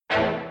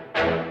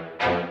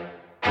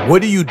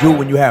What do you do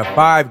when you have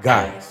 5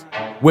 guys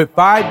with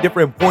 5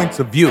 different points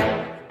of view,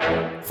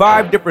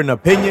 5 different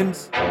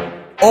opinions,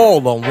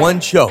 all on one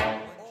show?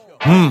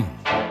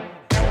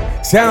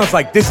 Sounds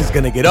like this is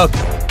gonna get ugly.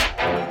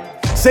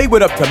 Say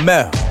what up to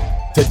Mel,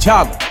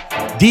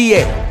 T'Challa,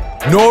 D.A.,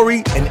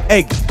 Nori, and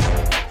Eggy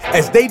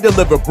as they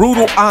deliver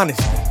brutal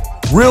honesty,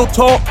 real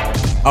talk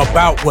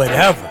about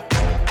whatever.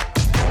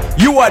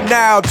 You are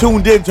now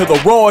tuned into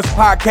the rawest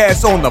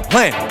podcast on the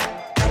planet,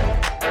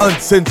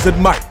 Uncensored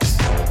Mics.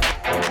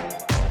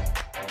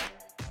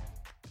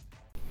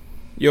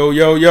 Yo,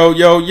 yo, yo,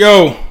 yo,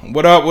 yo.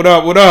 What up, what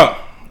up, what up?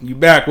 You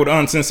back with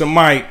Uncensored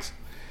Mics.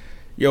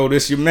 Yo,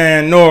 this your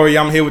man Nori.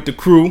 I'm here with the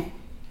crew.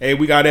 Hey,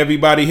 we got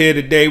everybody here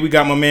today. We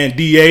got my man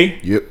D.A.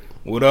 Yep.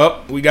 What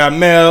up? We got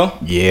Mel.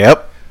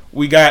 Yep.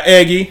 We got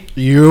Eggy.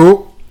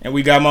 You. And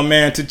we got my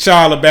man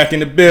T'Challa back in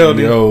the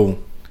building. Yo.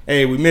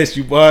 Hey, we missed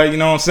you, bud. You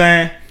know what I'm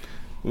saying?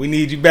 We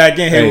need you back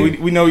in here. Hey,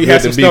 we know you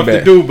had some stuff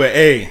to do, but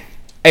hey.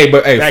 Hey,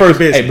 first,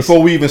 business. before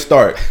we even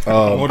start,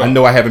 I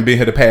know I haven't been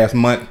here the past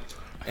month,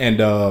 and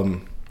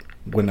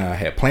when I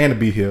had planned to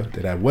be here,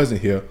 that I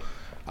wasn't here,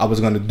 I was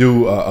going to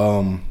do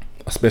a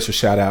special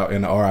shout out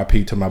and a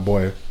RIP to my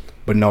boy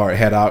Bernard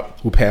Haddock,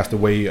 who passed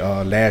away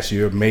last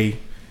year, May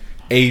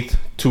 8th,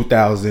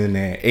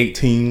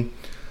 2018.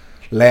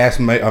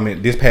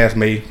 This past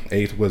May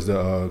 8th was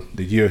the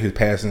year of his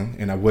passing,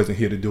 and I wasn't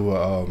here to do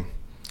a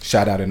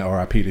shout out and a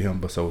RIP to him,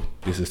 but so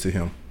this is to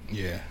him.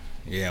 Yeah,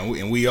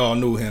 and we all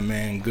knew him,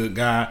 man. Good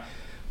guy.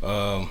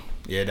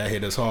 Yeah, that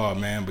hit us hard,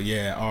 man. But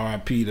yeah,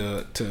 RIP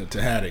to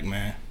Haddock,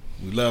 man.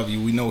 We love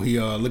you. We know he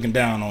looking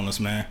down on us,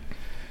 man.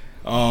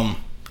 All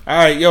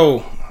right, yo,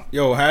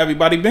 how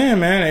everybody been,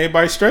 man?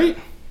 Everybody straight?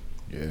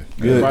 Yeah,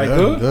 everybody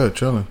good? Good,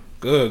 chilling.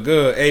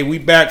 Good. Hey, we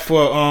back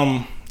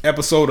for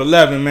episode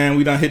 11, man.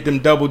 We done hit them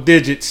double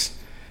digits.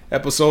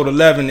 Episode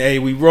 11, hey,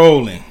 we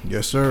rolling.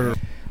 Yes, sir.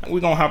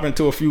 We're gonna hop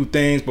into a few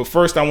things, but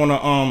first I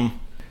wanna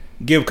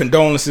give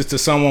condolences to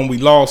someone we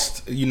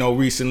lost,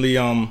 recently,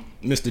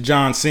 Mr.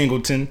 John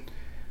Singleton.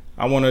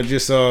 I wanna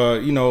just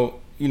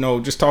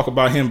just talk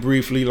about him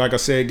briefly. Like I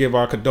said, give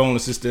our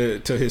condolences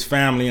to his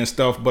family and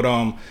stuff. But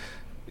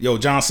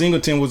John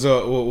Singleton was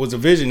a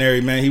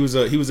visionary, man. He was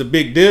a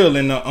big deal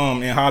in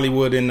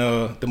Hollywood in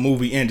the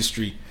movie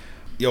industry.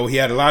 He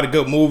had a lot of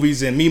good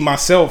movies, and me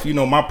myself,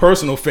 my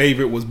personal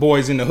favorite was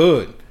Boys in the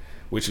Hood,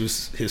 which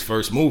was his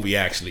first movie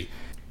actually.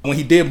 When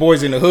he did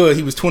Boys in the Hood,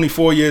 he was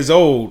 24 years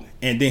old,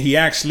 and then he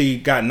actually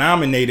got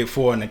nominated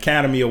for an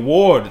Academy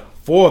Award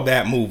for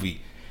that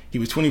movie. He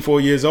was 24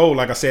 years old,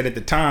 like I said at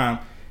the time,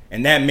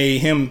 and that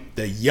made him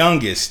the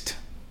youngest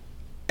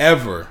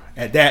ever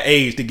at that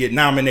age to get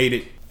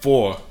nominated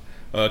for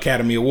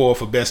Academy Award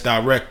for Best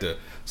Director.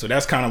 So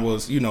that's kind of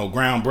was,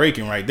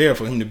 groundbreaking right there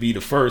for him to be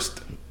the first,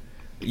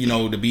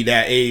 to be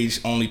that age,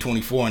 only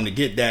 24, and to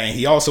get that. And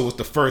he also was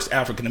the first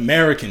African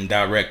American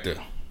director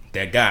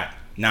that got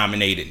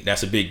nominated.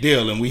 That's a big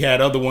deal. And we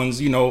had other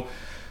ones,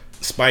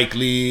 Spike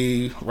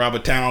Lee,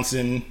 Robert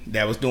Townsend,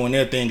 that was doing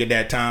their thing at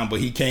that time, but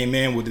he came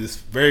in with his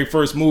very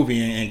first movie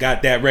and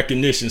got that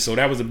recognition. So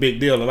that was a big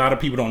deal. A lot of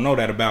people don't know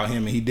that about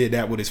him, and he did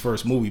that with his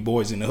first movie,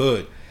 Boys in the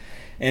Hood.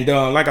 And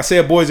like I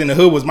said, Boys in the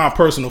Hood was my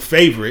personal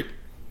favorite.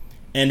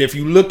 And if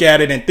you look at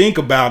it and think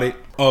about it,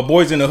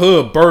 Boys in the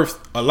Hood birthed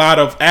a lot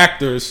of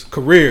actors'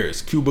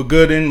 careers. Cuba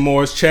Gooding,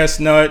 Morris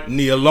Chestnut,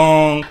 Nia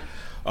Long,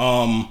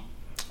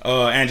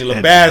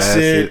 Angela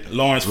Bassett,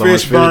 Lawrence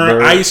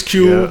Fishburne, Ice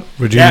Cube,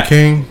 Regina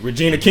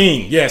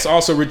King. Yes,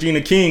 also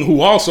Regina King,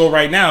 who also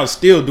right now is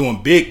still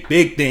doing big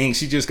things.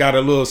 She just got a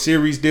little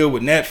series deal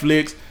with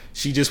Netflix.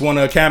 She just won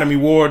an Academy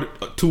Award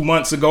 2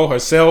 months ago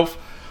herself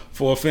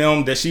for a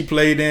film that she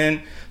played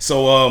in.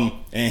 So,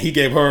 and he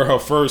gave her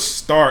first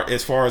start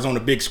as far as on the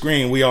big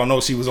screen. We all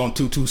know she was on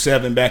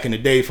 227 back in the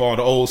day for all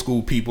the old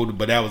school people,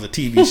 but that was a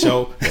TV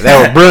show.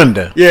 That was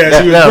Brenda.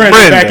 Yeah, she was Brenda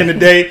back in the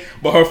day.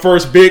 But her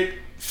first big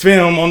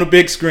film on the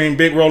big screen,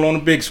 big role on the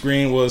big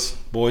screen, was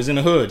Boys in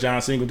the Hood. John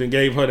Singleton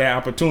gave her that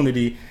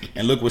opportunity,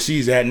 and look where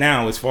she's at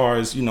now. As far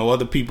as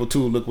other people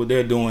too, look what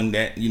they're doing.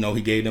 That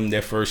he gave them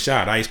their first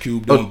shot. Ice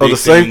Cube doing big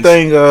things.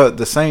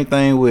 The same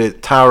thing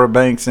with Tyra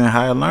Banks and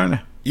Higher Learning.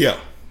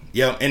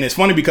 Yeah, and it's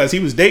funny because he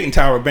was dating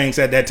Tyra Banks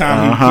at that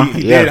time.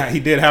 He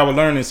did Howard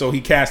Learning, so he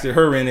casted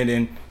her in it,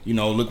 and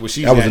look what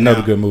she's. That was at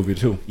another now. good movie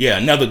too. Yeah,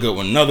 another good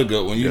one.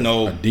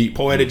 A deep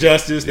Poetic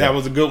Justice. That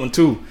was a good one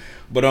too.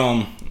 But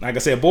like I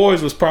said,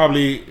 Boys in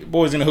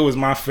the Hood was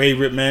my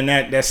favorite, man.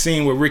 That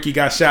scene where Ricky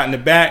got shot in the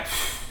back,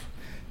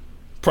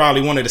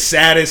 probably one of the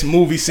saddest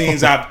movie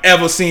scenes I've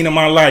ever seen in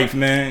my life,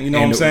 man. You know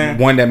what I'm saying?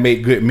 One that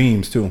made good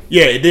memes too.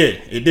 Yeah, it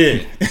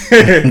did.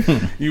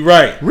 You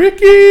right.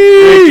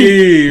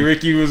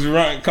 Ricky was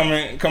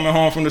coming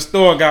home from the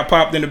store, got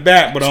popped in the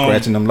back, but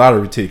scratching them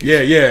lottery tickets.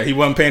 Yeah, he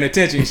wasn't paying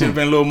attention. He should have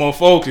been a little more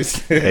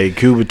focused. Hey,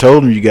 Cuba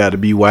told him you got to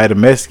be white or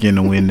Mexican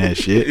to win that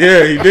shit.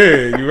 Yeah, he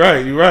did. You're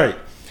right.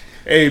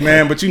 Hey,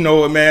 man, but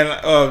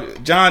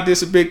man, John did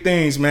some big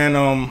things, man.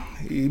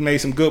 He made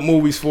some good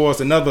movies for us.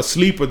 Another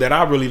sleeper that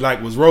I really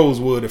liked was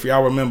Rosewood. If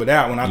y'all remember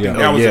that one, I think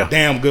that was a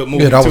damn good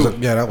movie that too.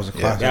 that was a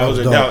classic. That was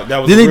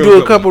a Did he real do a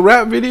good couple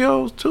rap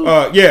videos too?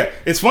 Yeah,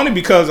 it's funny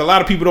because a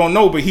lot of people don't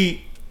know, but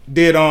he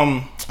did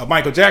a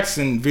Michael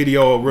Jackson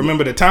video,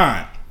 Remember the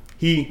Time.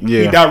 He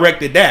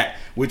directed that,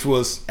 which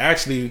was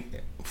actually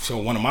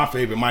one of my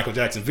favorite Michael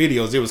Jackson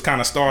videos. It was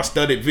kind of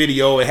star-studded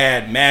video. It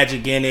had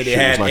Magic in it. It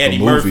had like Eddie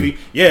Murphy.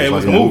 Yeah, it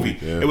was a movie.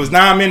 Yeah. It was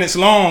 9 minutes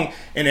long,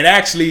 and it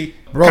actually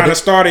kind of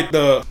started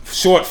the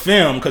short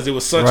film because it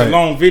was such a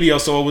long video.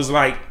 So it was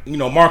like,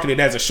 marketed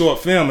as a short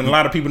film, and a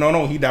lot of people don't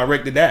know he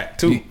directed that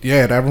too.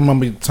 Yeah, I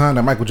remember the time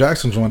that Michael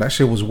Jackson joined. That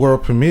shit was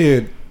world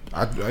premiered.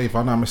 If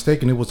I'm not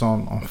mistaken, it was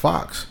on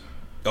Fox.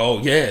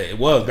 Oh yeah, it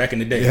was back in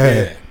the day.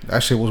 Yeah,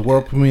 that shit was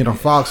world premiered on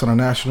Fox on a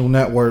national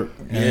network.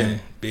 Yeah,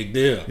 big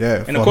deal.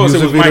 Yeah, and of course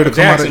it was Michael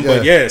Jackson,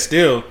 but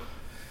still,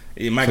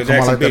 Michael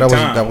Jackson, big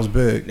time. That was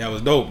big. That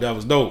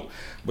was dope.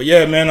 But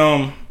yeah,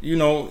 man,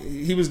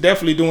 he was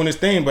definitely doing his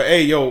thing. But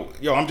hey, yo,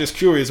 I'm just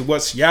curious,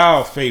 what's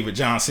y'all favorite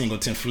John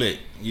Singleton flick?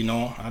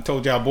 I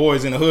told y'all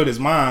Boys in the Hood is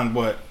mine,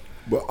 but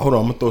hold on,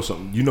 I'm gonna throw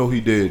something.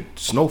 He did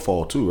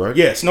Snowfall too, right?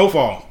 Yeah,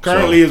 Snowfall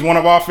currently is one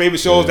of our favorite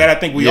shows that I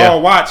think we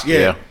all watch.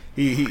 Yeah.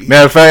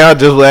 Matter of fact, I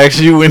just will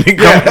ask you when it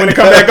come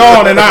back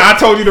on, and I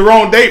told you the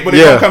wrong date, but it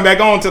don't come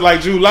back on till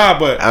like July.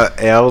 But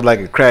I was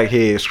like a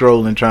crackhead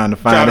scrolling trying to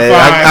find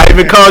that. I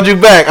even called you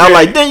back. I was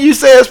like, didn't you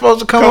say it's supposed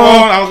to come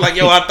on? I was like,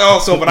 I thought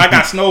so, but I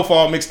got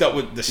Snowfall mixed up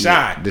with The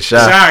Chi. The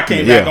Chi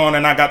came back on,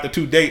 and I got the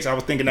 2 dates. I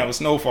was thinking that was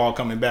Snowfall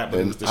coming back,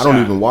 but it was The Chi. I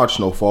don't even watch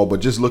Snowfall,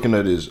 but just looking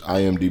at his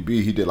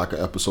IMDb, he did like an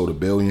episode of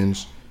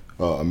Billions,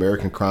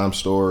 American Crime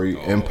Story,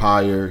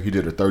 Empire. He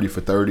did a 30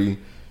 for 30.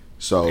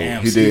 So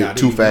he did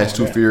Too Fast,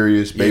 Too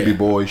Furious, Baby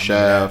Boy,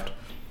 Shaft.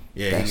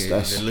 Yeah,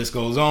 the list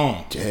goes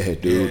on. Yeah,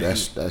 dude,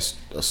 that's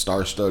a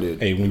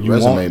star-studded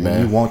resume,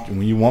 man.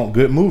 When you want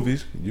good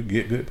movies, you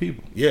get good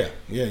people. Yeah,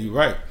 you're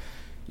right.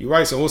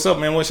 So what's up,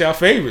 man? What's your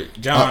favorite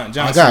John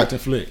Singleton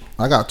flick?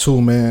 I got 2,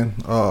 man.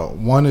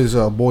 One is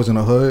Boys in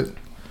the Hood.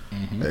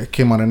 Mm-hmm. It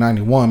came out in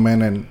 '91,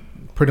 man, and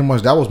pretty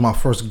much that was my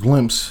first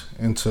glimpse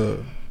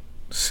into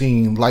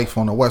seeing life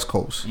on the West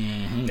Coast.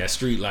 Mm-hmm. That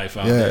street life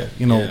out there.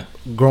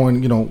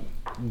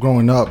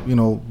 Growing up,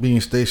 being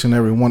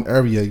stationary in one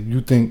area,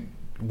 you think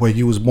where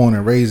you was born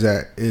and raised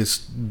at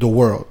is the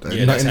world.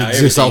 Nothing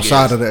exists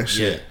outside of that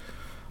shit. Yeah.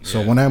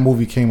 So when that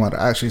movie came out,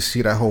 I actually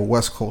see that whole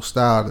West Coast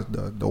style,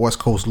 the West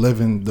Coast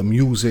living, the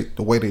music,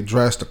 the way they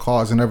dress, the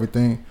cars and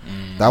everything.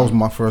 Mm-hmm. That was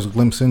my first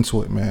glimpse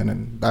into it, man.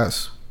 And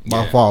that's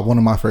by far one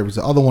of my favorites.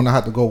 The other one I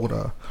had to go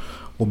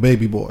with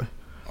Baby Boy.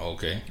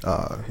 Okay.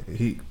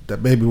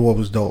 That Baby Boy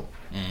was dope.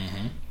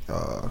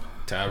 Mm-hmm.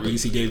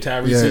 Tyrese, he gave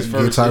Tyrese his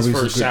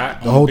first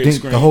shot. The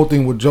whole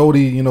thing with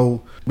Jody,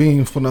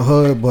 being from the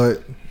hood,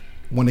 but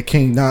when it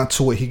came down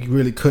to it, he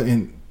really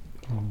couldn't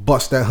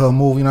bust that hood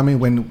move. You know what I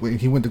mean? When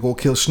he went to go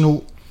kill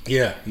Snoop,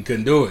 yeah, he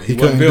couldn't do it. He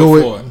couldn't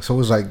do it. So it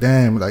was like,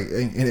 damn, like,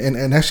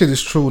 and that shit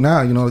is true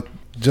now.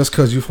 Just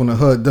because you from the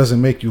hood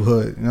doesn't make you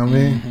hood. You know what I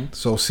mean? Mm-hmm.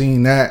 So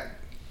seeing that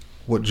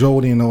with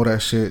Jody and all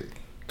that shit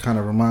kind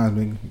of reminds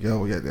me,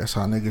 that's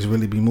how niggas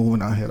really be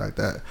moving out here like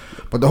that.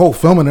 But the whole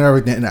filming and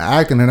everything, and the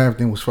acting and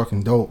everything was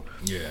fucking dope.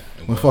 Yeah.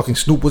 When fucking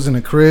Snoop was in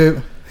the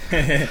crib,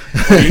 he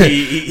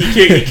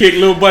kicked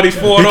Lil Buddy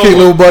Ford over. He kicked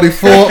Lil Buddy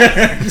Ford.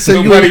 He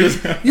said,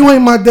 you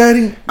ain't my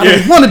daddy. I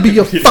don't want to be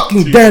your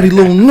fucking daddy,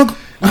 little nigga.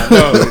 I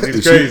know,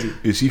 it's crazy.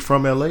 Is he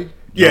from LA?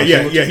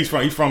 Yeah. He's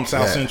from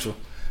South Central.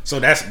 So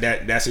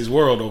that's his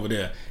world over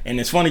there. And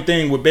it's funny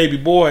thing with Baby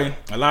Boy,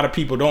 a lot of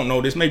people don't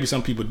know this. Maybe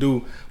some people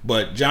do,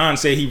 but John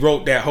said he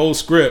wrote that whole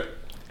script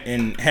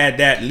and had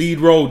that lead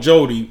role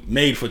Jody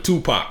made for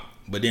Tupac.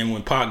 But then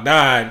when Pac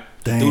died,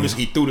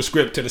 he threw the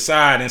script to the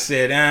side and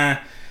said,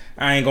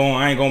 I ain't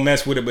gonna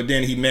mess with it. But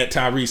then he met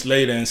Tyrese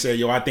later and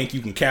said, I think you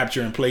can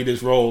capture and play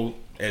this role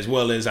as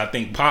well as I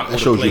think Pac would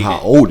have played it. That shows you how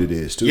old it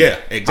is too. Yeah,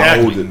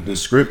 exactly. How old the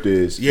script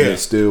is. Yeah, and it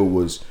still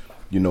was,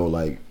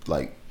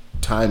 like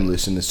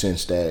timeless in the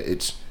sense that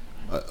it's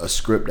a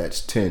script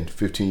that's 10,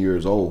 15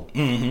 years old.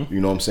 Mm-hmm. You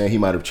know what I'm saying? He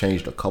might have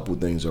changed a couple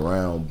things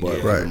around,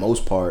 but for the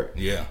most part,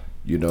 it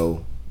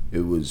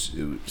was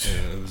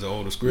an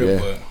older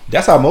script. But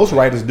that's how most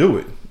writers do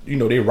it.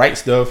 They write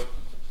stuff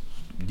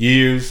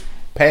years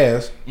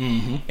past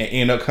and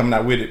end up coming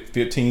out with it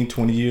 15,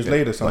 20 years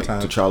later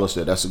sometimes. Like T'Challa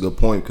said, that's a good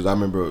point, because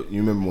you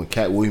remember when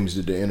Cat Williams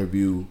did the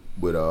interview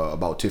with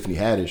about Tiffany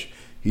Haddish,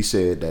 he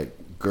said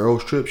that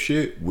Girls Trip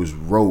shit was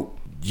wrote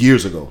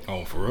years ago.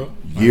 Oh, for real?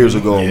 Years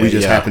ago, and we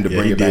just happened to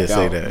bring it back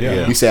out.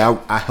 Yeah. He said,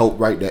 I helped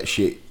write that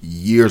shit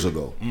years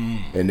ago,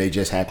 and they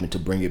just happened to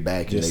bring it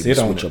back and they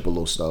switch up a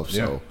little stuff.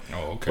 Yeah. So,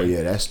 but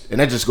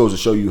that just goes to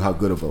show you how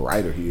good of a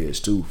writer he is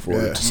too, for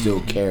it to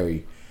still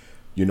carry,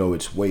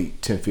 its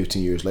weight 10,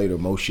 15 years later.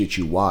 Most shit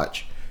you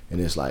watch,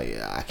 and it's like,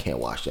 I can't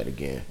watch that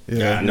again.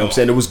 Yeah, you know what I'm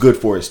saying? It was good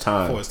for its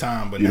time.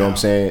 But you know what I'm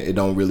saying?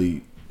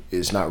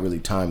 It's not really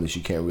timeless.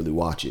 You can't really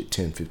watch it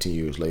 10, 15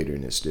 years later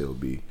and it still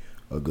be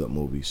a good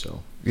movie.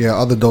 So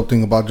other dope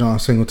thing about John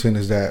Singleton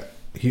is that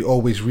he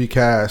always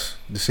recast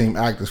the same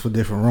actors for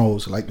different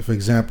roles. Like, for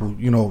example,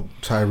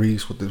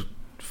 Tyrese with the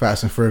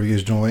Fast and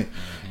Furious joint.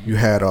 You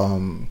had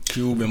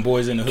Cube and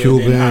Boys in the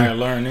Hood, then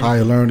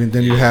Higher Learning.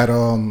 Then you had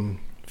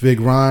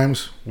Vig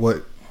Rhymes,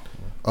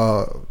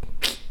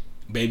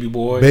 Baby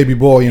Boy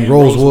and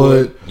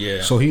Rosewood.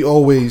 Yeah. So he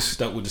always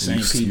stuck with the same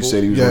people. You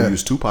said he was going to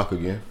use Tupac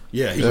again.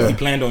 Yeah, he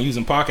planned on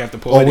using Pac after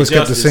Poetic always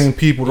Justice. Kept the same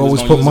people.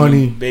 Always put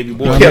money. Baby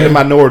Boy. Kept the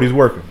minorities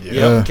working.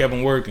 Yeah, kept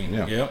them working.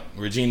 Yep.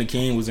 Regina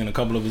King was in a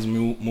couple of his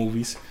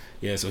movies.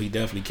 Yeah, so he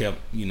definitely kept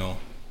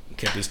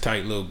his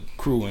tight little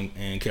crew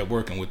and kept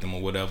working with them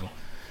or whatever.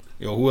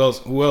 Yo, who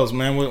else,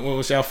 man? What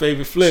was your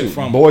favorite flick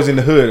from? Boys in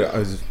the Hood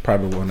is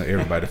probably one of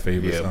everybody's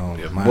favorites.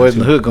 Boys in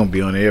the Hood gonna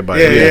be on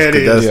everybody's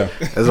list.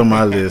 That's on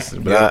my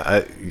list. But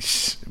I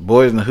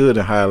Boys in the Hood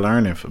and Higher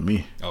Learning for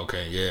me.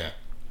 Okay, yeah.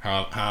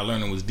 Higher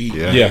Learning was deep.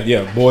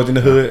 Yeah. Boys in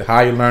the Hood,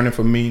 Higher Learning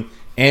for me,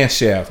 and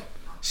Shaft.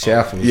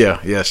 Shaft was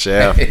Shaft. Yeah,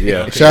 Shaft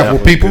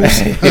with people.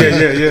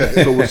 Yeah.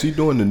 So was he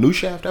doing the new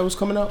Shaft that was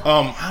coming out?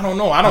 I don't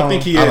know. I don't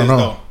think he is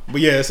though.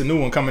 But yeah, it's a new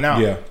one coming out.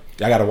 Yeah.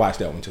 I gotta watch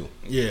that one too.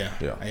 Yeah,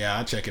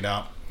 I'll check it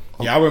out.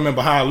 Yeah, I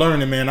remember Higher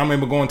Learning, man. I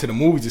remember going to the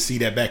movies to see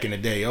that back in the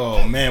day.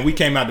 Oh man, we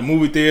came out the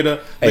movie theater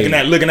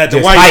looking at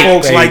the white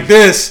folks like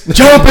this,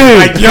 jumping,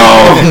 like yo,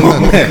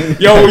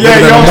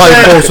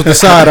 white folks with the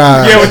side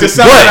eye, with the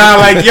side eye,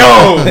 like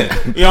yo,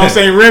 you know what I'm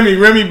saying?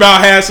 Remy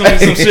about had some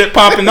shit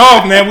popping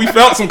off, man. We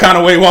felt some kind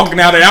of way walking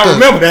out there. I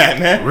remember that,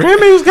 man.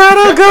 Remy's got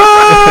a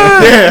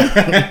gun.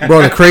 Yeah,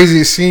 bro. The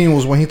craziest scene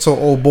was when he told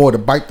old boy to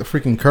bite the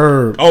freaking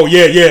curb. Oh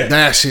yeah.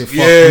 That shit fucked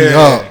me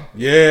up.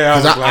 Yeah,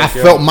 because I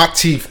felt my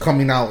teeth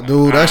coming out,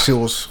 dude. That shit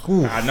was.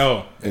 I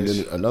know. And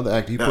then another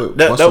actor he put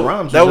Busta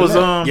Rhymes. That was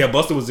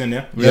Busta was in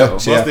there. Yeah,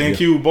 Busta and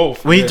Q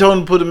both. When he told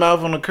him to put his mouth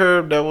on the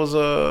curb, that was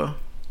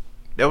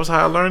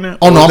Higher Learning.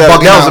 Oh no, that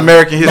was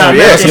American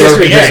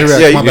History.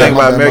 Yeah, you think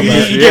about American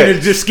History. You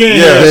getting the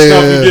skin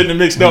stuff. You getting it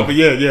mixed up, but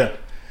yeah.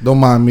 Don't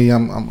mind me.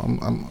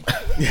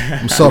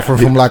 I'm suffering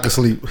from lack of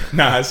sleep.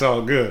 Nah, it's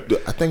all good.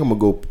 I think I'm gonna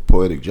go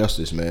Poetic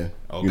Justice, man.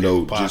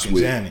 Okay, just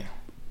with Janet.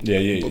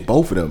 Yeah.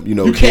 Both of them,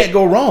 you can't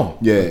go wrong.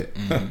 Yeah,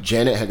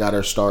 Janet had got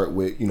her start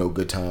with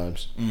Good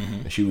Times,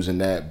 and she was in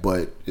that.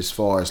 But as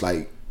far as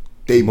like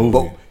they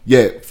both,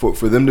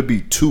 for them to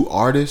be two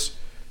artists,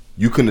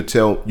 you couldn't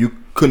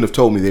have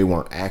told me they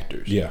weren't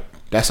actors. Yeah,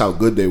 that's how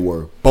good they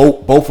were,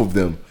 both of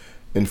them.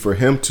 And for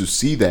him to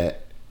see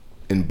that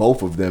in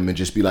both of them and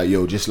just be like,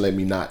 yo, just let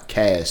me not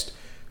cast.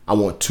 I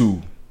want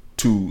two.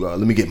 Let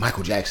me get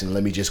Michael Jackson.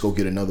 Let me just go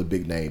get another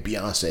big name,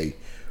 Beyonce.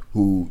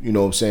 Who, you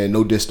know what I'm saying,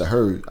 no diss to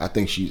her. I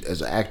think she,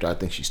 as an actor, I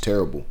think she's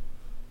terrible.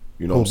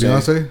 You know what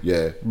I'm saying? Beyonce?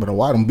 Yeah. But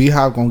why them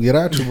Beehive gonna get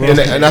at you, bro?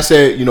 And I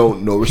said, no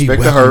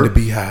respect to her.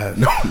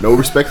 No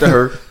respect to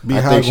her.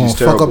 Beehive I think she's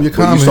terrible. Fuck up your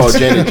comments. comments. You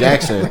saw Janet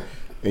Jackson,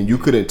 and you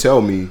couldn't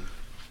tell me,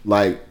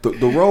 like, the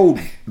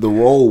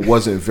role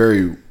wasn't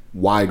very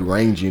wide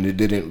ranging. It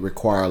didn't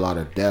require a lot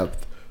of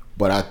depth.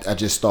 But I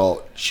just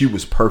thought she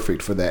was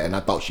perfect for that, and I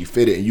thought she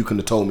fit it. And you couldn't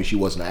have told me she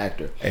wasn't an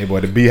actor. Hey,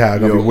 boy, the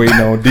Beehive gonna be waiting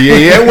on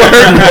DA at work.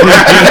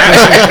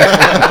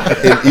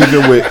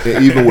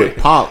 and even with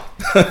Pop,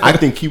 I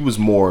think he was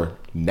more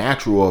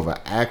natural of an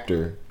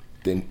actor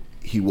than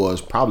he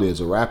was probably as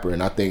a rapper.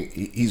 And I think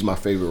he's my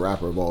favorite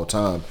rapper of all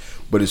time.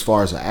 But as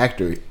far as an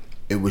actor,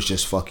 it was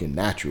just fucking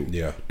natural.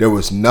 Yeah, there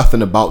was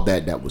nothing about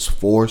that was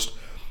forced.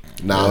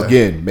 Now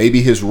again,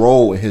 maybe his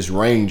role and his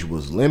range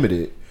was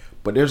limited.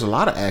 But there's a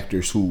lot of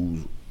actors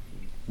whose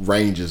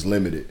range is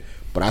limited.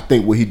 But I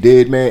think what he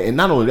did, man, and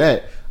not only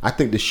that, I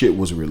think the shit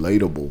was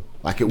relatable.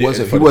 Like he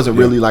wasn't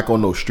really like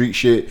on no street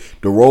shit.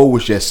 The role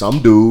was just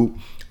some dude.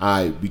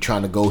 I be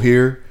trying to go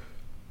here.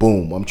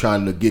 Boom, I'm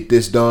trying to get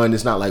this done.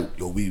 It's not like,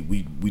 yo,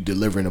 we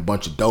delivering a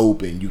bunch of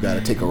dope and you got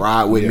to take a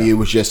ride with me. It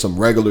was just some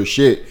regular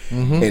shit.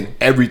 And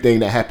everything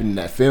that happened in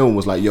that film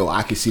was like, yo,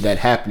 I could see that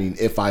happening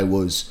if I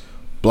was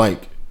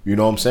blank. You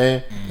know what I'm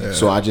saying? Yeah.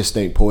 So I just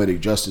think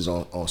Poetic Justice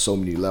on so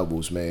many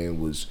levels, man,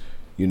 was,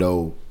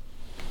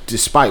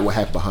 despite what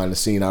happened behind the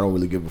scene, I don't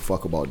really give a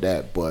fuck about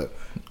that. But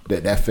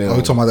that film. Oh,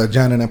 you talking about that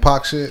Janet and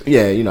Pac shit?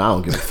 Yeah, I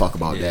don't give a fuck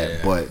about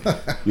that. But,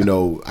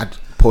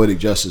 Poetic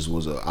Justice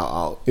was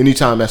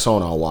anytime that's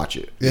on, I'll watch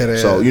it. Yeah.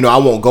 So, I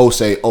won't go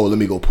say, oh, let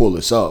me go pull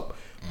this up.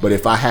 But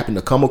if I happen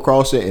to come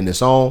across it and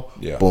it's on,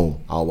 boom,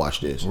 I'll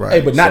watch this. Right.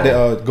 Hey, but not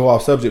to go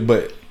off subject,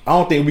 but I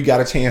don't think we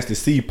got a chance to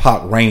see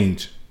Pac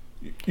range.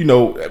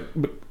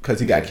 Because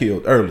he got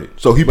killed early,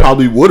 so he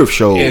probably would have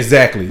showed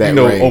exactly. That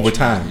range. Over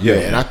time,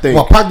 and I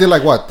think Pac did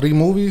like 3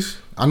 movies.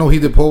 I know he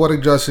did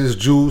Poetic Justice,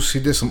 Juice. He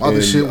did some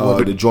other shit.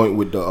 The joint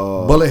with the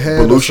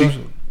Bullethead,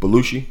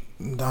 Belushi.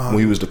 When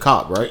he was the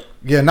cop, right?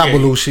 Yeah, not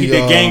Belushi. He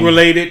did gang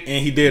related,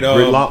 and he did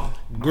Gridlock.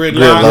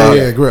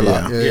 Yeah,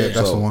 Gridlock. Yeah,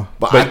 that's the one.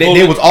 But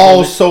it was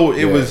also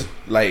was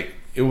like.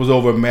 It was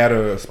over a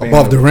matter of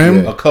above the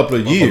rim, a couple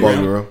of years.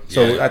 Above the rim.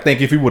 So I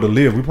think if he would have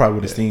lived, we probably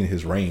would have seen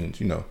his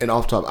range. And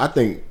off top, I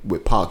think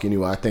with Pac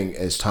anyway. I think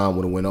as time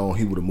would have went on,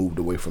 he would have moved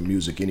away from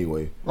music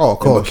anyway. Oh, of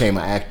course, and became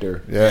an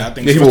actor. Yeah, I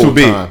think he was too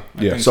big.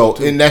 Yeah. So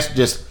and that's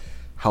just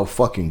how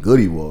fucking good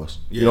he was.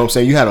 Yeah. You know what I'm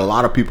saying? You had a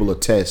lot of people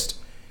attest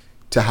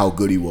to how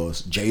good he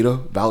was.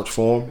 Jada vouched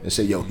for him and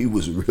said, "Yo, he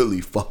was really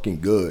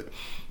fucking good."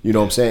 You know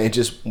what I'm saying? And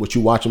just what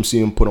you watch him, see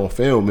him put on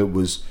film,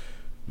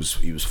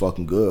 he was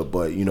fucking good.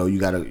 But you know, you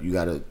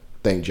gotta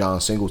thank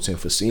John Singleton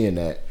for seeing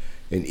that.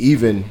 And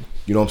even,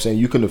 you know what I'm saying,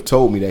 you couldn't have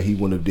told me that he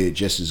wouldn't have did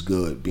just as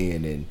good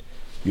being in,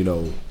 you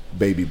know,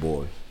 Baby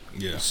Boy.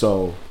 Yeah.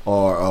 So,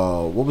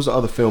 or what was the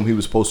other film he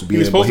was supposed to be in?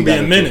 He was supposed to be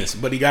in Menace,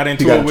 but he got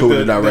into it with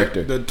the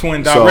director. The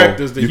twin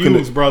directors, the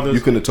Hughes brothers. You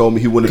couldn't have told me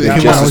he wouldn't have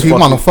been just as fucking... He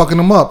wound up fucking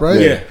him up, right?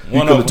 Yeah. You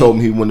couldn't have told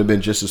me he wouldn't have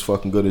been just as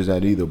fucking good as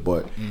that either.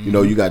 But, you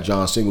know, you got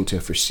John Singleton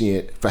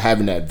for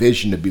having that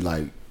vision to be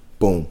like,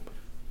 boom,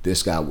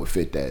 this guy would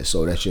fit that.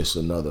 So that's just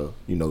another,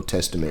 you know,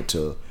 testament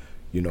to,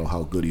 you know,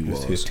 how good he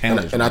was. His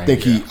talent. And I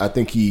think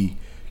he,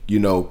 you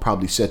know,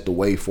 probably set the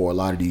way for a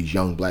lot of these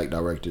young black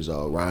directors.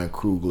 Ryan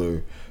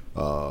Coogler,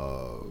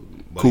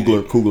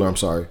 I'm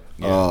sorry.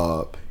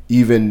 Yeah.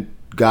 Even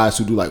guys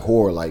who do like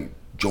horror, like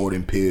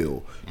Jordan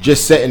Peele,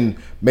 just setting,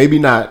 maybe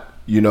not,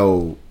 you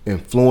know,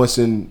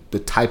 influencing the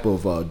type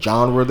of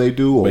genre they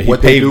do or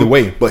what they do, the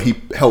way. But he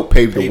helped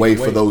pave the way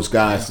for those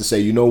guys to say,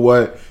 you know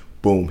what,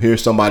 boom,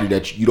 here's somebody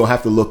that you don't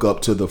have to look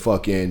up to the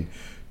fucking,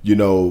 you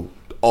know,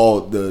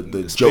 all the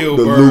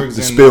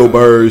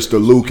Spielbergs, the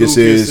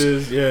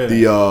Lucases,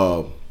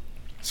 the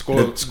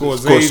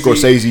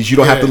Scorseses. You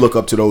don't have to look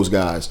up to those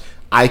guys.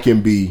 I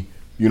can be,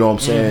 you know what I'm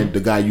saying,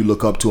 the guy you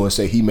look up to and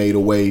say he made a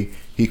way,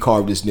 he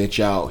carved his niche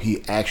out,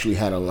 he actually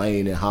had a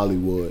lane in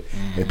Hollywood,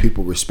 and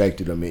people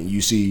respected him. And you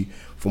see,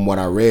 from what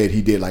I read,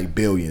 he did like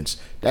billions.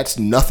 That's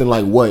nothing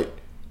like what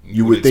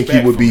you would think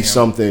he would be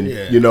something,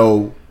 you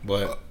know,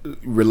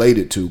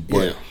 related to.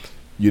 But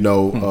you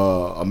know,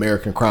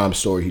 American Crime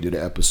Story, he did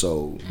an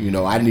episode. You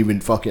know, I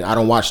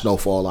don't watch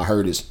Snowfall. I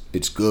heard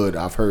it's good.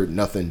 I've heard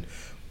nothing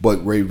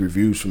but rave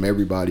reviews from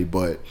everybody,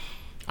 but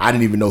I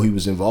didn't even know he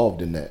was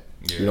involved in that.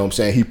 Yeah. You know what I'm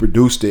saying? He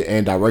produced it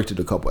and directed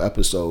a couple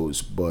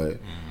episodes,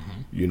 but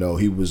you know,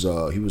 he was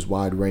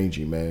wide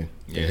ranging, man,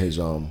 in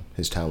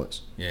his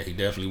talents. Yeah, he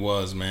definitely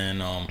was,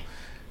 man.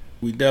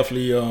 We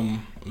definitely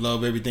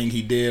love everything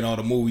he did, all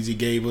the movies he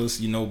gave us,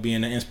 you know,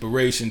 being an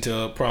inspiration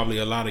to probably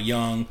a lot of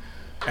young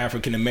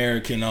African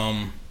American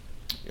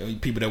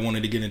people that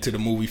wanted to get into the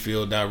movie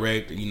field,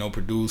 direct, you know,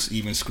 produce,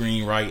 even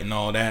screenwrite and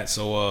all that.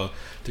 So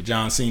to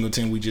John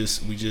Singleton, we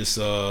just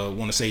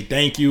want to say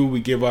thank you. We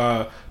give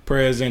our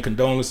prayers and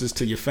condolences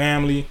to your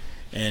family,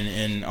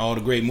 and all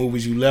the great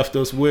movies you left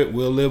us with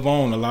will live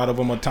on. A lot of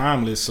them are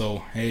timeless,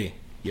 so hey,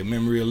 your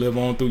memory will live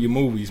on through your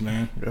movies,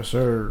 man. Yes,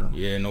 sir.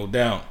 Yeah, no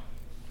doubt.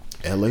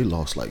 LA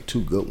lost like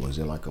 2 good ones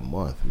in like a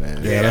month,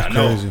 man. Yeah, that's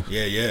crazy.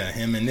 Yeah,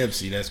 him and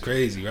Nipsey, that's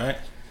crazy, right?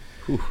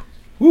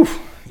 Whew.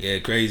 Yeah,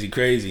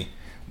 crazy.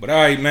 But all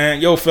right,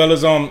 man. Yo,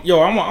 fellas, I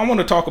want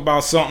to talk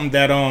about something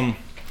that I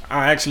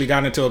actually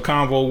got into a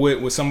convo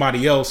with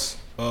somebody else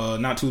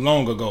not too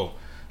long ago.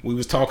 We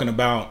was talking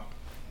about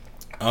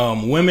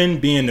women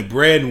being the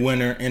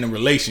breadwinner in a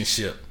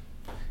relationship.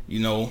 You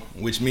know,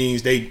 which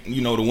means they,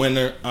 you know,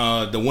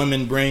 the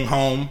women bring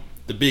home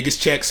the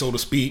biggest check, so to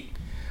speak.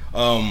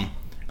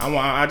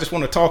 I just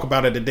want to talk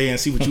about it today and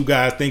see what you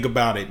guys think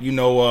about it. You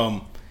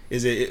know,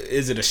 is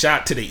it a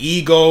shot to the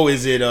ego?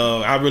 Is it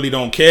I really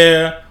don't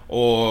care?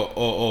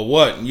 Or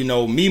what? You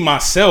know, me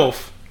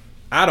myself,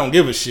 I don't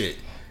give a shit.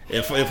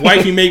 If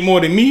wifey make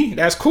more than me,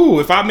 that's cool.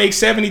 If I make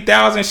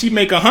 70,000, she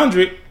make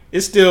 100,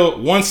 it's still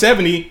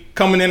 170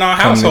 coming in our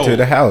household. Coming into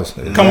the house.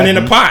 Exactly. Coming in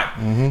the pot.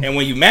 Mm-hmm. And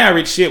when you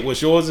married, shit,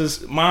 what's yours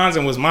is mine,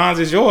 and what's mine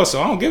is yours.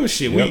 So I don't give a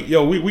shit.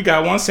 Yep. We got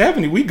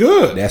 170. We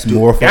good. That's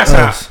more for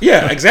us.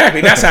 Yeah,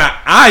 exactly. That's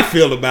how I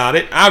feel about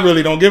it. I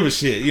really don't give a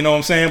shit. You know what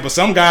I'm saying? But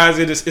some guys,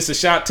 it's a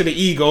shot to the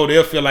ego.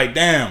 They'll feel like,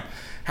 damn,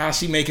 how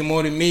she making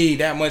more than me,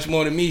 that much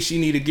more than me, she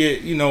need to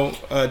get, you know,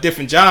 a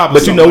different job.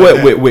 But you know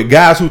what, like with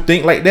guys who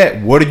think like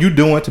that, what are you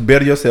doing to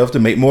better yourself to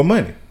make more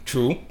money?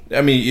 True.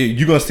 I mean,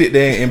 you're gonna sit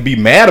there and be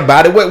mad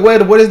about it.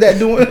 What is that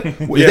doing?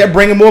 Is that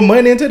bringing more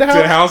money into the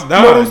house? Nah,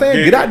 you know what I'm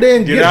saying? Get out there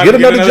and get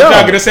another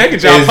job. Get a second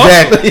job.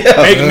 Exactly.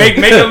 Yeah.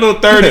 Make a little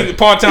 30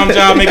 part-time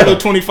job. Make a little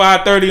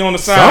 25, 30 on the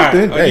side.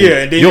 Something.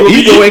 Hey, and then your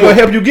ego ain't gonna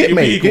help you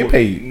get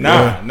paid.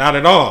 Nah, not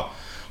at all.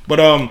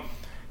 But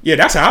yeah,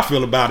 that's how I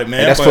feel about it, man.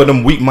 And that's for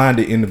them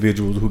weak-minded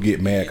individuals who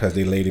get mad because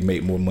their lady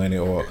make more money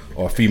or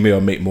female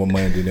make more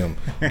money than them.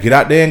 Get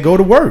out there and go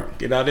to work.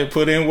 Get out there,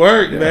 put in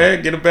work,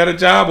 man. Get a better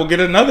job or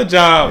get another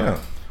job. Yeah.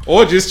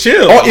 Or just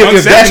chill. Or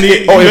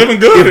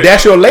if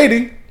that's your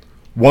lady,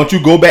 won't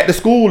you go back to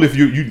school if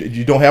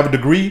you don't have a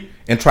degree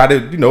and try to,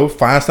 you know,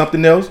 find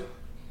something else,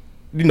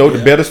 you know,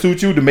 to better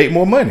suit you to make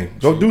more money.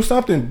 Go do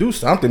something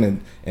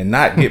and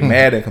not get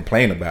mad and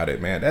complain about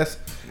it, man. That's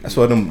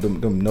for them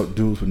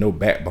dudes with no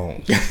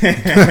backbone.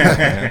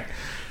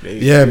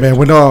 Yeah, man.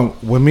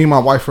 When me and my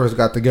wife first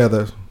got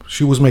together,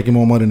 she was making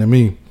more money than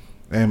me,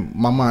 and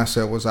my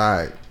mindset was, all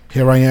right,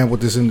 here I am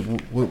with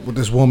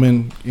this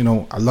woman. You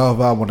know, I love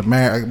her. I want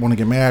to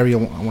get married. I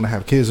want to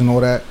have kids and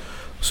all that.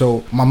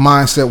 So my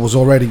mindset was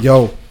already,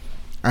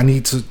 I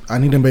need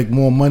to make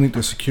more money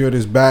to secure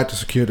this bag, to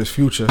secure this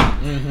future.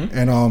 Mm-hmm.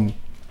 And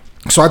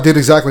so I did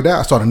exactly that.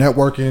 I started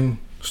networking.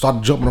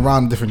 Started jumping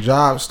around different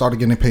jobs, started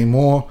getting paid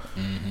more,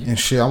 and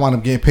shit. I wound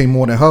up getting paid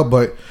more than her,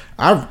 but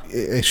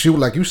she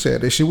like you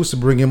said, if she was to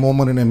bring in more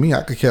money than me,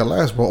 I could care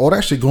less, bro. All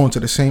that shit going to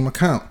the same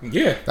account.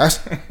 Yeah, that's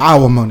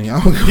our money.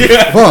 I don't give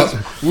a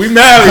fuck. We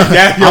married.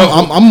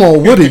 I'm all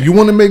with it. You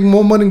want to make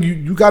more money?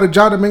 You got a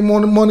job to make more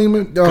money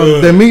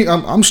than me.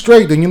 I'm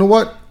straight. Then you know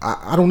what?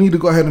 I don't need to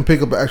go ahead and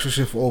pick up an extra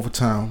shift for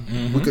overtime.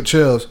 Mm-hmm. We could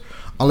chill.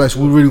 Unless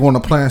we really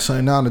want to plan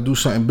something now to do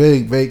something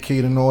big,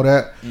 vacate and all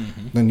that,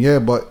 then yeah.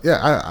 But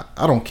yeah,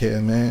 I don't care,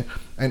 man.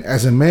 And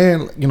as a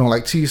man, you know,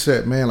 like T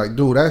said, man, like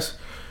dude, that's,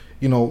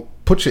 you know,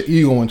 put your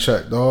ego in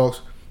check,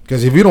 dogs.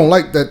 Because if you don't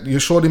like that your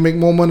shorty make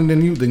more money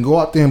than you, then go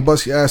out there and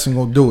bust your ass and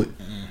go do it.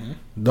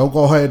 Don't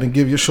go ahead and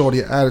give your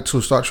shorty an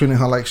attitude. Start treating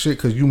her like shit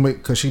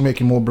because she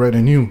making more bread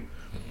than you.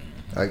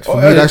 Like for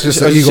me, that's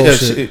just an ego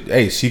shit.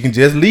 Hey, she can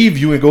just leave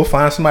you and go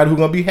find somebody who's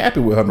gonna be happy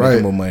with her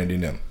making more money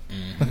than them.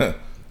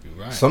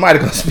 Right. Somebody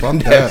gonna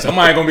spend that.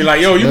 Somebody gonna be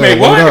like, "Yo, you make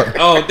what?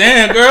 Oh,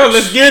 damn, girl,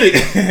 let's get it.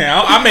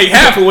 I make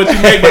half of what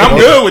you make, but I'm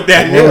good with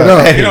that.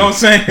 You know what I'm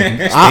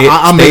saying?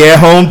 I stay at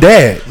home,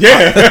 dad.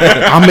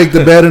 Yeah, I make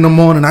the bed in the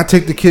morning. I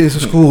take the kids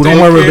to school.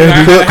 Don't worry, baby.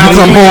 I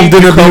come home,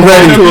 dinner be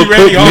ready. To a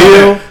cooked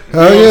meal.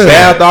 Yeah.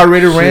 Bath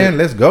already ran.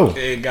 Let's go.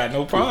 Ain't got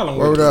no problem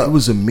with it. It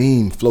was a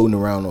meme floating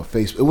around on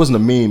Facebook. It wasn't a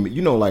meme.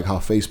 You know, like how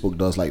Facebook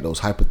does like those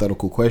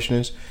hypothetical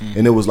questions,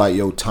 and it was like,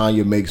 "Yo,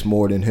 Tanya makes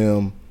more than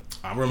him."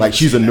 Like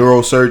she's a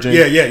neurosurgeon.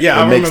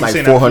 Yeah. And makes like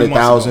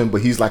 400,000,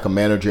 but he's like a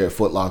manager at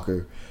Foot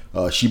Locker.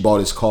 She bought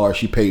his car.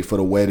 She paid for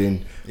the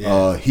wedding.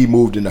 Yeah. He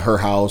moved into her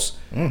house.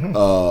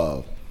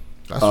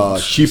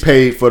 She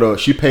paid for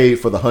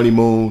the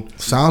honeymoon.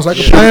 Sounds like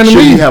a plan to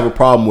me. She have a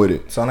problem with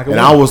it. Sound like and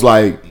I was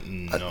like,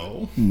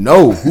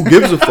 no, who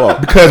gives a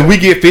fuck? Because we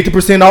get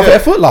 50% off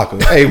at Foot Locker.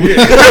 Hey,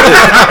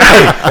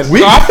 I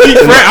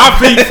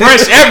feed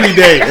fresh every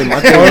day. And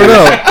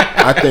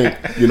I think,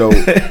 you know,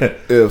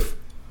 if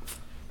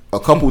a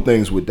couple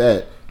things with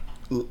that,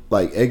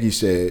 like Eggy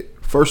said,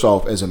 first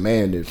off, as a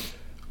man, if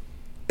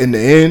in the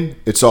end,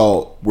 it's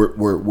all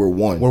we're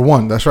one. We're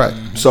one. That's right.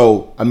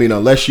 So I mean,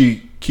 unless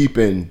she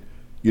keeping,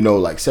 you know,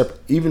 like separate,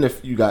 even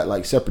if you got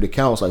like separate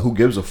accounts, like who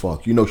gives a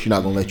fuck? You know, she's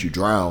not gonna let you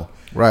drown.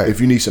 Right.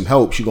 If you need some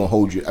help, she gonna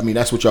hold you. I mean,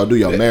 that's what y'all do.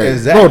 Y'all married.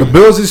 Exactly. Bro, the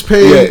bills is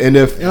paid. Yeah, and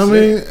if, you know what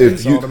I mean,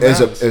 if you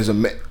as a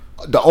man,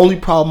 the only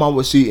problem I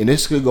would see, and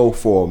this could go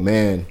for a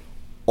man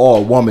or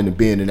a woman to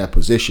being in that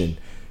position,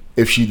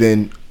 if she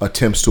then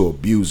attempts to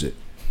abuse it,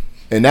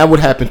 and that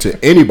would happen to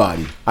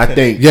anybody, I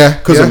think. Yeah,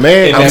 because a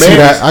man,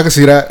 I can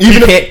see that.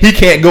 Even he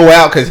can't go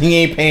out because he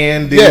ain't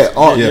paying. This.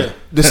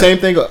 The same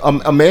thing.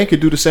 A man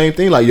could do the same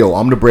thing. Like, yo,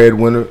 I'm the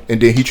breadwinner,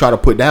 and then he try to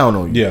put down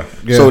on you.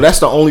 Yeah. So that's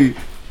the only.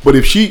 But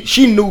if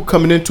she knew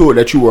coming into it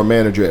that you were a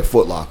manager at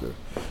Foot Locker,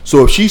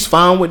 so if she's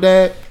fine with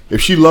that,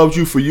 if she loves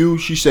you for you,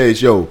 she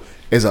says, yo,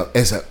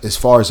 as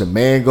far as a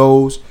man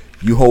goes,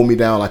 you hold me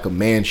down like a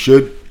man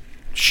should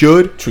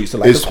treats her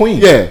like a queen.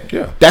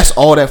 Yeah. That's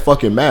all that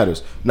fucking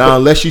matters. Now,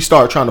 unless she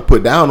start trying to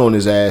put down on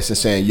his ass and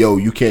saying, "Yo,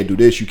 you can't do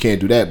this, you can't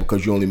do that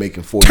because you're only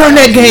making 40." Turn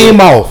that game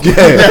off.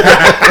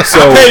 Yeah. So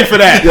I paid for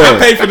that. I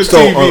paid for the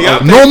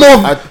TV. No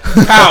more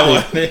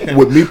power.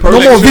 With me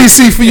personally, no more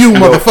VC for you,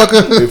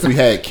 motherfucker. If we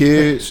had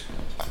kids,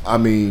 I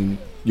mean,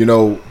 you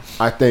know,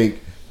 I think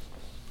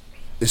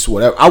it's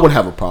whatever. I wouldn't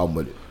have a problem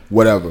with it.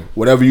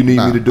 Whatever you need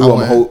me to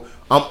do,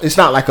 it's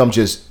not like I'm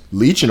just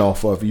leeching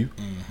off of you.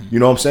 You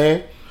know what I'm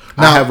saying?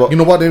 Now, you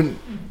know what? Then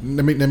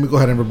let me go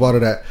ahead and rebuttal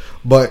that.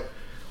 But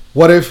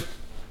what if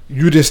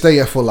you just stay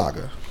at Foot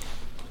Locker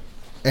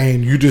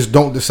and you just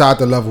don't decide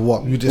to level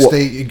up? You just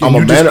stay. I'm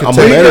a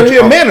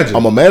manager.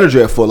 I'm a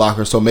manager at Foot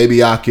Locker, so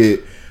maybe I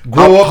could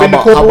grow up in the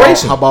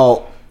corporation. How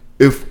about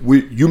if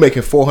you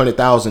making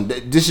 400,000?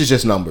 This is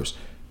just numbers.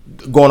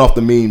 Going off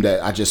the meme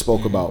that I just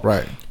spoke about.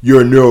 Right.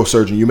 You're a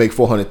neurosurgeon. You make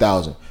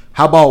 400,000.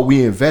 How about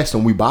we invest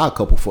and we buy a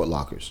couple Foot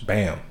Lockers?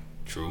 Bam.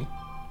 True.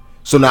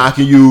 So now I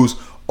can use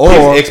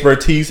his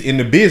expertise in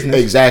the business.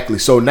 Exactly.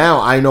 So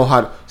now I know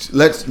how to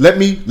let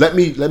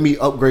me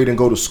upgrade and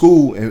go to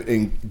school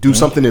and do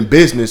something in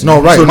business. No,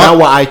 right. So now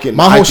what I can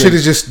whole shit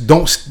is just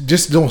don't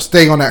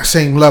stay on that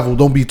same level.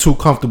 Don't be too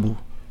comfortable.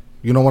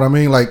 You know what I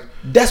mean? Like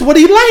that's what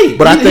he like.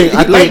 But I think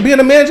like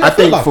being a manager. I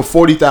think for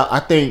 40,000. I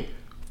think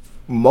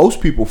most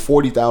people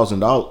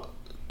 $40,000.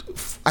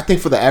 I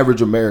think for the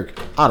average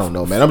American, I don't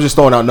know, man. I'm just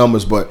throwing out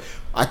numbers, but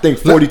I think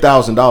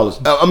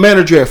 $40,000. A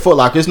manager at Foot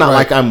Locker. It's not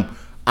like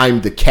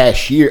I'm the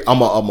cashier.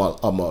 I'm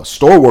a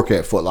store worker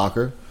at Foot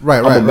Locker.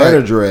 I'm a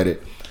manager at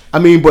it. I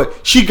mean,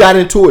 but she got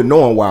into it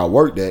knowing where I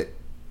worked at.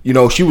 You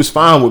know, she was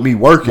fine with me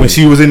working when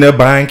she was in there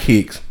buying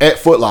kicks at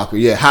Foot Locker.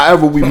 Yeah.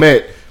 However we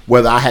met,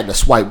 whether I had to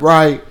swipe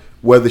right,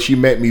 whether she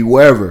met me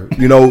wherever,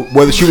 you know,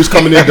 whether she was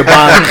coming in to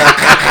buy,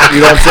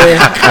 you know what I'm saying?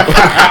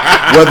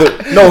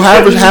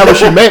 However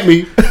she met me,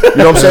 you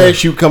know what I'm saying?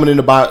 She was coming in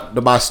to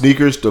buy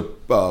sneakers to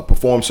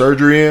perform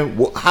surgery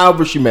in.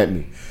 However she met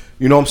me,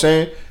 you know what I'm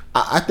saying?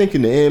 I think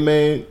in the end,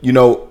 man, you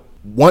know,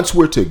 once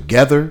we're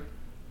together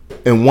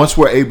and once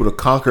we're able to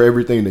conquer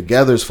everything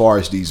together as far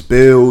as these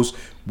bills,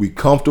 we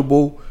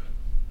comfortable,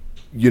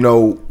 you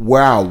know,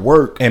 where I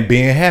work and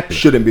being happy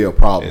shouldn't be a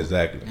problem.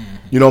 Exactly.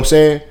 You know what I'm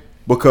saying?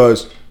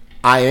 Because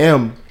I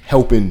am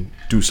helping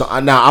do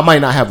something. Now I might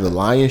not have the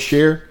lion's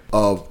share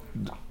of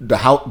the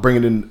house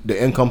bringing in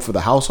the income for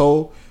the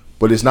household,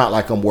 but it's not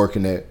like I'm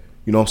working at,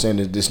 you know what I'm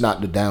saying? It's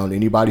not the down.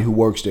 Anybody who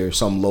works there,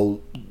 some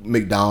low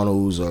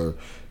McDonald's or,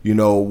 you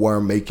know, where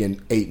I'm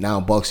making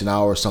 $8-9 an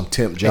hour or some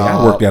temp job. Hey,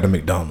 I worked at a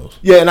McDonald's.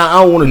 Yeah, and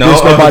I don't want to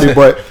diss nobody,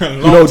 but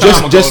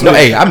you know,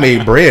 hey, I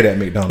made bread at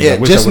McDonald's. Yeah,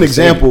 just an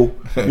example.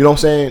 You know what I'm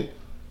saying?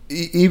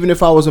 Even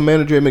if I was a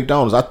manager at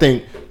McDonald's, I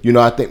think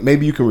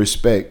maybe you can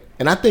respect,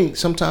 and I think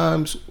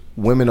sometimes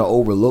women are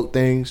overlooked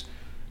things.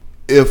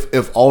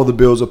 If all the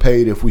bills are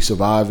paid, if we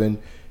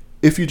surviving,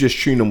 if you just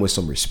treat them with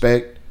some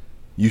respect,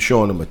 you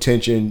showing them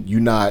attention, you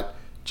not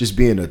just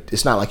being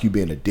it's not like you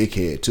being a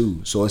dickhead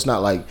too. So it's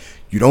not like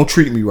you don't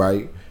treat me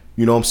right,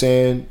 you know what I'm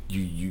saying?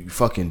 You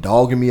fucking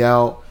dogging me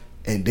out,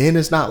 and then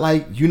it's not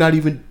like you're not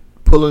even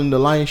pulling the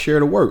lion's share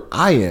of the work.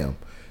 I am.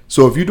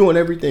 So if you're doing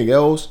everything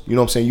else, you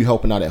know what I'm saying, you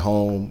helping out at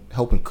home,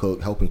 helping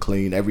cook, helping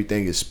clean,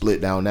 everything is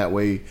split down that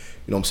way. You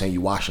know what I'm saying,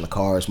 you washing the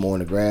cars, mowing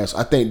the grass.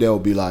 I think they'll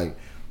be like,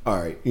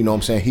 all right, you know what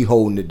I'm saying, he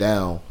holding it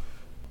down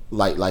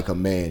like a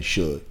man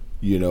should,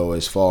 you know,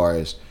 as far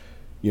as,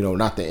 you know,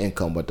 not the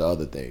income but the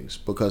other things.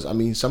 Because I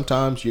mean,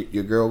 sometimes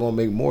your girl gonna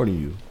make more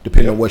than you,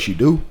 depending on what she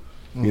do.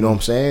 Mm-hmm. You know what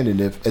I'm saying? And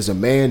if as a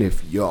man,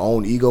 if your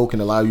own ego can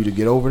allow you to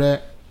get over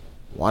that,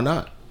 why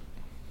not?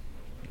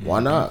 Why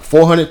not?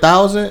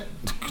 400,000?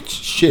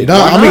 Shit. No,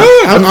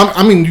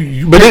 I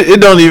mean, but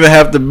it don't even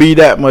have to be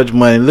that much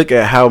money. Look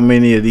at how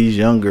many of these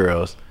young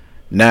girls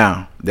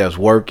now that's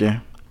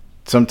working,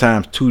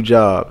 sometimes 2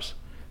 jobs,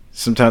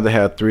 sometimes they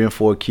have 3 and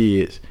 4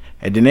 kids,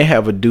 and then they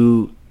have a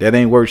dude that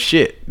ain't worth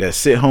shit that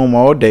sit home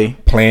all day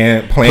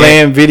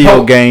playing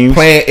video games,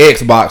 playing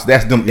Xbox.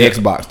 That's them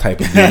Xbox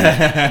type of games. Sit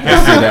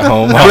at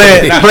home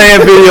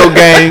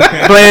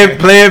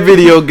playing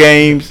video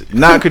games,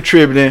 not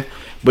contributing.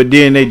 But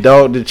then they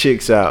dog the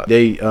chicks out.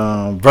 They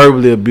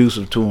verbally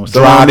abusive to them.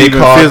 Drive their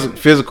cars,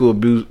 physical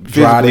abuse.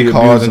 Drive their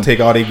cars and take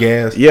all their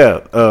gas.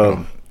 Yeah,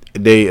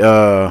 they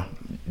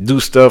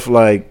do stuff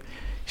like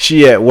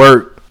she at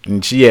work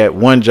and she at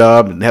one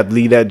job and have to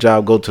leave that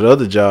job, go to the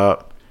other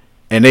job,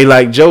 and they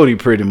like Jody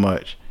pretty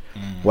much.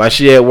 While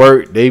she at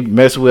work, they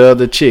mess with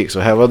other chicks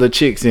or have other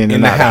chicks in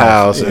the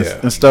house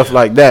and stuff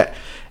like that.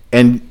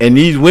 And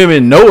these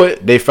women know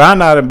it. They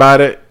find out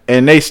about it.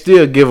 And they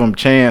still give them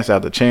chance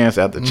after chance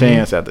after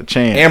chance after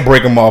chance, and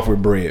break them off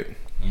with bread.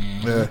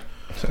 Yeah,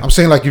 I'm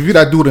saying like if you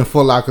that dude in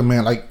Foot Locker,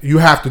 man, like you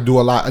have to do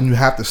a lot and you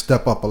have to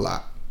step up a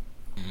lot.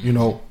 You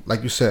know,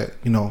 like you said,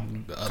 you know,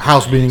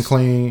 house being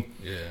clean,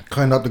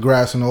 cleaning up the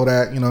grass and all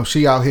that. You know,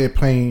 she out here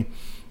paying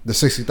the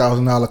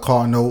 $60,000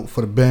 car note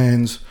for the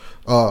Benz,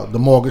 the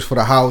mortgage for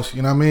the house.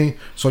 You know what I mean?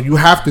 So you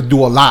have to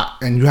do a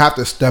lot and you have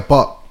to step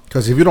up,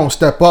 because if you don't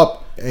step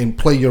up and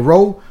play your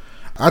role,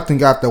 I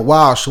think after a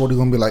while, Shorty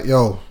gonna be like,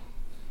 yo.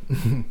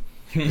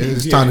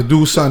 It's time to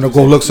do something or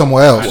go look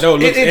somewhere else. I know,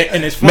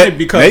 and it's funny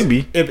because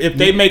if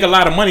they make a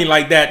lot of money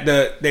like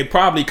that, they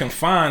probably can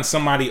find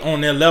somebody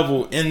on their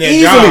level in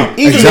their job.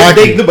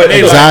 Exactly.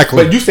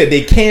 But you said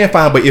they can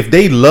find, but if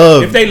they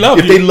love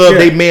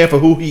their man for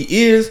who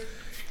he is,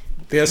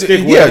 they'll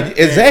stick with him.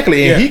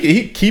 Exactly. And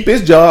he keep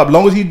his job as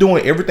long as he's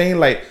doing everything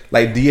like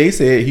DA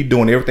said, he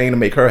doing everything to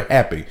make her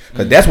happy.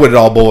 Because that's what it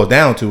all boils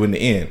down to in the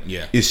end.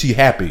 Yeah. Is she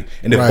happy?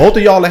 And if both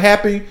of y'all are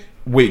happy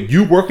with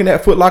you working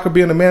at Foot Locker,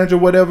 being a manager,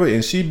 whatever,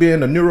 and she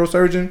being a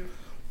neurosurgeon,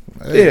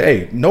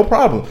 hey, no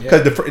problem.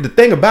 Because the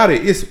thing about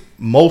it is,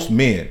 most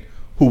men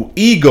who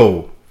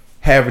ego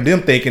having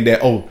them thinking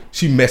that, oh,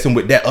 she messing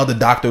with that other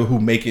doctor who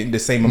making the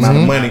same amount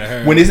of money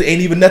when there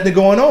ain't even nothing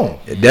going on.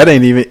 That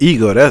ain't even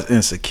ego. That's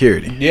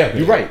insecurity. Yeah,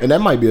 you're right. And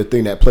that might be a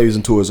thing that plays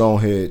into his own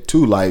head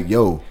too. Like,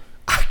 yo,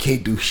 I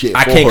can't do shit.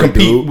 I can't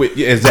compete with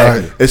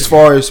exactly. As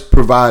far as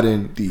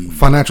providing the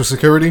financial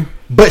security,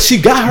 but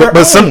she got her.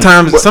 But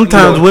sometimes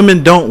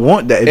women don't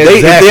want that.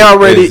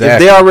 If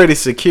they already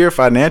secure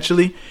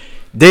financially,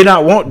 they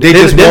not want.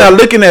 They're not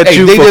looking at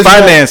you for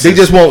finances. They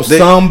just want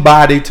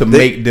somebody to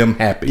make them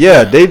happy.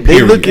 Yeah, they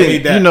look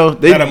at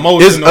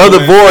there's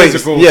other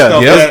voids.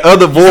 There's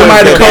other voids.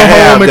 Somebody to come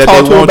home and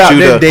talk to them about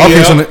their day,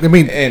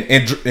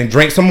 and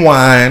drink some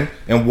wine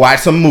and watch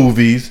some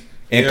movies.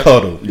 And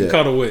cuddle.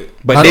 Cuddle with.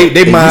 But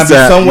they mind be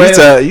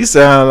somewhere. You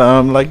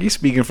sound like you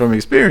speaking from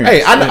experience.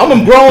 Hey, I'm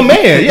a grown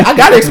man. Yeah, I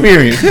got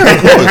experience. Yeah,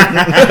 of course.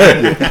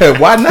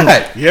 Why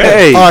not? Yeah.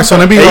 Hey, all right, so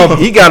let me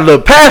he got a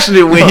little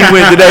passionate when he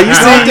went today.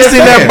 You see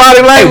that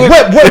body language?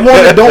 Hey, what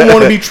woman don't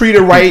want to be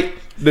treated right?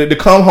 To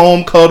come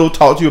home, cuddle,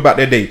 talk to you about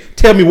their day.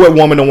 Tell me what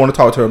woman don't want to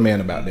talk to her man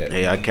about that.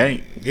 Hey, I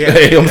can't. Yeah,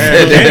 that's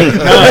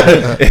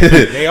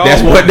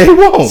what they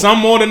want. Some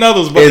more than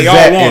others, but they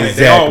all want it.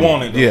 They all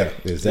want it. Yeah,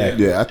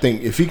 exactly. Yeah, I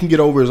think if he can get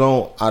over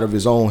out of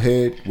his own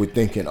head with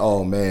thinking,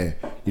 oh man,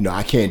 you know,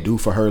 I can't do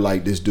for her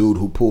like this dude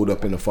who pulled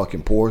up in a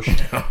fucking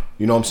Porsche.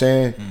 You know what I'm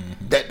saying?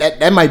 Mm-hmm.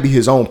 That might be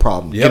his own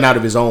problem. Getting out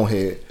of his own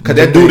head. Because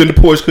that dude in the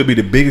Porsche could be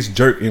the biggest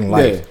jerk in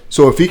life. Yeah.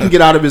 So if he can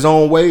get out of his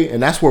own way,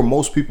 and that's where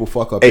most people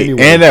fuck up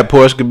anyway. And that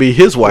Porsche could be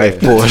his wife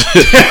Porsche.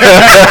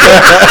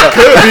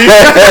 Could be.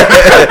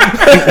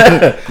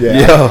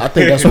 I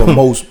think that's what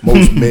most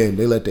men,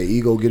 they let their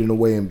ego get in the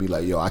way and be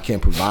like, yo, I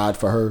can't provide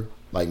for her.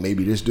 like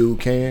maybe this dude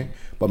can,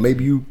 but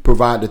maybe you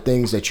provide the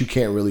things that you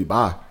can't really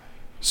buy.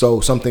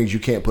 So some things you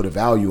can't put a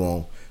value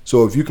on.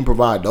 So if you can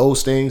provide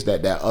those things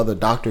that other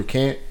doctor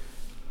can't,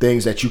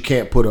 things that you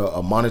can't put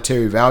a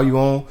monetary value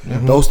on,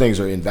 those things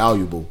are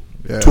invaluable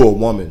to a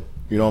woman.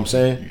 You know what I'm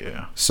saying?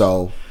 Yeah.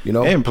 So, you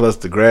know. And plus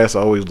the grass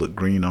always look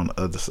green on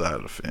the other side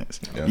of the fence.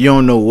 Yeah. You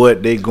don't know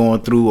what they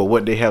going through or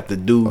what they have to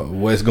do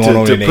what's going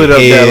on to in put their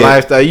up head. that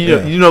lifestyle.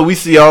 You know, we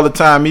see all the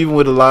time, even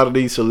with a lot of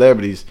these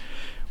celebrities,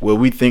 where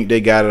we think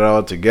they got it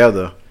all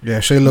together. Yeah,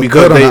 she look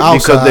good on the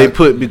outside.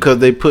 Because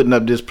they putting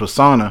up this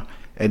persona,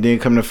 and then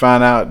come to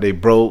find out they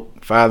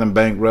broke, filing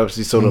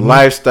bankruptcy. So the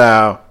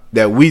lifestyle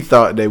that we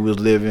thought they was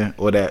living,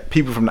 or that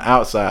people from the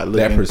outside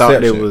looking thought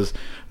they was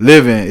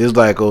living, is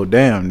like, oh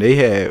damn, they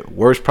had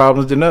worse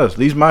problems than us. At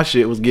least my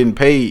shit was getting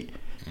paid,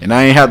 and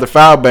I ain't have to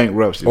file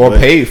bankruptcy or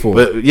paid for.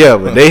 But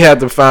they had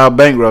to file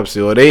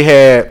bankruptcy, or they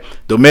had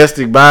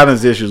domestic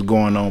violence issues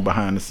going on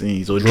behind the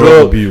scenes, or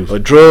drug abuse, or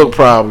drug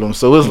problems.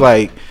 So it's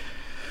like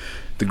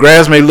the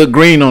grass may look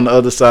green on the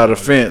other side of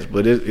the fence,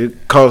 but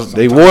it costs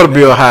their water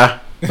bill high.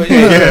 But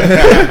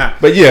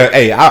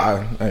hey,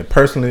 I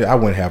personally, I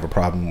wouldn't have a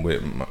problem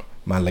with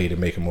my lady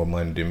making more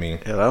money than me.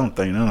 Hell, I don't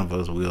think none of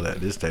us will at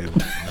this table.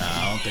 Nah,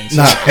 I don't think so.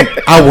 Nah,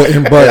 I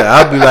wouldn't, but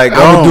I'd be like,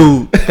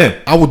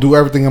 I would do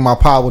everything in my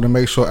power to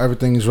make sure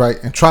everything is right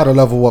and try to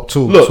level up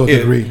too. Look, to a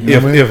degree.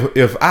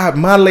 If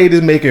my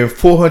lady's making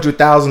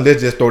 $400,000,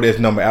 let's just throw this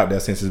number out there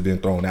since it's been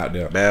thrown out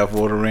there. Bath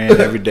water ran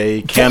every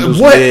day, candles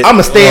what? lit. I'm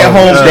a stay at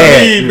home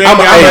dad.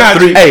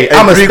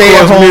 I'm a stay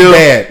at home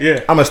dad.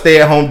 Yeah. I'm a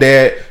stay at home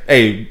dad.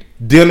 Hey,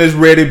 dinner's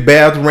ready,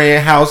 bath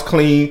ran, house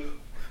clean.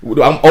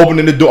 I'm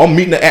opening the door. I'm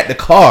meeting her at the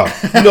car.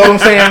 You know what I'm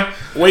saying?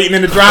 Waiting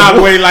in the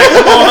driveway, like,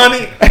 come on,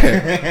 honey.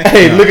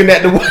 Hey, looking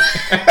at the.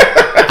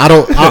 I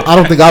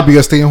don't think I'd be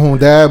a stay-at-home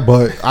dad,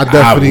 but I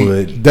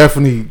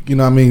definitely, you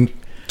know what I mean,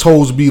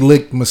 toes be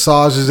licked,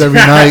 massages every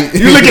night.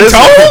 You licking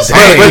toes?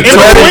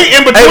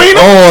 In between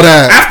all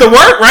that. After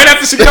work, right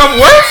after she come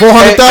work?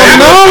 $400,000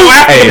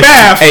 after the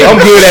bath. Hey, I'm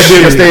good at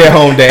being a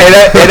stay-at-home dad.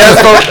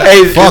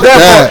 Fuck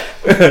that.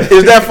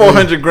 Is that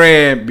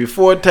 $400,000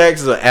 before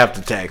taxes or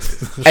after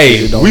taxes?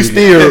 Hey, we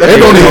still. It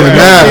don't even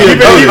matter.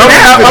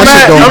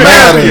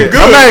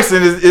 I'm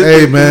asking.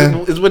 Hey,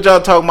 man, is what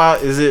y'all talking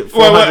about? Is it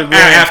 $400,000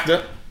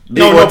 after?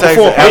 No,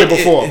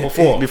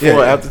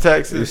 before after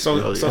taxes.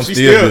 So she's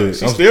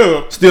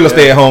still a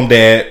stay-at-home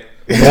dad.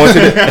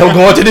 I'm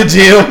going to the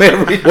gym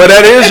every day. Well,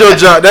 that is your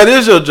job. That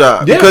is your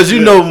job. Yeah, because you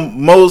know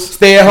most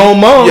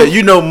stay-at-home moms. Yeah,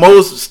 you know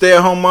most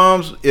stay-at-home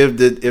moms. If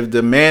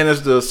the man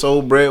is the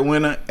sole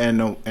breadwinner and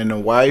the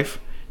wife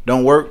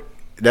don't work,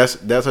 that's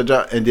her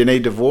job. And then they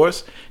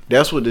divorce.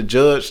 That's what the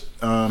judge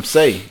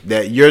say,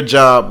 that your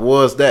job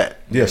was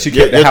that. Yeah, she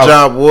kept your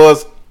job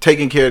was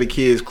taking care of the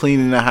kids,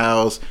 cleaning the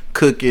house,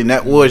 cooking.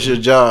 That was your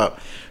job.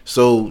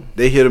 So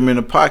they hit them in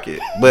the pocket.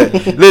 But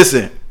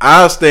listen,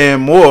 I'll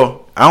stand more.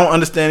 I don't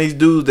understand these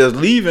dudes that's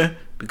leaving,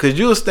 because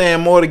you'll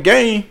stand more to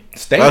gain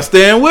by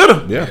staying with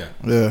them.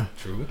 Yeah.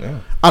 True. Yeah.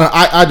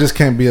 I just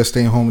can't be a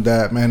stay-at-home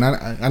dad, man.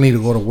 I need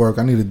to go to work.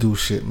 I need to do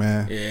shit,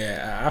 man.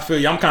 Yeah, I feel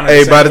you. I'm kind of.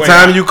 Hey, by the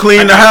time you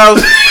clean the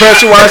house,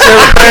 pressure wash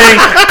everything,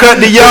 cut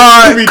the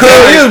yard, it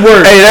is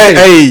work.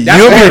 Hey,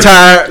 you'll be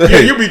tired. Yeah,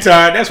 you'll be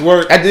tired. That's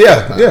work.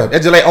 Yeah.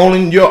 That's just like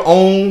owning your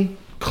own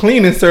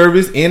cleaning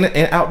service in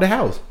and out the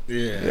house.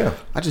 Yeah.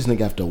 I just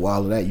think after a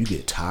while of that, you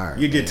get tired.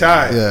 You get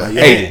tired. Yeah. Like,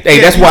 hey,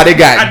 that's why they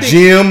got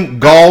gym,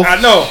 golf.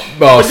 I know.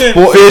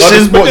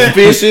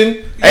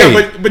 Fishing.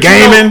 But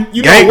gaming.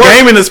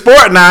 Gaming is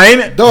sport now,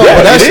 ain't it? Dog,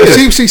 but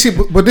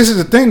but this is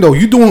the thing though.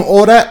 You doing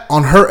all that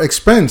on her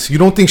expense. You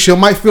don't think she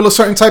might feel a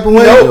certain type of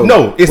way?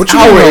 No, it's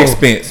our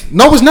expense.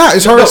 No, it's not.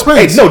 It's her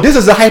expense. Hey, no, this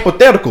is a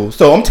hypothetical.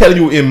 So I'm telling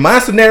you, in my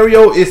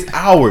scenario, it's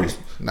ours.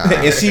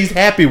 And she's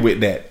happy with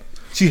that.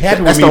 She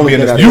happy with me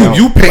being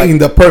you painting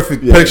the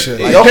perfect picture.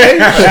 Like, okay,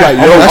 like,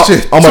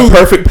 I'm a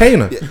perfect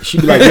painter.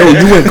 She be like, yo,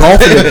 you went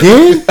golfing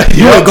again?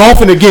 You went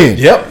golfing again?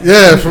 Yep.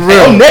 Yeah, for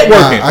real. I'm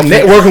networking. I'm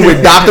networking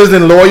with doctors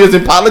and lawyers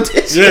and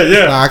politicians.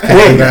 Yeah. Nah, I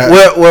can't do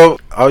that. Well,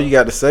 all you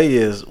got to say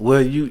is,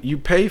 well, you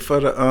pay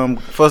for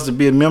us to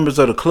be members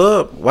of the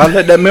club. Why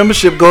let that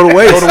membership go to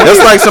waste?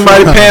 That's like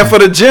somebody paying for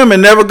the gym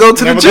and never go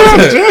to the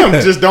gym.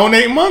 Just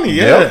donate money.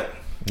 Yeah.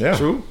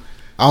 True.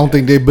 I don't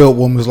think they built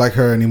women like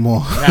her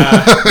anymore.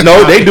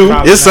 No, they do.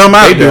 It's some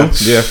out there.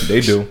 Yeah,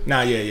 they do.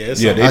 There's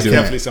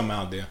definitely something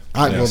out there.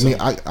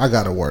 I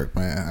gotta work,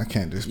 man. I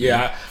can't just.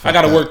 Yeah, I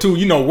gotta work too.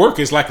 You know, work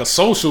is like a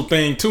social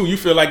thing too. You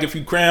feel like if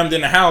you crammed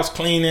in the house,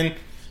 cleaning,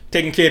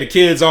 taking care of the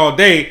kids all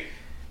day,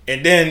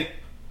 and then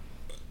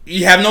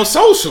you have no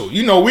social.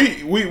 You know,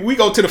 we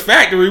go to the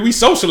factory, we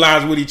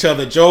socialize with each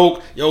other,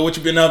 joke, yo, what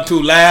you been up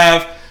to,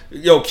 laugh.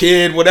 Yo,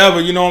 kid,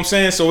 whatever, you know what I'm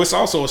saying? So it's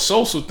also a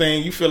social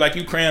thing. You feel like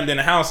you crammed in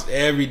the house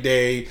every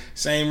day,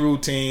 same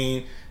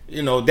routine.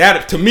 You know,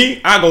 that to me,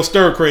 I go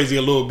stir crazy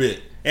a little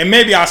bit. And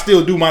maybe I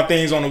still do my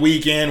things on the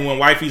weekend when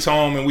wifey's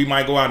home and we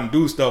might go out and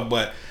do stuff.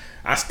 But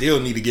I still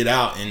need to get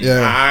out, and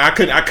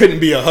I couldn't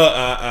be a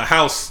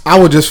house. I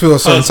would just feel a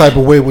certain type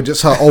of way with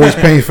just her always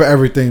paying for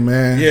everything,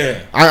 man.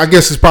 Yeah, I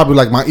guess it's probably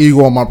like my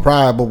ego or my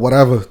pride, but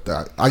whatever.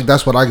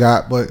 That's what I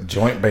got. But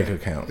joint bank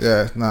accounts.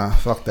 Yeah, nah,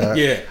 fuck that.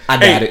 Yeah, I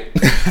got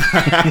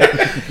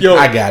it. Yo,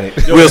 I got it.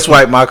 We'll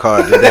swipe my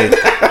card today.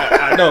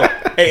 I know.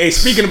 Hey,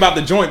 speaking about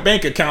the joint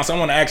bank accounts, I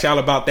want to ask y'all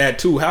about that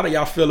too. How do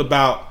y'all feel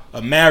about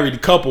a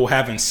married couple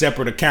having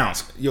separate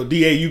accounts? Yo,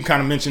 DA, you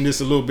kind of mentioned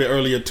this a little bit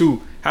earlier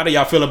too. How do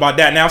y'all feel about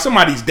that? Now, if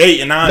somebody's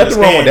dating, I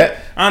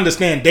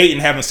understand dating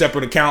having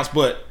separate accounts,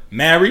 but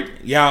married,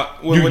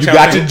 y'all, you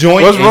got your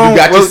joint. What's wrong?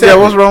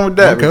 What's wrong with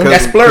that? Okay. Because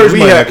that's splurge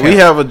money. We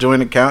have a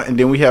joint account, and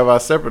then we have our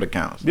separate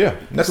accounts. Yeah,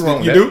 that's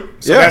wrong. You do?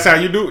 So that's how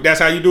you do. That's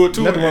how you do it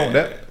too. Nothing wrong with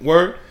that.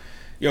 Word.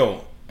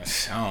 Yo,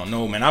 I don't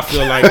know, man. I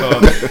feel like.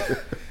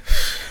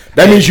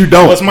 That means you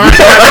don't. What's mine?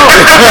 But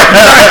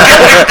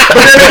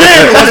then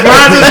again, what's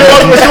mine is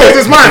yours. What's yours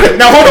is mine.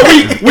 Now hold on,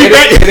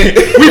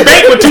 we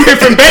bank with two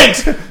different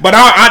banks, but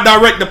our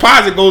direct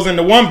deposit goes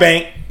into one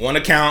bank, one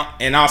account,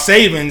 and our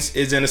savings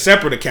is in a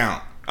separate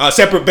account,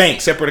 separate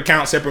bank, separate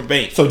account, separate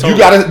bank. So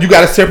totally. you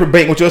got a separate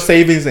bank with your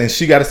savings, and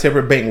she got a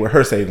separate bank with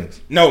her savings.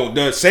 No,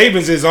 the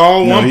savings is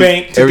all one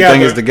bank together.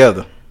 Everything is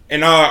together,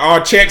 and our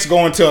checks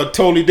go into a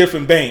totally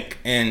different bank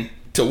and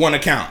to one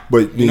account.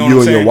 But you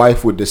and your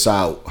wife would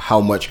decide how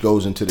much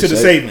goes into the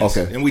savings.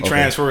 Okay. And we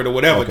transfer it or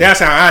whatever. Okay.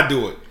 That's how I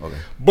do it. Okay.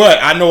 But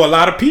I know a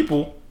lot of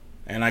people,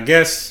 and I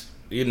guess,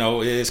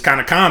 it's kind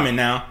of common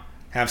now,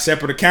 have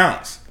separate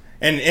accounts.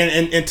 And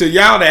to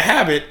y'all that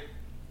have it,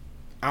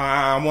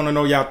 I want to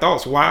know y'all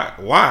thoughts. Why?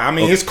 I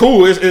mean, it's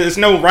cool. It's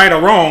no right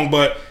or wrong,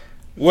 but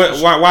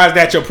why is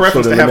that your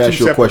preference to have two separate? Let me ask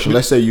you a question.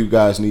 Let's say you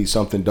guys need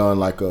something done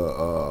like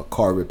a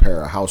car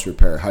repair, a house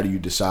repair. How do you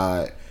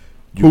decide?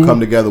 You come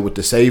together with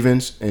the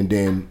savings and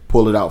then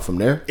pull it out from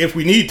there? If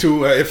we need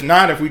to. If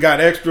not, if we got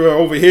extra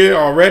over here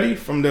already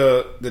from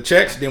the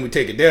checks, then we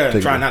take it there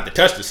and try not to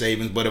touch the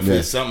savings. But if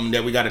it's something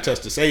that we got to touch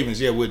the savings,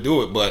 we'll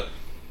do it. But,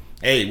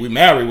 hey, we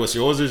married. What's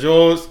yours is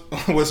yours.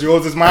 What's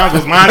yours is mine.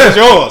 What's mine is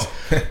yours.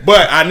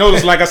 But I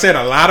noticed, like I said,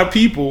 a lot of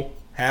people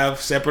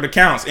have separate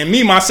accounts. And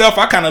me, myself,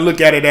 I kind of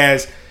look at it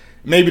as,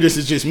 maybe this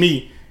is just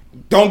me,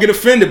 don't get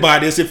offended by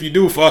this. If you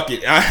do, fuck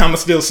it. I'm going to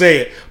still say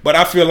it. But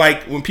I feel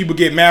like when people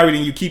get married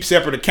and you keep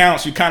separate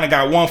accounts, you kind of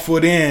got one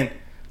foot in,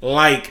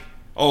 like,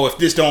 oh, if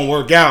this don't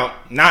work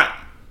out, not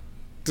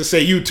to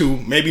say you two,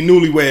 maybe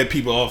newlywed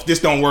people, oh, if this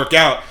don't work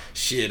out,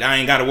 shit, I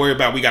ain't got to worry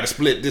about, we got to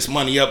split this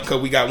money up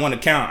because we got one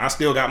account. I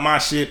still got my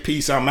shit,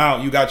 peace, I'm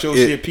out. You got your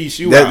shit, peace,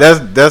 you out.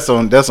 That's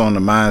on the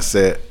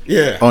mindset.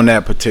 Yeah.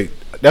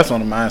 That's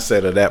on the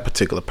mindset of that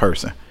particular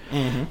person.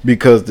 Mm-hmm.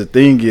 Because the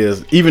thing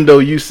is, even though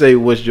you say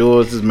what's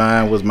yours is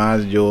mine, what's mine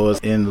is yours,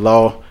 in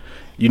law,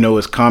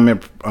 it's common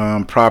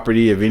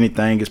property if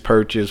anything is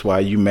purchased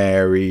while you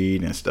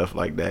married and stuff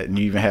like that. And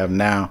you even have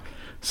now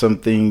some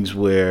things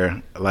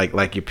where,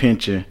 like your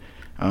pension,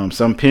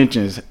 some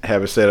pensions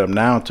have it set up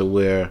now to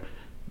where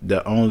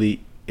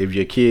if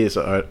your kids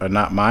are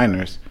not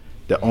minors,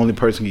 the only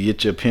person can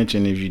get your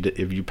pension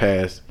if you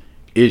pass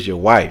is your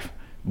wife.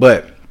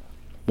 But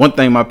one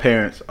thing my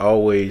parents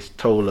always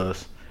told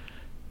us,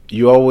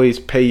 you always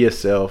pay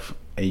yourself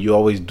and you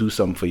always do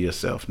something for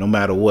yourself, no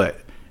matter what,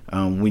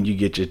 when you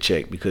get your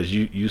check, because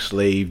you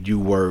slaved, you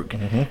work,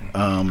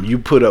 mm-hmm. You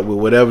put up with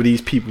whatever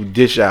these people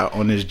dish out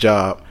on this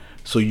job,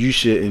 so you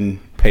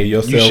shouldn't pay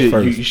yourself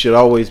first. You should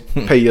always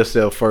pay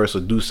yourself first or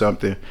do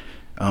something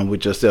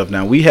with yourself.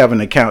 Now, we have an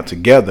account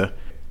together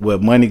where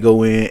money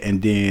go in,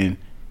 and then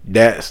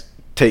that's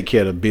take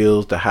care of the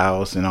bills, the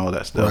house, and all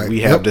that stuff. Right.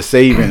 We have the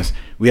savings.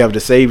 We have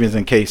the savings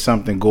in case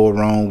something go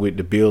wrong with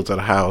the bills of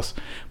the house.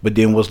 But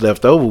then what's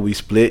left over, we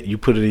split. You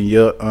put it in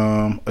your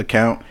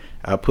account.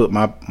 I put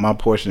my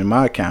portion in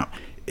my account.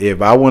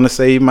 If I want to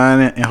save mine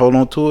and hold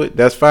on to it,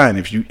 that's fine.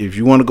 If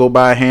you want to go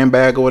buy a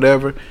handbag or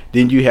whatever,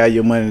 then you have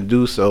your money to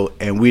do so.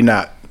 And we're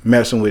not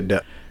messing with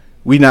the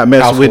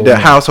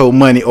household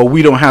money, or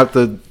we don't have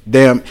to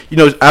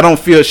I don't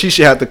feel she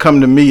should have to come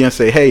to me and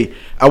say, hey,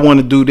 I want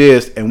to do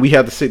this, and we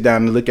have to sit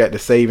down and look at the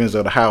savings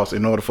of the house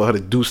in order for her to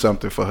do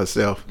something for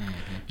herself. Mm-hmm.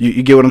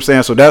 You get what I'm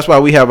saying? So that's why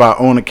we have our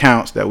own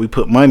accounts that we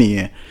put money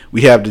in.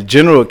 We have the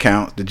general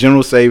accounts, the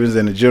general savings,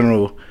 and the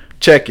general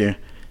checking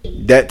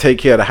that take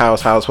care of the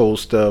household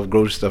stuff,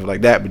 grocery stuff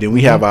like that. But then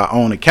we have our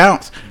own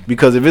accounts,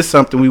 because if it's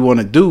something we want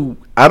to do,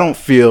 I don't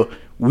feel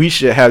we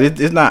should have it.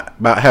 It's not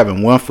about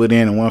having one foot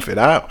in and one foot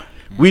out.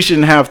 We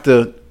shouldn't have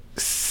to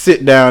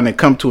sit down and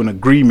come to an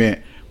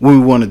agreement when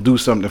we want to do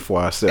something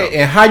for ourselves.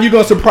 And how you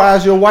gonna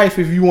surprise your wife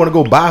if you want to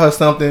go buy her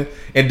something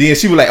and then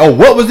she was like, "Oh,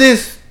 what was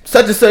this?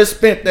 Such and such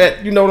spent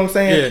that." You know what I'm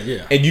saying?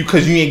 Yeah. And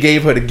because you ain't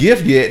gave her the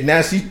gift yet,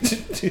 now she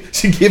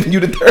giving you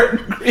the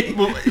third degree.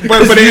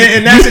 But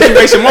in that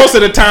situation, most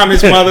of the time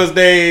it's Mother's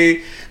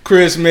Day,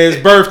 Christmas,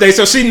 birthday,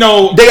 so she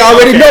know they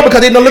already know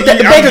because they don't look at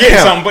the bank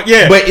account. But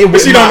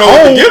she don't know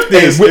what the gift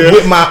is.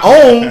 With my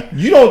own,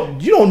 you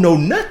don't know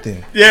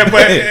nothing. Yeah,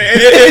 but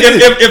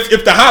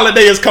if the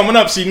holiday is coming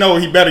up, she know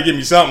he better give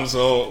me something.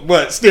 So,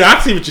 but still, I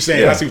see what you're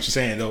saying. Yeah. I see what you're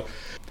saying though.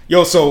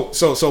 Yo,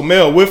 so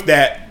Mel, with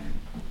that,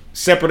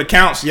 separate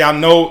accounts? Y'all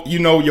know,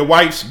 your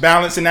wife's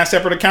balance in that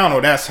separate account,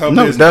 or that's her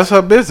business? No, that's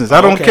her business.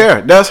 I don't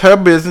care. That's her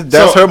business.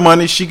 That's her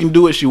money. She can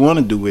do what she want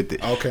to do with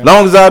it. Okay.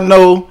 Long as I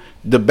know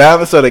the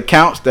balance of the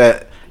accounts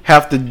that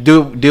have to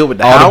deal with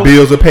the all house, the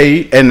bills are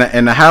paid, and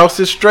the house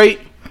is straight.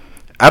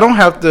 I don't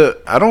have to.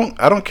 I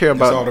don't care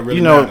about.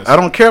 Really matters. I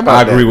don't care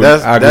about. I agree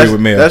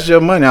with Mel. That's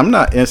your money. I'm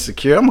not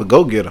insecure. I'm a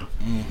go getter.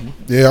 Mm-hmm.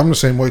 Yeah, I'm the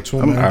same way too.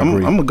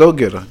 I'm a go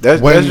getter.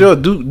 That's your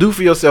do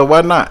for yourself. Why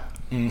not?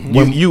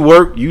 Mm-hmm. You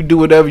work. You do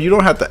whatever. You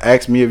don't have to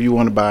ask me if you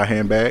want to buy a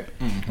handbag.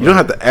 Mm-hmm. You don't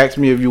have to ask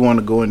me if you want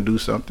to go and do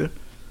something.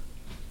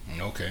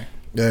 Okay.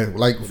 Yeah,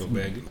 like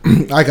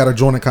I got a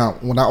joint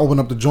account. When I opened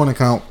up the joint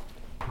account,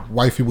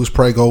 wifey was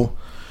prego.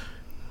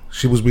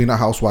 She was being a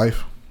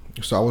housewife.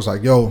 So I was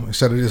like, yo,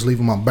 instead of just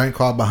leaving my bank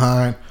card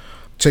behind,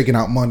 taking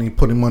out money,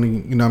 putting money,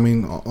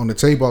 on the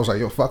table, I was like,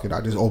 yo, fuck it. I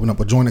just open up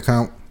a joint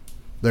account.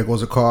 There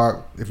goes a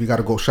card. If you got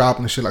to go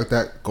shopping and shit like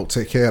that, go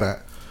take care of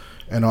that.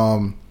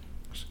 And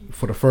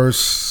for the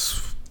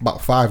first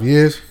about 5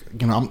 years,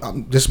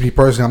 I'm just me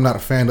personally, I'm not a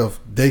fan of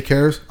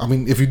daycares. I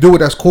mean, if you do it,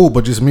 that's cool.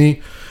 But just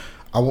me,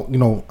 I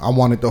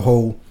wanted the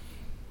whole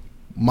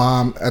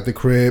mom at the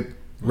crib,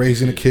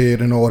 raising a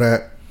kid and all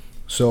that.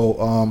 So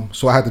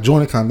I had to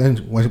join account.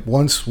 Then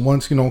once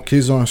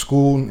kids are in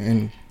school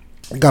and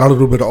got a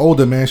little bit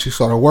older, man, she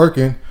started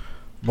working.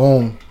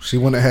 Boom, she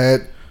went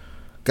ahead,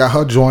 got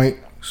her joint.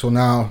 So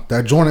now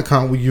that joint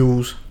account we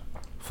use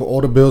for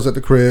all the bills at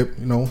the crib,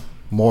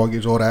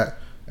 mortgage, all that.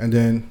 And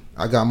then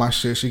I got my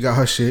shit, she got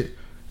her shit.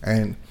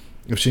 And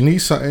if she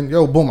needs something,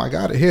 yo, boom, I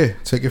got it here.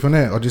 Take it from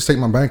there, or just take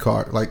my bank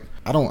card. Like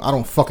I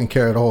don't fucking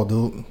care at all,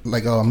 dude.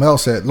 Like Mel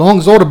said, long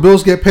as all the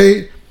bills get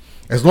paid,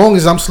 as long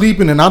as I'm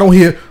sleeping and I don't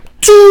hear.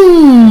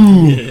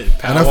 And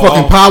that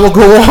fucking power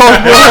go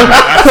off, bro.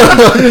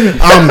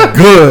 I'm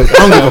good. I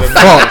don't give a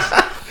fuck.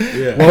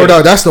 Yeah. Word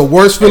up, that's the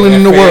worst feeling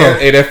in the world.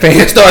 Hey, that fan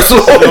starts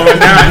slowing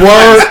down.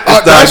 Word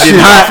up, that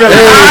shit hot.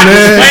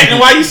 Hey,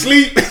 man. While you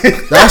sleep,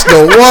 that's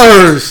the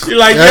worst.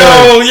 You're like,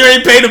 yo, you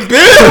ain't paid the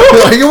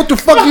bill. Like, yo, what the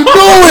fuck you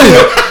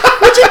doing?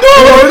 What you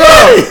doing? Word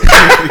up.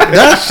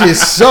 That shit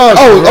sucks.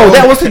 Oh,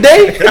 that was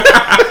today.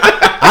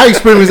 I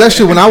experienced that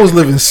shit when I was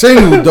living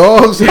single,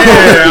 dogs. Yeah,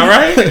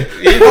 right.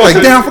 I'm like,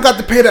 damn, I forgot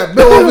to pay that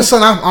bill. All of a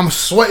sudden, I'm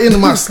sweating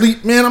in my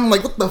sleep, man. I'm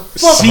like, what the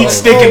fuck? Sheet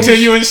sticking to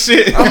you and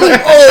shit. I'm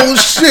like, oh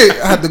shit!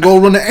 I had to go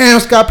run the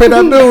amps, got to pay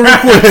that bill real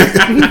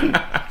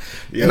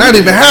quick. And I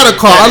didn't even have a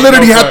car. I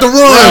literally had to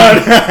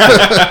run.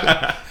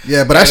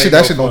 Yeah, but that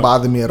shit don't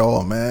bother me at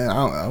all, man.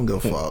 I don't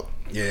give a fuck.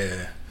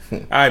 Yeah. All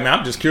right, man.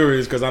 I'm just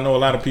curious because I know a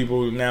lot of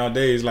people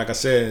nowadays, like I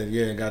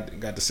said,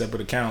 got the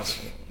separate accounts.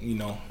 They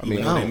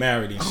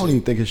married. I don't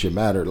even think it should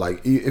matter.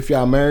 Like, if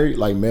y'all married,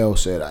 like Mel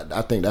said,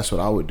 I think that's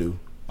what I would do.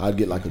 I'd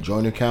get like a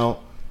joint account,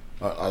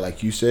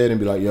 like you said, and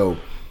be like, yo,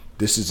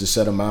 this is the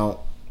set amount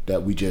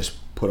that we just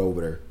put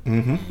over there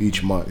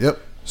each month. Yep.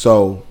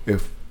 So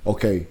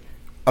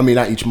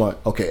not each month.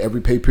 Okay,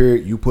 every pay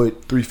period you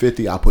put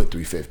 $350, I put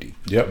 $350.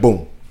 Yep.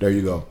 Boom. There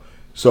you go.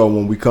 So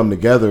when we come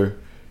together,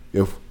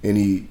 if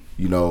any,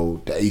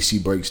 the AC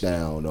breaks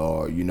down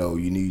or you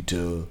need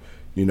to,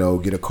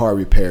 get a car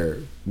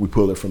repaired, we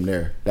pull it from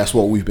there. That's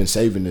what we've been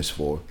saving this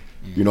for.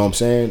 You know what I'm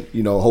saying?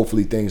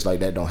 Hopefully things like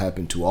that don't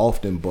happen too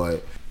often,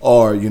 but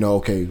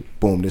okay,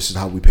 boom, this is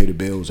how we pay the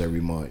bills every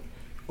month,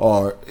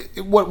 or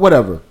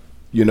whatever.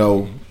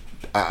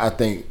 I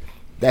think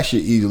that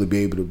should easily be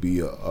able to be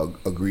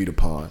agreed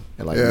upon.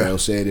 And like Mel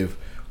said,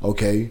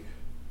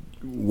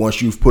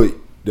 once you've put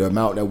the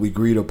amount that we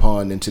agreed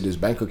upon into this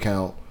bank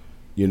account,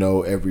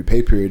 every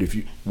pay period, if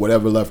you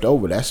whatever left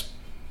over, that's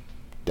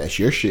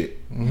your shit.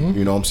 Mm-hmm.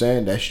 You know what I'm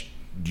saying? That's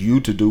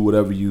you to do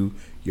whatever your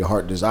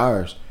heart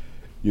desires.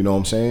 You know what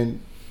I'm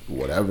saying?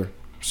 Whatever.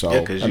 So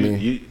because the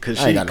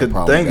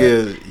thing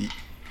is,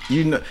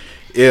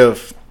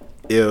 if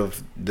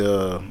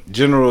the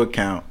general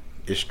account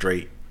is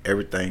straight,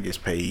 everything is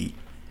paid.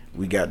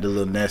 We got the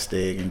little nest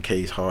egg in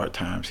case hard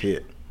times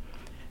hit,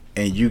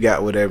 and you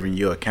got whatever in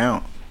your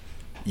account.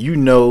 You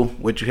know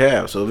what you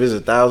have. So if it's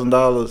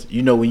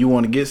 $1,000, when you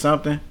want to get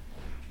something,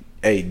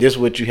 hey, this is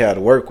what you have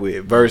to work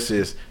with.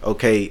 Versus,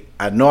 okay,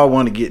 I know I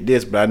want to get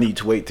this, but I need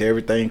to wait till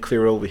everything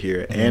clear over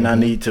here, and I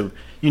need to,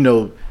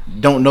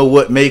 don't know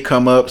what may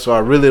come up, so I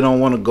really don't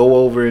want to go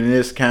over in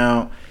this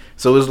account.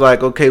 So it's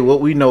like, okay, what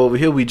we know over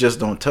here, we just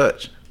don't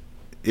touch.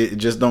 It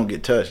just don't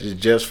get touched. It's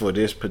just for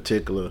this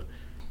particular.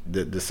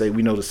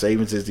 We know the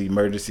savings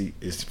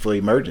is for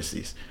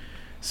emergencies.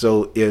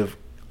 So if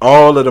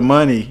all of the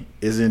money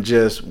is in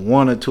just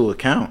one or two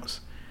accounts,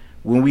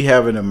 when we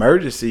have an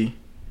emergency,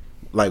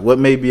 like what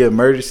may be an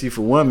emergency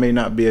for one may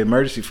not be an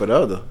emergency for the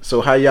other.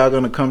 So how y'all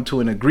gonna come to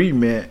an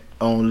agreement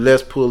on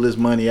let's pull this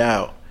money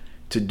out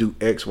to do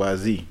X, Y,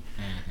 Z?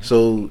 Mm-hmm.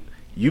 So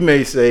you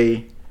may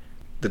say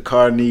the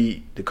car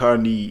need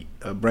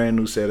a brand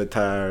new set of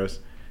tires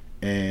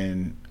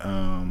and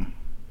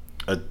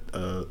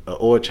a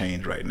oil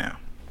change right now.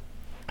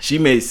 She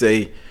may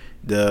say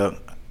the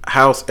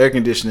house air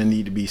conditioner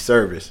need to be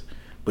serviced,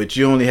 but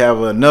you only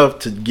have enough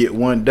to get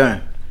one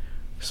done.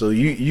 So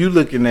you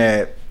looking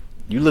at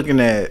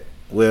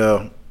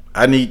well,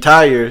 I need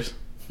tires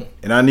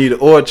and I need an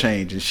oil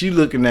change. And she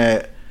looking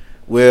at,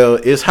 well,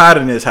 it's hot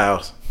in this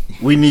house.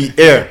 We need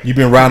air. You've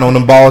been riding on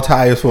them ball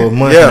tires for a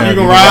month. Yeah, you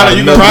can ride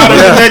on the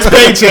next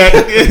paycheck.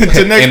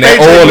 And that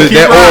oil is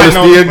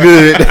still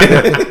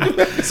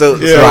good. So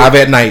drive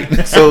at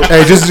night. So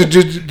hey,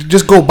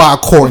 just go buy a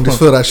quart and just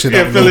fill that shit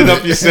up. Yeah, fill it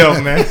up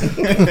yourself, man.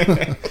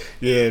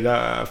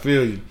 I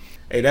feel you.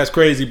 Hey, that's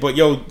crazy. But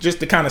yo, just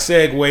to kind of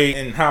segue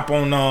and hop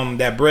on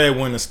that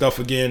breadwinner stuff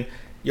again.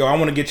 Yo, I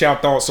want to get y'all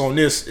thoughts on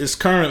this. It's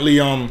currently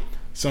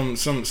some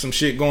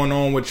shit going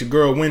on with your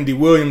girl Wendy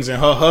Williams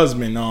and her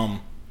husband.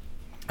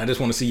 I just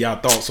want to see y'all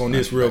thoughts on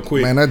this real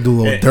quick. Man, that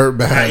dude a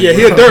dirtbag. Yeah,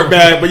 he a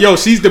dirtbag, but yo,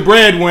 she's the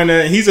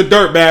breadwinner. He's a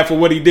dirtbag for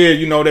what he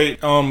did. You know, they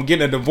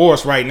getting a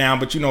divorce right now,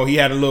 but you know, he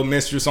had a little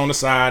mistress on the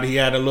side. He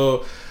had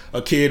a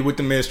kid with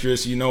the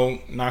mistress, you know,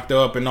 knocked her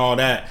up and all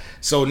that.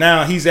 So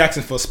now he's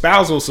asking for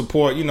spousal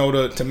support, you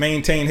know, to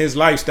maintain his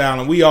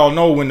lifestyle. And we all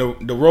know when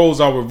the roles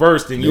are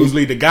reversed, and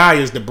usually the guy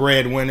is the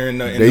breadwinner.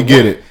 They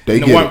get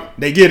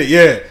it,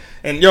 yeah.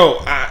 And yo,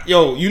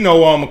 you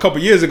know, a couple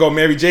years ago,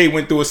 Mary J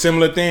went through a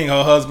similar thing.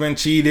 Her husband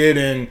cheated,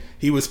 and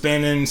he was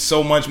spending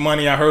so much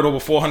money. I heard over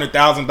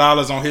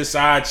 $400,000 on his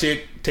side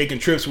chick, taking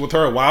trips with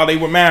her while they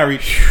were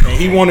married. And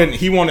he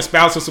wanted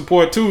spousal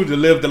support too, to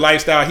live the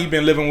lifestyle he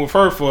been living with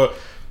her for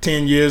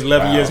 10 years,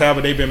 11 years,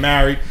 however they've been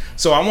married.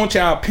 So I want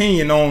y'all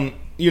opinion on,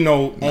 you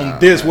know, on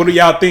this. What do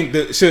y'all think?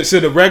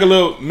 Should a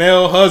regular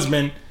male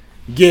husband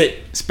get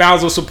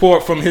spousal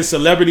support from his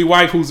celebrity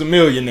wife who's a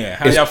millionaire?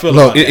 How y'all feel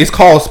about that? It's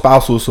called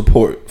spousal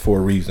support for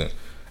a reason.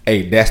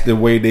 Hey, that's the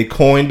way they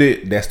coined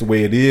it. That's the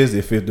way it is.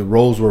 If the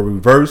roles were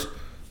reversed,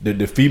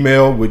 the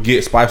female would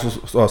get spousal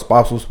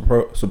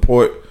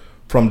support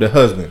from the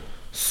husband.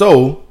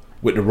 So,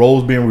 with the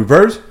roles being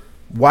reversed,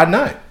 why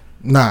not?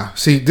 Nah,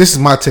 see, this is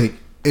my take.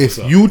 If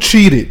you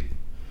cheated,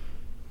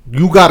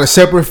 you got a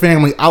separate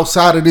family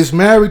outside of this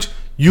marriage,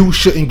 you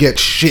shouldn't get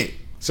shit.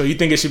 So you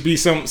think it should be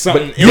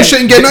something? You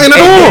shouldn't get nothing at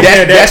all.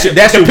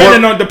 That's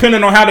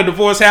depending on how the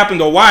divorce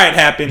happened or why it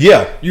happened.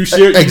 Yeah, you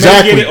should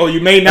exactly. You may get it or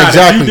you may not.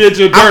 Exactly. If you did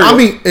your dirt. I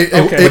mean,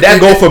 but that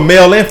go for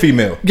male and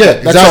female. Yeah,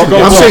 exactly.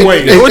 I'm saying,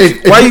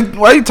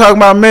 why you talking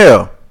about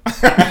male?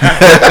 Isn't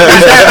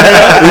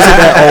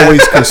that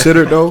always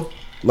considered though?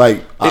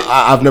 Like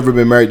I've never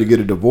been married to get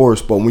a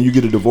divorce, but when you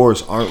get a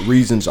divorce, aren't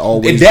reasons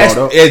always brought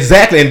up?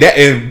 Exactly,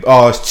 and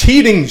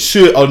cheating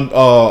should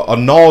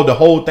annul the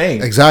whole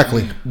thing.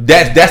 Exactly.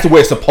 That's the way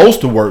it's supposed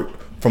to work,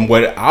 from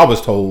what I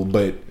was told.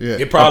 But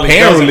it probably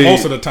doesn't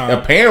most of the time.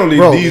 Apparently,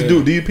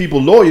 these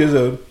people lawyers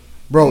are.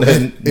 Bro,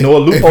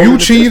 if you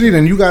cheated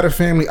and you got a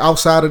family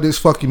outside of this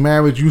fucking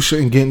marriage, you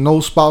shouldn't get no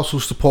spousal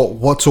support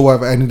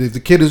whatsoever. And if the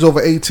kid is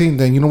over 18,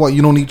 then you know what?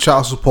 You don't need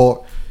child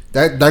support.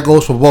 That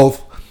goes for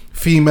both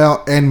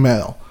female and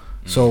male.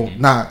 So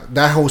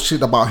that whole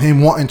shit about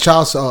him wanting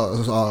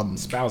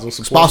spousal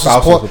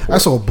support,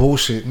 that's all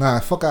bullshit. Nah,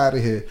 fuck out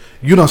of here.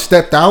 You done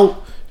stepped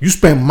out. You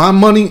spent my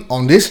money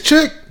on this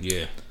chick.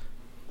 Yeah.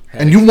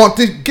 And you want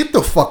to get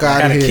the fuck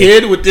out of here? Had a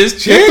kid with this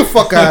chick? Get the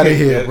fuck out of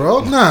here, bro!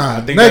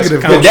 Nah,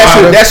 negative.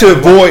 That should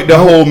avoid the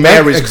whole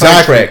marriage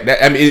contract.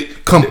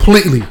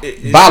 Completely.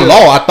 By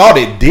law, I thought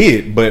it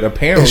did, but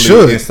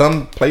apparently in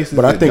some places.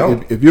 But I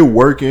think if you're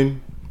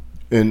working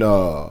and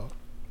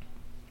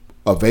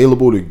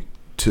available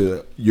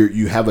to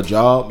you have a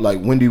job, like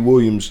Wendy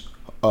Williams'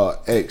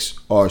 ex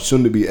or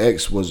soon to be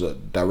ex was a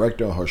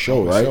director on her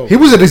show, right? He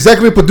was an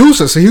executive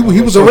producer, so he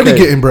was already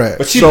getting bread.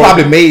 But she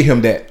probably made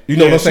him that. You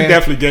know what I'm saying? She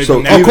definitely gave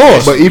him that. Of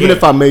course. But even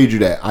if I made you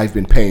that, I've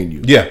been paying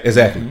you. Yeah,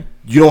 exactly. Mm-hmm.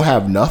 You don't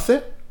have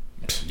nothing?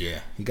 Yeah.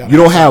 You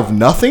don't have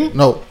nothing?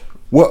 No.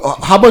 What?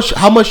 How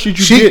much did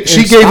you get?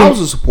 She gave him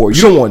support.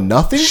 You don't want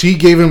nothing. She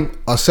gave him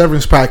a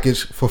severance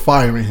package for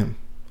firing him,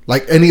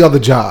 like any other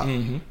job.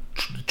 Mm-hmm.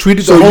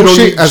 Treated the whole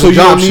shit as a job. So you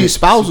don't need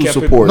spousal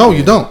support. No,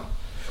 you don't.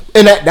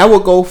 And that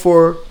would go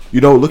for,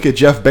 look at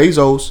Jeff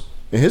Bezos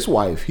and his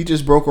wife. He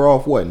just broke her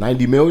off, what,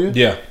 90 million?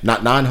 Yeah.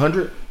 Not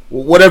 900?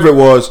 Whatever it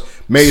was,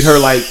 made her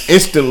like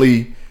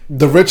instantly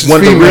one of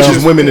the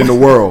richest women in the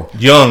world.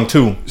 Young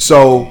too.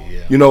 So,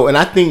 and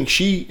I think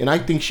she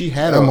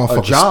had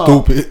a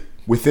job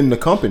within the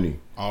company.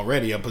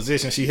 Already, a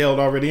position she held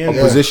already in.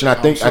 A position, I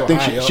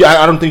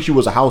don't think she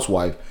was a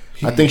housewife.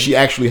 I think she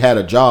actually had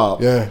a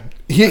job. Yeah.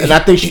 And I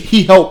think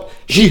she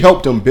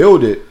helped him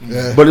build it.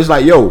 Yeah. But it's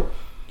like,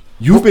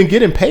 you've been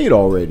getting paid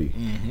already.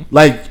 Mm-hmm.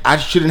 Like, I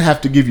shouldn't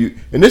have to give you.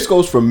 And this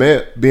goes from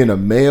being a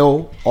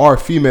male or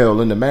female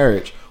in the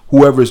marriage,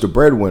 whoever is the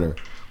breadwinner.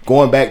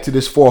 Going back to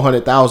this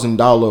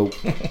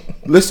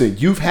 $400,000. Listen,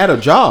 you've had a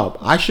job.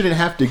 I shouldn't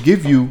have to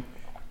give you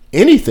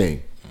anything.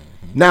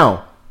 Mm-hmm.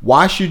 Now,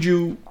 why should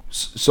you?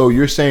 So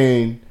you're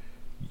saying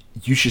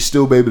you should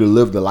still be able to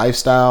live the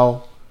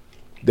lifestyle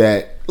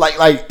that,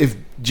 like if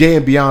Jay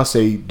and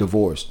Beyonce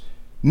divorced,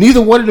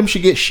 neither one of them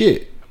should get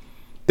shit.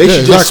 They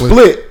should just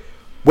split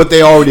what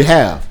they already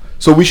have.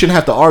 So we shouldn't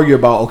have to argue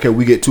about, okay,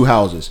 we get two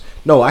houses.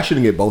 No, I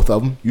shouldn't get both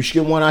of them. You should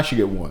get one, I should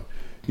get one.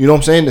 You know what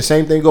I'm saying? The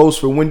same thing goes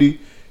for Wendy.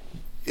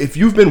 If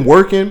you've been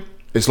working,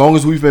 as long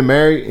as we've been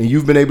married, and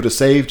you've been able to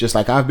save just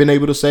like I've been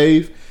able to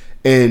save,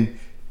 and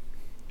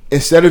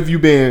instead of you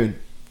being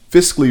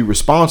fiscally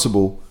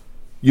responsible,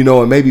 you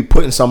know, and maybe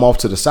putting some off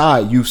to the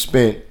side, you've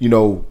spent, you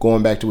know,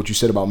 going back to what you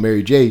said about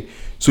Mary J.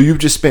 So you've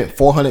just spent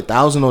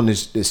 $400,000 on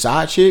this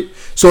side chick.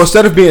 So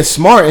instead of being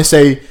smart and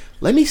say,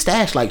 let me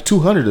stash like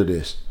 200 of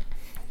this.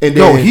 And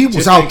then, he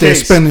was out there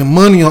spending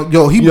money on.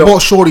 He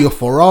bought Shorty a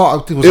Ferrari.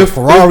 I think it was a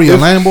Ferrari, a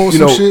Lambo, or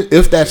some shit.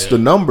 If that's the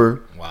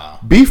number,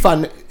 be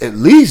fine. At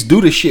least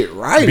do the shit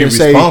right and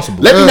say,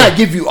 let me not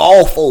give you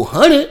all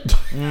 400.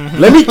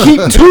 Let me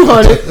keep 200.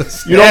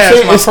 You know what I'm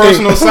saying? My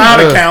personal side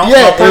account.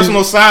 My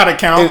personal side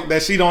account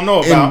that she don't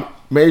know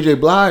about. Mary J.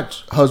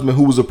 Blige's husband,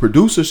 who was a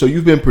producer, so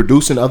you've been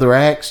producing other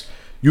acts.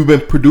 You've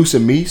been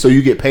producing me, so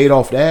you get paid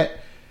off that.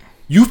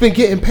 You've been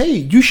getting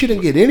paid. You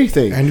shouldn't get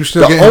anything. And you're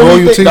still getting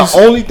royalties. The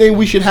only thing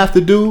we should have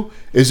to do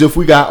is if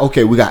we got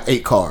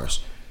 8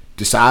 cars.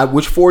 Decide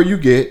which 4 you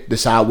get.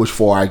 Decide which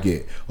 4 I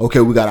get. Okay,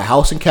 we got a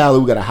house in Cali.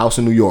 We got a house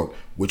in New York.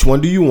 Which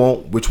one do you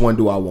want? Which one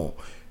do I want?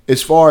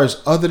 As far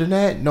as other than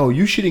that, no,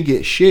 you shouldn't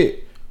get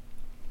shit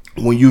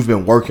when you've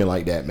been working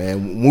like that,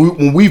 man.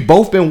 When we've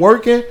both been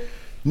working,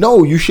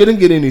 no, you shouldn't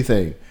get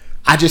anything.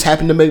 I just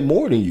happen to make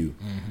more than you.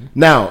 Mm-hmm.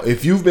 Now,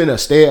 if you've been a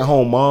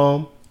stay-at-home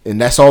mom and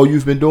that's all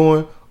you've been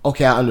doing,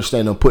 okay, I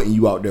understand them putting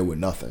you out there with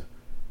nothing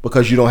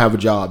because you don't have a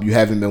job. You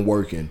haven't been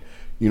working.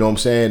 You know what I'm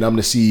saying? I'm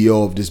the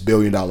CEO of this $1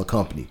 billion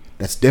company.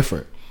 That's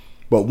different.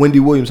 But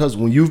Wendy Williams'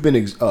 husband, when you've been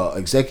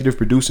executive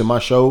producing my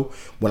show,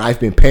 when I've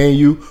been paying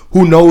you,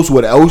 who knows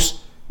what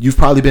else you've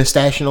probably been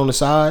stashing on the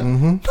side?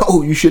 Mm-hmm.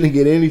 No, you shouldn't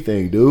get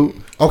anything, dude.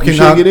 Okay, you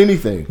shouldn't get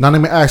anything. Now let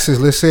me ask this.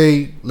 Let's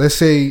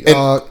say.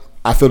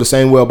 I feel the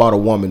same way about a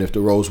woman if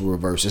the roles were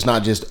reversed. It's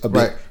not just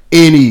about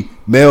any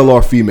male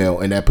or female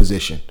in that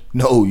position.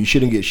 No, you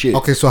shouldn't get shit.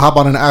 Okay, so how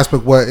about an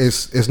aspect where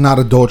it's not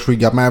adultery,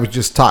 your marriage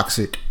just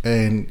toxic,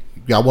 and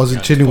y'all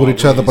wasn't chilling with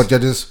each other, but you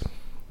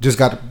just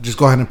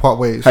go ahead and part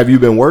ways. Have you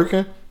been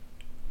working?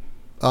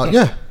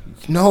 Yeah.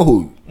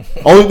 No.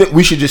 Only thing,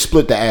 we should just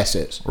split the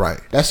assets. Right.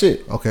 That's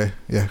it. Okay.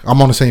 Yeah,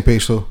 I'm on the same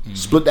page too.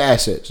 Split the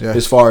assets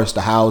as far as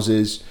the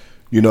houses,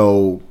 you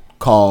know,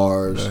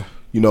 cars. Yeah.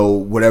 You know,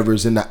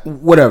 whatever's in that,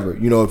 whatever.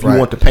 You know, if you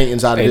want the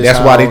paintings out of this that's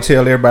house, why they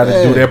tell everybody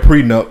to do their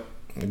prenup.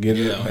 Get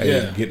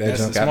that that's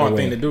junk out of the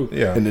way. Thing to do.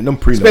 Yeah, and then them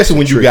prenups, especially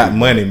when you got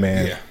money,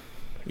 man.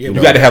 Yeah,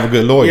 you got to have a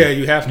good lawyer. Yeah,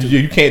 you have to.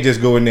 You can't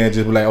just go in there and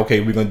just be like,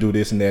 okay, we're gonna do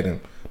this and that, and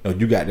no,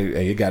 you got to.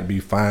 It got to be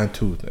fine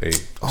tooth.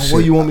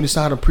 Well, you want me to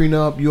sign a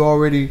prenup? You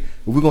already. If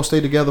we're gonna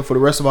stay together for the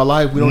rest of our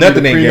life, we don't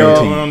nothing need a ain't prenup.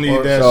 guaranteed. We don't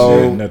need that so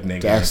shit. Nothing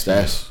ain't guaranteed.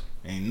 That's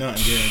ain't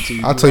nothing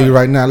guaranteed. I'll tell you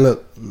right now.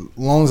 Look, as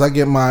long as I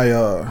get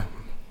my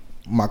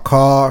my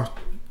car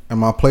and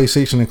my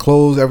PlayStation and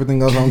clothes,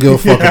 everything else I don't give a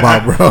fuck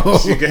about, bro.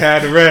 You can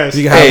have the rest.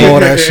 You can have all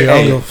that shit. I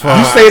don't give a fuck.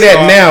 You say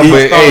that now,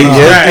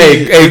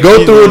 but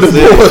go through a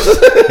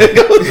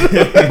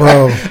divorce,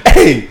 bro.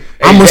 Hey,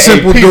 I'm a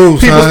simple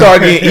dude. People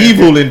start getting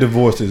evil in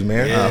divorces,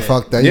 man.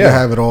 Fuck that. You can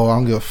have it all. I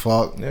don't give a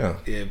fuck. Yeah,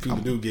 people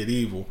do get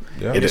evil.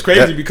 Yeah. It's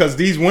crazy because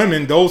these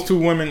women, those two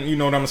women, you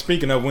know what I'm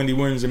speaking of, Wendy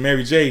Williams and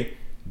Mary J.,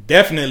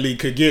 definitely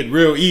could get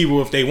real evil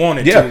if they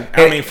wanted to.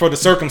 I mean, for the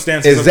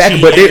circumstances.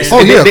 Exactly, but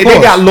they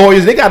got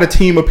lawyers. They got a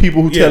team of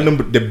people who tell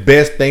them the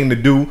best thing to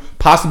do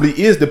possibly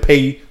is to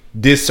pay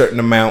this certain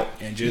amount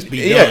and just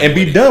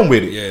be done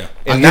with it. Yeah,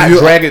 and not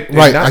drag it.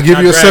 Right, I give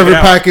you a service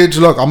package.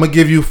 Look, I'm gonna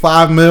give you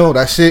 $5 million.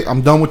 That's it.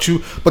 I'm done with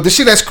you. But the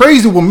shit that's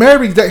crazy with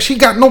Mary, that she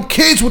got no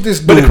kids with this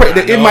dude. But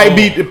it might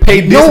be to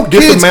pay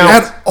this amount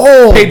at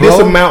all. Pay this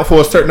amount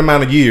for a certain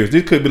amount of years.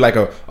 This could be like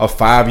a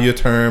 5-year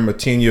term, a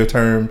 10-year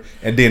term,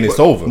 and then it's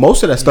over.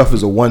 Most of that stuff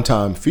is a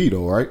one-time fee,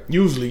 though, right?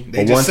 Usually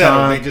they just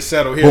settle. They just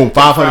settle here. Boom,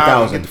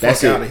 $500,000.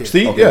 That's it.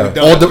 See,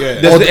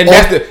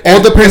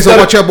 all depends on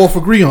what y'all both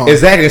agree on.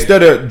 Exactly.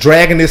 Instead of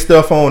dragging this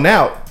stuff on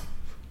out,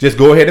 just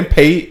go ahead and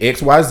pay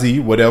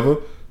XYZ, whatever,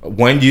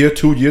 1 year,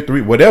 2 year, 3,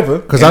 whatever,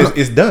 because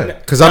it's done.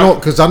 Because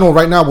I know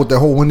right now with the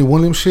whole Wendy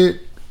Williams shit,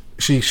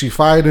 she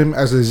fired him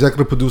as an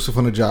executive producer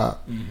from the job.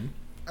 Mm-hmm.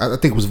 I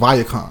think it was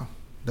Viacom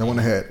that went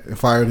ahead and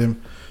fired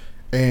him,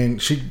 and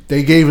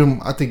they gave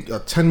him I think a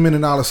 $10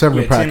 million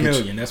severance package. $10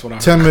 million. That's what I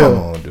heard. $10 million.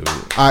 Come on, dude.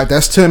 All right,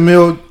 that's $10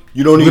 million.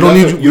 You don't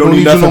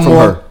need nothing from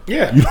her.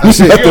 Yeah, you don't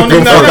need nothing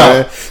from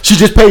her. She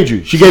just paid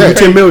you. She gave you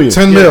 $10 million.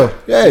 $10 million.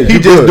 Yeah, he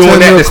just doing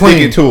that to stick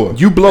it to her.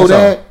 You blow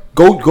that.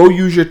 Go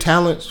use your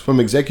talents from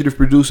executive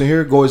producing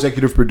here. Go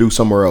executive produce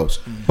somewhere else.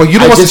 But you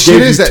know what the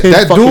shit is?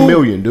 That dude,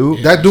 million,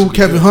 dude. That dude,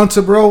 Kevin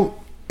Hunter, bro,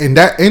 in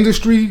that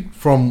industry,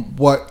 from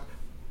what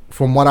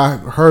I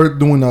heard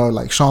doing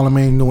like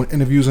Charlamagne doing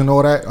interviews and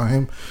all that, or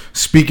him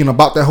speaking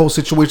about that whole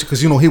situation,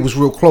 because you know he was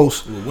real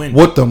close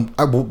with them.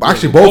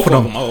 Actually, both of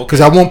them. Because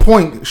at one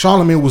point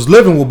Charlamagne was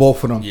living with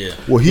both of them. Yeah.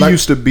 Well, he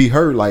used to be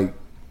her like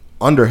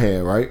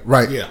underhand, right?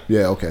 Right. Yeah.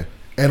 Yeah. Okay.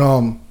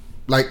 And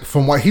like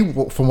from what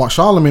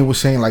Charlamagne was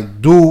saying,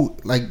 like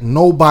dude, like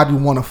nobody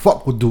want to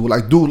fuck with dude.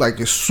 Like dude, like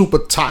it's super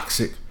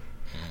toxic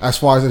as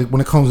far as when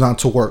it comes down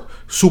to work.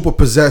 Super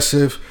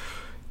possessive,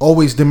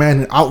 always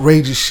demanding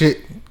outrageous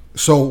shit.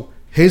 So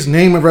his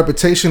name and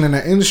reputation in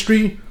the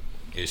industry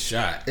is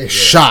shot.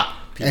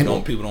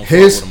 People don't fuck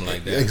with him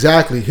like that.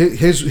 Exactly.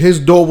 His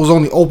door was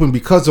only open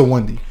because of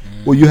Wendy.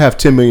 Well, you have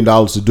 $10 million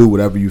to do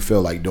whatever you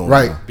feel like doing.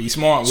 Right. Now. Be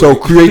smart. So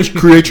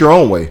create your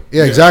own way.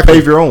 Yeah, exactly.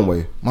 Pave your own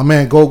way. My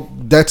man, go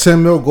that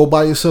 10 mil. Go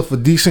buy yourself a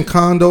decent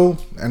condo,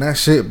 and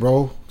that's it,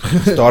 bro.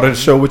 Started the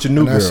show with your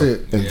new girl. That's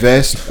it.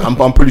 Invest.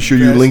 I'm pretty sure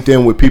you linked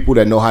in with people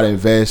that know how to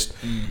invest,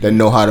 that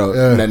know how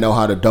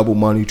to double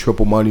money,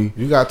 triple money.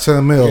 You got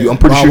 10 mil. I'm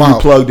pretty sure you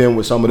plugged in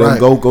with some of them.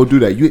 Right. Go do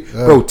that.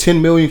 Bro, 10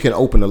 million can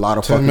open a lot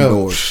of fucking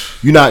doors.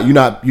 You're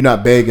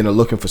not begging or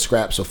looking for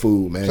scraps of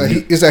food, man.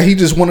 It's that he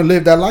just want to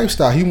live that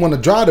lifestyle. He want to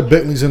drive the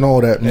Bentleys and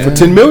all that, man. For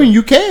 10 million,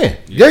 you can.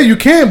 Yeah, you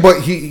can,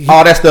 but he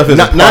all that stuff is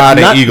not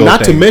and ego.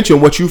 Not to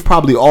mention what you've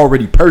probably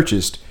already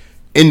purchased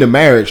in the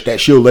marriage that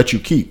she'll let you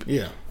keep.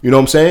 Yeah. You know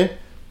what I'm saying?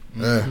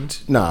 Yeah.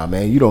 Nah,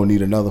 man, you don't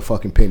need another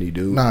fucking penny,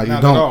 dude. Nah, you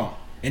Not don't. At all.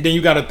 And then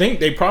you got to think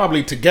they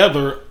probably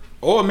together,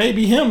 or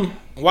maybe him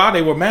while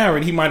they were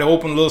married, he might have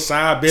opened a little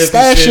side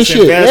business,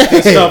 invest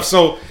and stuff.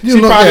 So she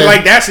probably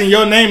like, that's in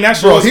your name,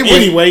 that's yours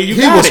anyway. You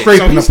got it.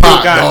 Scraping the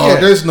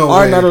pot. There's no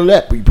way. Not only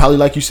that, but probably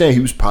like you saying, he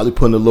was probably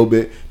putting a little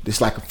bit. It's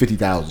like a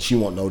 50,000. She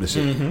won't notice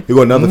it. He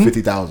got another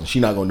 50,000. She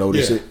not gonna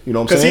notice it. You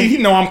know what I'm saying? Because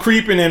he know I'm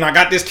creeping and I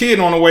got this kid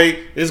on the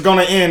way. It's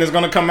gonna end. It's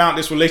gonna come out.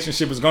 This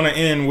relationship is gonna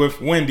end with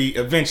Wendy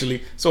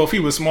eventually. So if he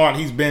was smart,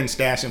 he's been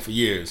stashing for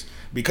years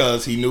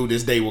because he knew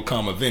this day would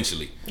come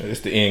eventually. It's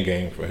the end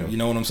game for him. You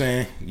know what I'm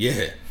saying?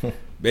 Yeah,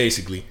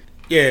 basically.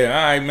 Yeah.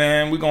 All right,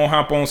 man. We're gonna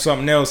hop on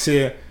something else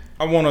here.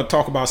 I want to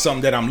talk about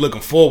something that I'm looking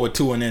forward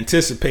to and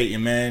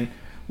anticipating, man.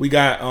 We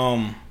got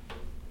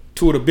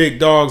two of the big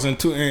dogs in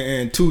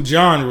two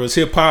genres,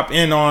 hip hop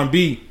and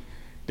R&B,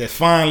 that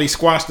finally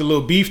squashed the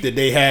little beef that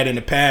they had in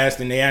the past,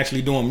 and they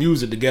actually doing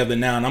music together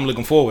now, and I'm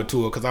looking forward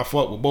to it because I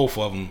fuck with both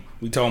of them.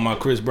 We talking about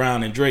Chris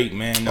Brown and Drake,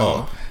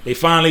 man. They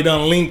finally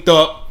done linked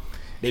up.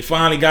 They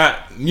finally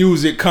got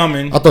music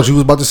coming. I thought you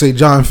was about to say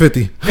John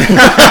 50.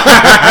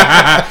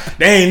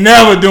 They ain't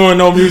never doing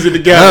no music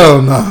together.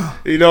 Hell no.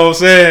 You know what I'm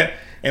saying?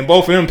 And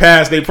both of them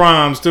passed their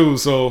primes too,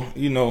 so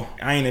you know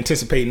I ain't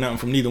anticipating nothing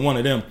from neither one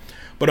of them.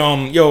 But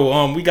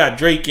we got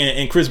Drake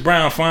and Chris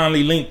Brown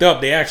finally linked up.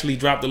 They actually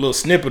dropped a little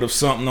snippet of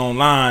something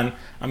online.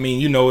 I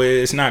mean, you know,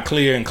 it's not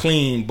clear and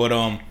clean, but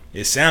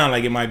it sounds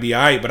like it might be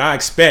alright. But I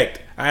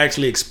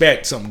actually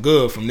expect something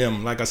good from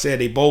them. Like I said,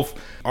 they both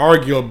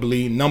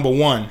arguably number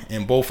one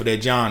in both of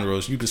their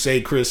genres. You could say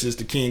Chris is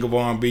the king of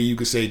R&B. You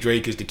could say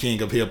Drake is the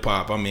king of hip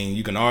hop. I mean,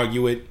 you can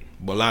argue it,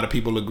 but a lot of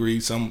people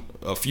agree.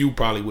 A few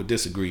probably would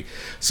disagree.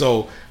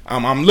 So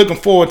I'm looking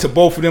forward to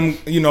both of them,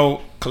 you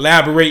know,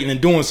 collaborating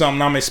and doing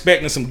something. I'm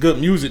expecting some good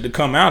music to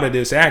come out of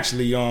this,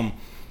 actually.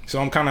 So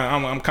I'm kind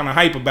of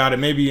hype about it.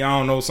 Maybe, I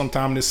don't know,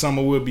 sometime this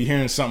summer we'll be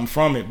hearing something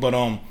from it. But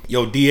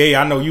DA,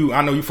 I know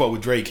you fuck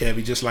with Drake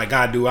heavy, just like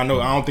I do. I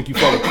don't think you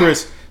fuck with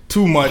Chris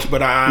too much,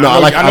 but I know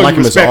you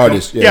him as an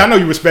artist. Yeah, I know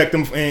you respect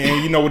him,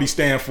 and you know what he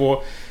stands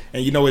for,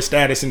 and you know his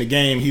status in the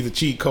game. He's a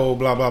cheat code,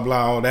 blah blah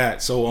blah, all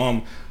that.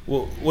 So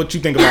what you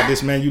think about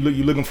this, man? You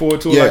looking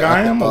forward to it like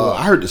I am?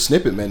 I heard the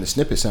snippet, man. The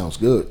snippet sounds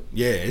good.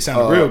 Yeah, it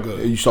sounded real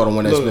good. You saw the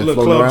one that's been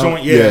floating club around?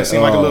 Joint, yeah, it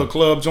seemed like a little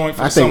club joint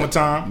for the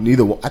summertime.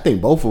 I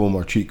think both of them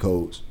are cheat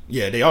codes.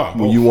 Yeah, they are.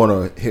 When you want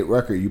a hit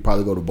record, you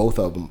probably go to both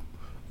of them.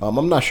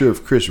 I'm not sure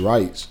if Chris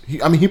writes. He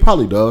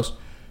probably does.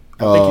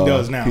 I think he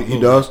does now. He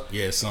does.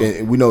 Yeah,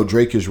 and we know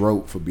Drake has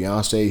wrote for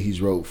Beyonce.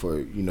 He's wrote for,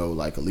 you know,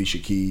 like Alicia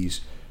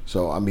Keys.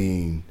 So I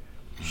mean,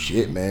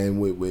 shit, man.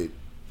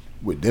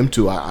 With them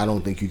two, I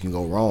don't think you can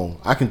go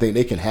wrong. I can think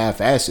they can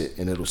half-ass it,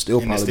 and it'll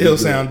still probably be good.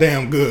 Sound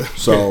damn good.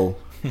 So,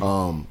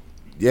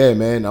 yeah,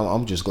 man.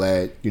 I'm just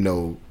glad, you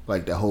know,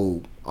 like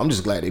I'm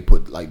just glad they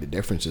put like the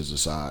differences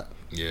aside.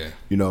 Yeah.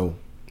 You know,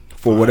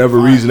 for whatever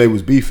reason they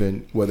was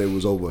beefing, whether it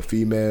was over a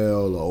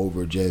female or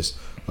over just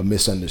a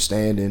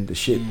misunderstanding, that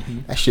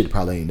shit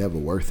probably ain't never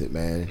worth it,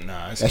 man.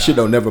 Nah, that shit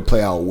don't never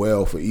play out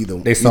well for either.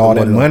 They saw all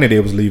that money they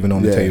was leaving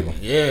on the table.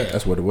 Yeah,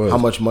 that's what it was. How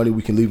much money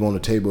we can leave on the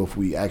table if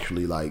we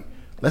actually, like,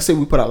 let's say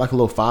we put out like a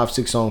little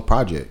 5-6 song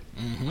project.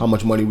 How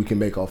much money we can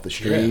make off the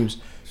streams?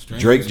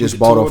 Drake just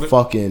bought a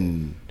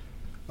fucking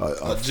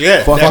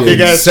jet, fucking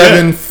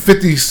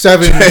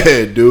 757.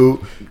 Yeah, dude.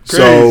 Crazy.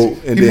 So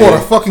he bought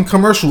a fucking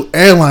commercial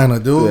airliner,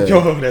 dude.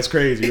 Yeah. Yo, that's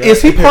crazy. Right?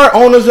 Is he part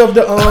owners of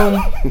the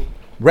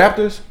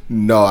Raptors?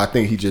 No, I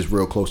think he's just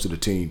real close to the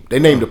team. They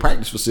named the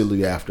practice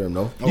facility after him,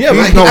 though.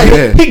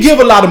 Yeah, he give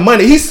a lot of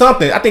money. He's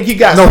something. I think he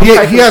got. No,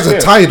 he has a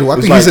title.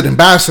 I think he's an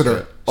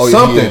ambassador. Oh,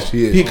 something.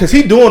 He is. Because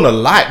he's doing a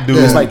lot,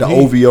 dude. It's like the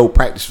OVO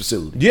practice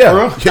facility. Yeah.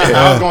 I was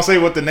gonna say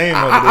what the name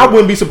of it is. I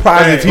wouldn't be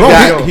surprised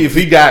if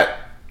he got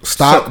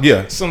stock.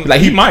 Yeah,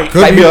 like he might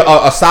be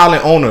a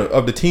silent owner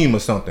of the team or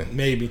something.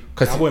 Maybe.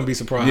 I wouldn't be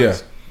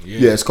surprised.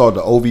 Yeah, it's called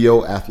the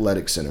OVO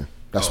Athletic Center.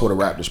 That's where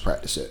the Raptors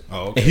practice at.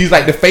 Oh, okay. And he's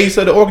like the face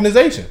of the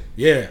organization.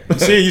 Yeah,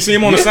 you see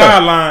him on the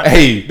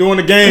sideline, doing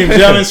the game,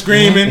 yelling,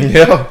 screaming.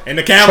 Yeah, and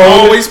the camera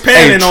always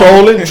panning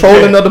on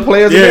trolling other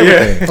players. And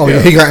everything. Oh yeah,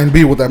 he got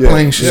Embiid with that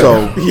plane shit.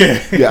 So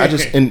I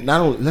just, and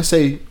not only, let's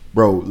say,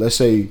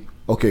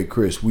 okay,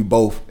 Chris, we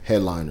both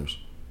headliners,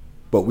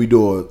 but we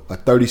do a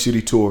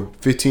 30-city tour.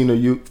 15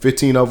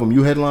 of them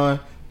you headline,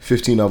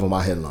 15 of them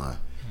I headline,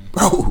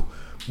 bro.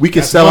 we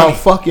can sell out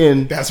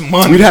fucking. That's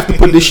money. We'd have to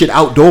put this shit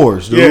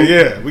outdoors, dude.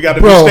 Yeah. We got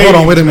to do stadiums. Hold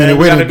on, wait a minute.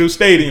 We got to do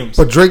stadiums.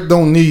 But Drake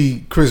don't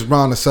need Chris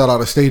Brown to sell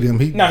out a stadium.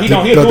 He don't.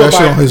 He'll do that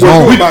shit on his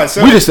own.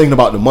 We just thinking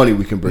about the money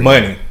we can bring.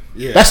 Money.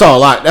 Yeah. That's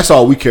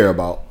all we care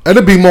about.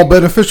 It'll be more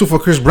beneficial for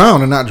Chris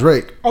Brown and not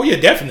Drake. Oh yeah,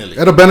 definitely.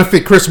 It'll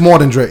benefit Chris more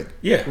than Drake.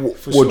 Yeah.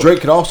 Well,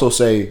 Drake could also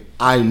say,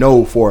 "I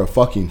know for a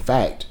fucking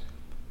fact,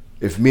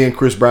 if me and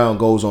Chris Brown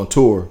goes on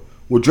tour."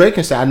 Well, Drake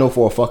can say, "I know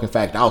for a fucking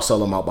fact, I'll sell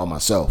them out by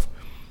myself."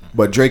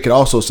 But Drake could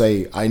also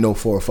say, "I know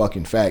for a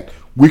fucking fact,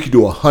 we could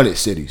do 100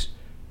 cities,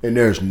 and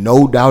there's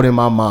no doubt in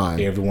my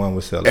mind, everyone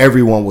will sell out.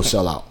 Everyone will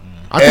sell out.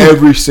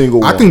 Every single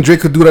one." I think Drake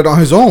could do that on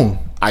his own.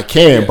 I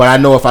can, but I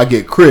know if I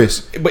get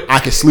Chris, I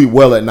can sleep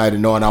well at night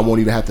and knowing I won't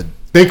even have to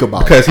think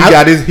about because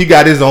it. he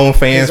got his own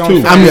fans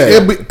too. I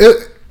mean,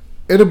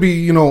 it'll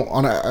be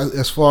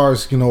as far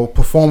as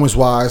performance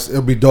wise,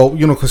 it'll be dope.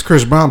 Because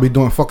Chris Brown be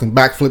doing fucking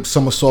backflips,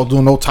 somersault,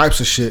 doing all types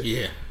of shit.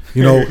 Yeah.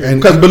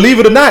 And because believe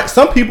it or not,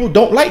 some people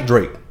don't like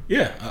Drake.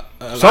 Yeah,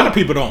 a lot of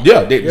people don't.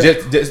 Yeah,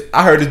 just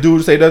I heard this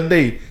dude say the other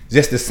day,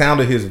 just the sound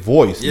of his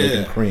voice made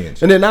him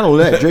cringe. And then not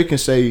only that, Drake can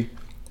say,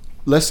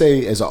 let's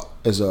say as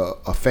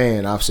a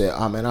fan, I've said,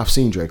 man, I've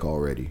seen Drake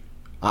already.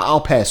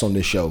 I'll pass on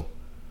this show.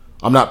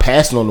 I'm not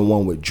passing on the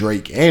one with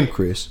Drake and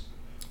Chris,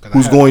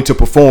 who's going to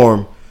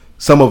perform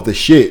some of the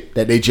shit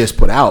that they just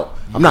put out.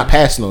 I'm not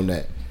passing on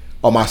that.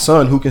 Or my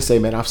son, who can say,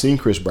 man, I've seen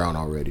Chris Brown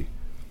already.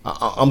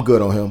 I'm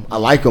good on him. I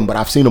like him, but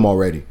I've seen him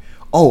already.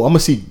 Oh, I'm gonna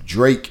see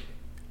Drake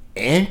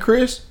and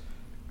Chris,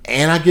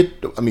 and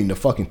the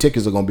fucking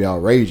tickets are gonna be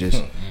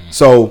outrageous.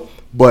 So,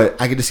 but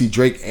I get to see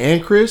Drake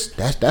and Chris.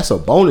 That's a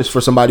bonus for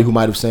somebody who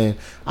might have said,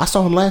 I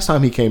saw him last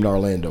time he came to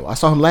Orlando. I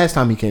saw him last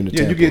time he came to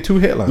Tampa. You get 2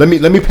 headlines.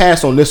 Let me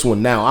pass on this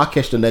one now. I'll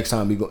catch the next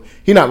time he go.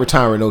 He not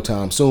retiring no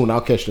time soon.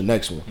 I'll catch the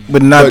next one.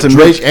 But not to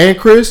Drake and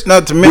Chris,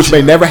 not to mention, which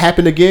may never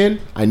happen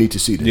again. I need to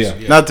see this.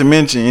 Yeah. Not to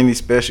mention any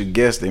special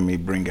guests they may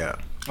bring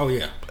out. Oh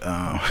yeah.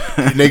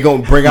 They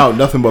gonna bring out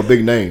nothing but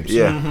big names.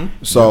 Yeah.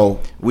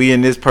 So we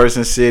in this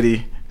person's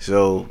city.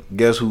 So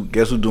guess who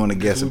doing the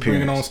guest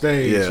appearance? Bringing on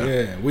stage.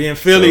 Yeah. We in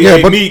Philly.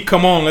 But Meek,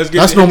 come on, let's get.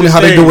 That's normally how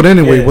they do it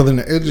anyway. Within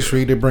the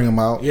industry, they bring them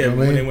out. Yeah,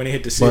 when they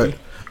hit the city.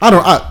 But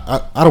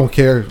I don't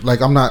care.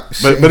 Like I'm not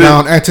sitting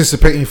down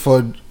anticipating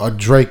for a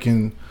Drake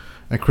and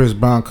Chris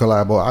Brown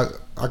collab.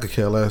 I could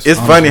care less. It's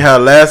funny how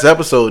last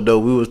episode though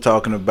we was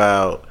talking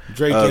about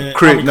Drake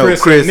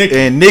Chris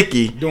and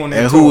Nicki and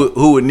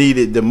who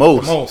needed the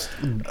most.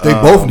 They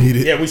both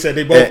needed. Yeah, we said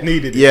they both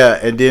needed it. Yeah,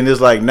 and then it's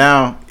like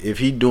now if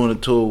he doing a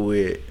tour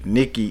with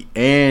Nicki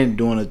and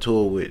doing a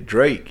tour with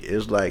Drake,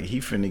 it's like he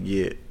finna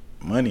get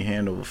money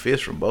hand over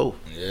fist from both.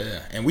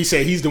 Yeah, and we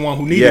said he's the one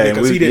who needed it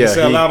because he didn't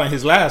sell out on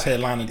his last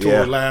headlining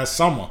tour last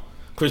summer.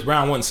 Chris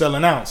Brown wasn't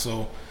selling out,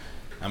 so.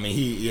 I mean,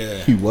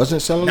 he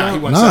wasn't selling out?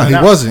 He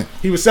wasn't.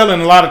 He was selling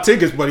a lot of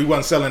tickets, but he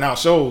wasn't selling out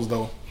shows,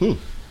 though.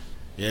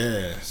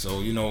 Yeah, so,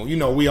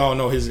 we all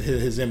know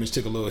his image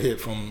took a little hit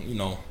from,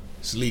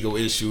 his legal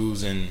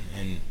issues and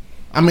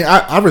I mean,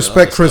 I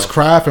respect Chris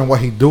Craft and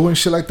what he do and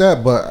shit like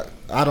that, but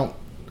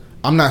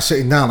I'm not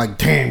sitting down like,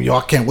 damn,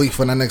 I can't wait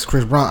for that next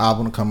Chris Brown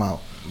album to come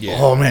out. Yeah.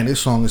 Oh, man, this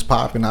song is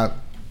popping. I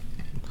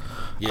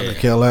could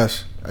care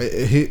less.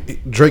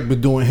 Drake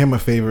been doing him a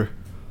favor.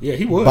 Yeah,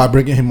 he would. By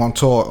bringing him on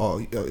tour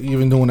or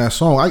even doing that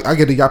song. I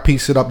get it. Y'all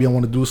piece it up. Y'all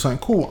want to do something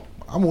cool.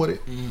 I'm with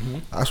it. Mm-hmm.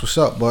 That's what's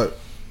up. But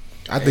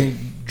I think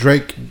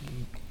Drake.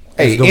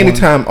 Hey,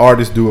 anytime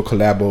artists do a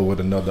collabo with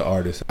another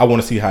artist, I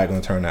want to see how it's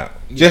going to turn out.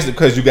 Yeah. Just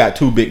because you got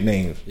 2 big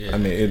names. Yeah. I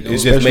mean, it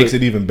just makes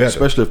it even better.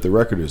 Especially if the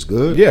record is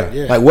good.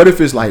 Yeah. Like, what if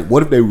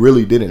they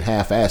really didn't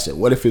half-ass it?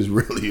 What if it's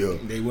really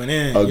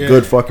a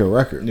good fucking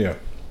record? Yeah.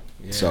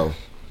 So,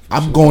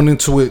 I'm going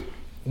into it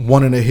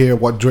wanting to hear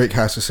what Drake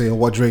has to say or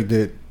what Drake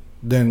did.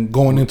 Then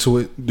going into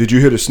it, did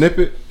you hear the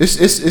snippet? It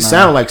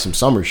sounded like some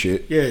summer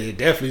shit. Yeah,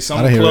 definitely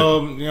summer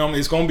club.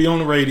 It's gonna be on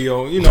the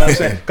radio. You know what I'm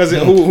saying? Because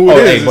who it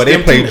is? But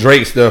they play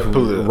Drake stuff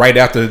right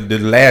after the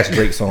last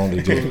Drake song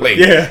they just played.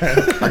 Yeah,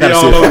 I gotta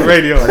see all over the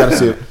radio. I gotta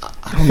see it.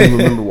 I don't even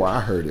remember where I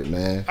heard it,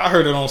 man. I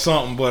heard it on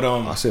something, but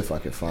I'll see if I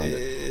can find it.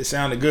 It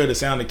sounded good. It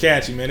sounded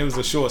catchy, man. It was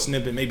a short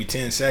snippet, maybe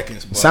 10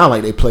 seconds. But sound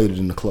like they played it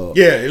in the club.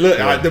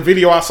 Yeah, the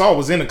video I saw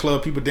was in the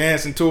club. People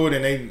dancing to it,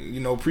 and they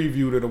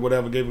previewed it or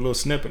whatever. Gave a little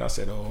snippet. I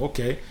said, oh,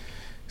 okay.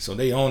 So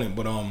they own it,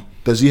 but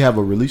does he have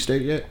a release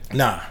date yet?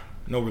 Nah,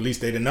 no release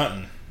date or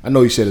nothing. I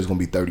know he said it's gonna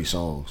be 30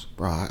 songs,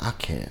 bro. I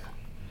can't.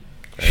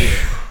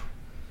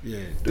 Yeah,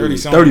 30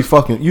 songs. 30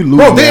 fucking. You lose.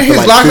 Bro, then his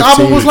last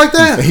album was like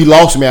that. He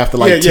lost me after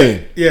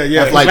 10.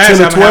 Yeah. After like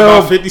 10 or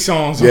 12, 50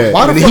 songs. Yeah,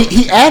 and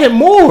he added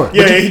more.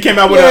 Yeah, he came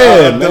out with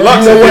a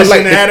deluxe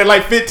edition and added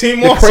like 15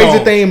 more. The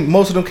crazy thing,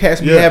 most of them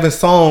cats be having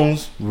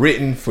songs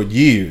written for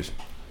years.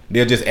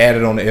 They'll just add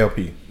it on the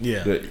LP.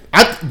 Yeah.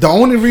 The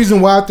only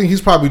reason why I think he's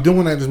probably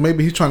doing that is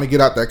maybe he's trying to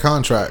get out that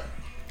contract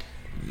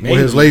with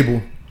his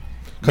label.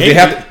 Because they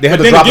have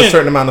to drop a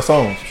certain amount of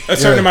songs. A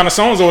certain amount of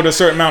songs or a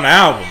certain amount of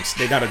albums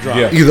they got to drop.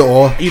 Yeah. Either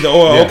or.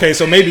 Yeah. Okay,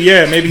 so maybe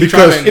he's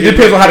trying to. It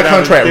depends on how the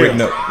contract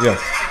written up. Yeah.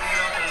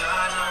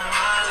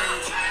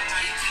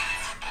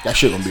 That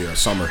shit gonna be a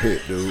summer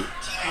hit, dude.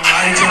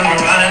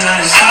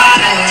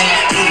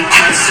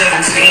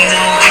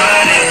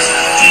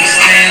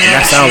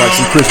 that sounds like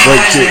some Chris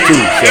Blake shit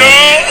too. So.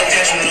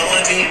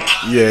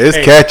 Yeah, it's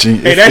catchy.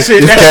 Hey, that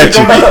shit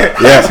catchy.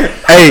 Yeah.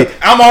 Hey,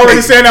 I'm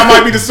already saying that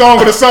might be the song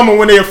of the summer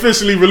when they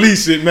officially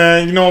release it,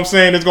 man. You know what I'm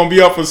saying? It's gonna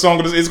be up for the song.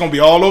 It's gonna be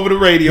all over the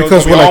radio.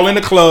 Because it's gonna be all in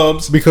the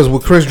clubs. Because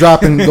with Chris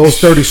dropping those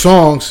 30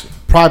 songs,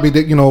 probably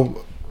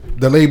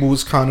the label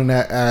was counting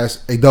that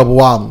as a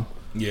double album.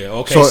 Yeah.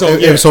 Okay.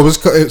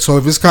 So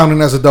if it's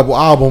counting as a double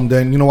album,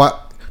 then you know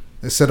what?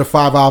 Instead of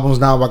 5 albums,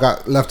 now I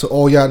got left to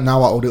Oya.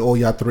 Now I owe the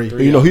Oya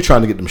 3. You know, he's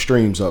trying to get them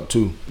streams up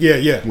too.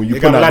 Yeah. When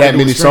you put out that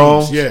many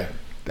songs, yeah.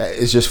 That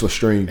it's just for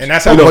streams, and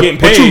that's how we're getting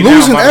paid. But you're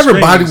losing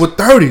everybody with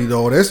 30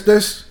 though.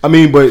 That's. I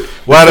mean, but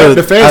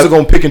the fans are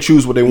gonna pick and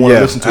choose what they want to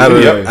listen to. Out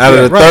of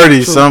the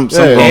 30, some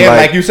and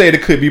like you said,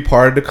 it could be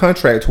part of the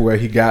contract to where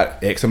he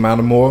got X amount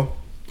of more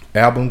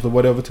albums or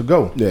whatever to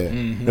go. Yeah,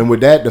 and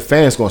with that, the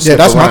fans gonna say,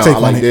 that's my take. I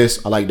like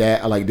this. I like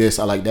that. I like this.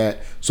 I like that.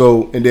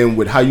 So, and then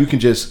with how you can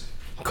just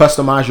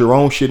customize your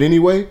own shit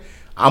anyway,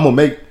 I'm gonna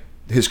make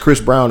his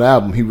Chris Brown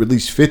album. He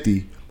released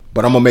 50,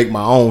 but I'm gonna make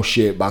my own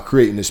shit by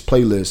creating this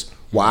playlist.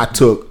 Where I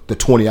took the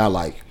 20 I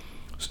like,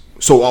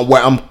 so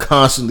where I'm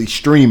constantly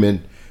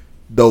streaming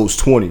those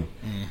 20.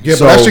 Yeah,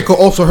 so, but that shit could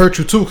also hurt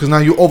you too, because now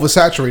you're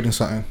oversaturating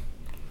something.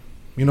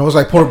 You know, it's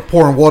like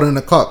pouring water in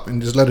a cup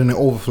and just letting it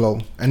overflow.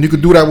 And you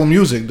could do that with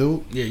music,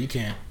 dude. Yeah, you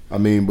can. I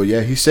mean, but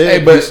yeah, he said.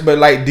 Hey, but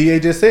like DA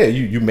just said,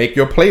 you make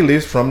your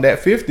playlist from that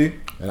 50.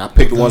 And I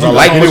picked the ones I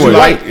like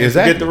anyway.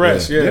 Exactly. Get the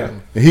rest. Yeah.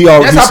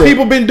 That's how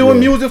people been doing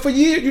music for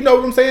years. You know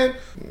what I'm saying?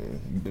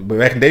 But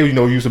back in the day,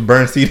 you used to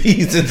burn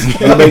CDs and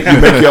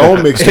you make your own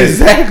mixtape.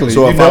 Exactly.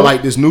 So if I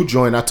like this new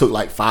joint, I took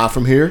like 5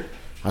 from here.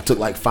 I took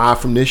like 5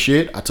 from this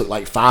shit. I took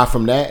like 5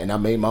 from that, and I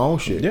made my own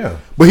shit. Yeah.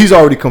 But he's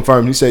already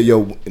confirmed. He said,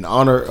 "Yo,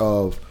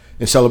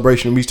 in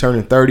celebration of me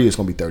turning 30, it's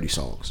gonna be 30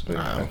 songs."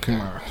 Okay.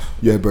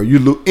 Yeah, bro. You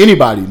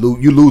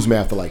lose me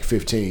after like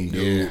 15.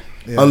 Dude.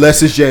 Yeah.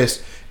 Unless it's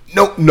just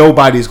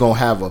nobody's gonna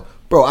have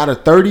out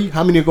of 30.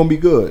 How many are gonna be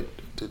good?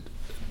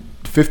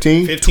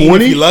 15,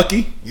 20 if you're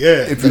lucky.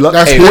 Yeah. If you're lucky,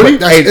 that's 20.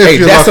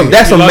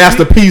 That's some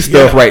masterpiece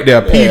stuff right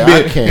there.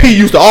 P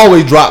used to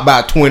always drop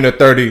by 20 or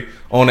 30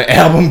 on the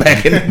album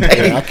back in the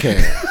day. I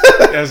can't.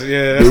 That's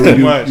too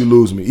much. You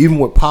lose me. Even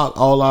with Pac,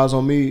 All Eyes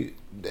on Me,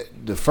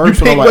 the first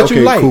one I'm like,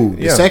 okay, cool.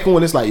 The second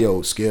one is like,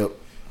 yo, skip.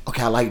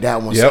 Okay, I like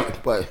that one. Yep.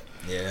 Skip. But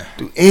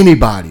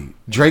anybody.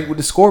 Drake with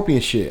the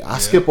Scorpion shit. I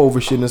skip over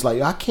shit and it's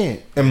like, I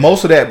can't. And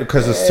most of that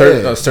because of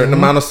a certain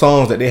amount of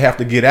songs that they have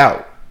to get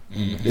out.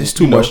 It's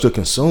too much to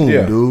consume,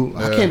 dude.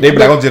 I can't. They be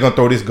like, I'm just gonna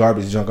throw this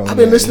garbage junk on. I've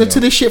been listening to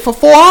this shit for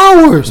 4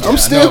 hours. I'm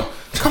still.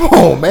 Come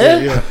on,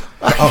 man.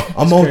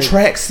 I'm on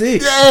track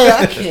 6. Yeah,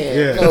 I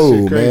can't.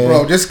 No, man.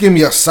 Bro, just give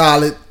me a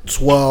solid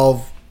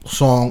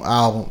 12-song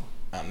album.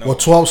 With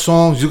 12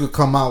 songs, you could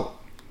come out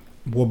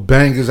with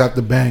bangers after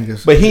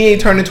bangers. But he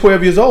ain't turning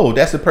 12 years old.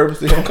 That's the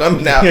purpose of him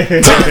coming out. Nah,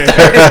 it's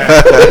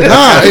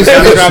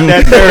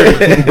that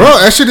 30. Bro,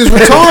 that shit is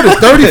retarded.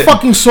 30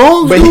 fucking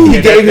songs. But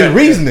he gave his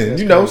reasoning,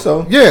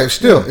 so. Yeah,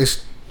 still.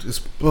 It's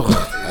that's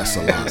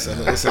a lot.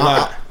 It's a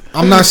lot.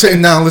 I'm not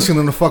sitting down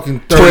listening to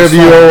fucking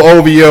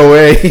 12-year-old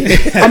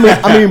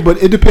OVOA. I mean,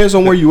 but it depends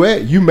on where you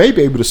at. You may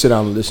be able to sit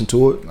down and listen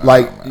to it.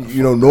 Like,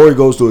 Nori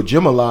goes to a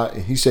gym a lot,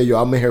 and he said,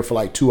 "Yo, I'm in here for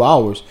like 2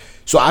 hours,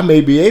 so I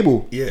may be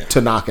able to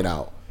knock it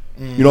out."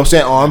 You know what I'm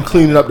saying? Or I'm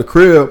cleaning up the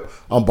crib,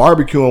 I'm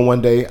barbecuing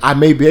one day, I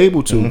may be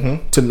able to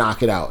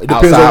knock it out. It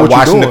depends outside on what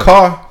washing you're doing. The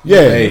car.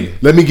 Yeah, hey.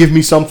 Let me give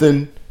me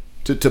something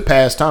to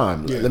pass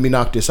time. Yeah. Let me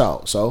knock this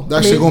out. So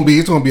that's gonna be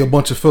a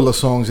bunch of filler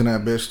songs in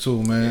that bitch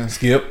too, man.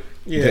 Skip.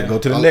 Yeah, go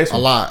to the next one.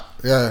 A lot.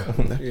 Yeah.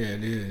 Yeah,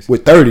 it is.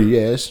 With 30,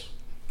 yes,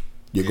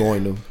 you're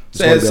going to.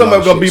 Some of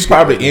them gonna be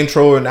probably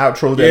intro and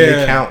outro that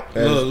may count.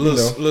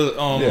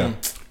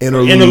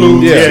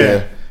 Interludes.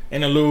 Yeah.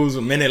 Interludes,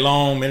 a minute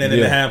long, minute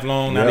and a half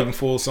long, not even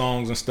full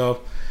songs and stuff.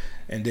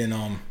 And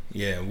then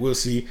we'll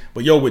see.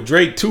 But with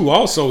Drake too,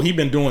 also he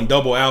been doing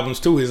double albums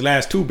too. His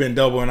last 2 been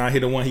double, and I hear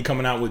the one he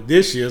coming out with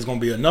this year is gonna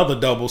be another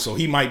double. So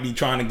he might be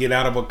trying to get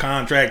out of a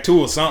contract too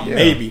or something,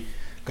 maybe.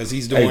 Because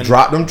he's doing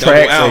drop them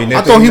tracks.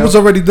 I thought he was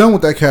already done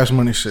with that Cash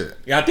Money shit.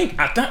 Yeah,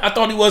 I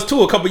thought he was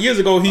too. A couple years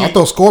ago, I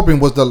thought Scorpion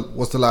was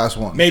the last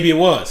one. Maybe it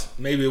was.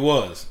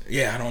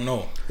 Yeah, I don't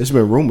know. There's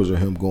been rumors of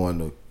him going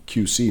to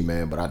QC,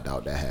 man, but I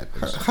doubt that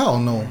happens. Hell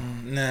no.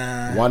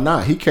 Nah. Why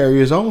not? He carry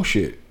his own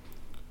shit,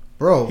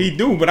 bro. He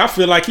do, but I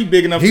feel like he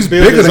big enough to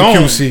build his own.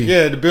 QC.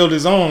 Yeah, to build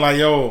his own. Like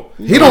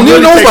he don't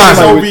need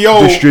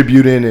nobody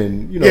distributing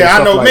and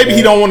I know. Like maybe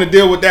he don't want to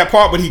deal with that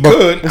part, but he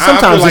could. And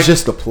sometimes it's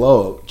just the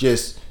plug,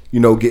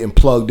 getting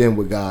plugged in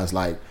with guys.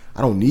 Like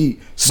I don't need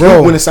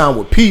Snoop when it signed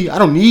with P. I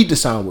don't need to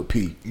sign with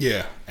P.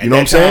 Yeah. You know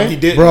what I'm saying? He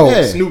didn't.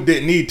 Bro, Snoop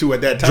didn't need to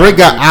at that time. Drake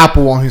got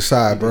Apple on his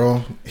side,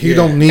 bro. He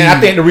don't need. And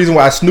I think the reason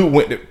why Snoop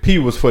went to P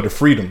was for the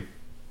freedom.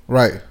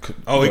 Right.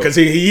 Oh, because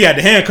he had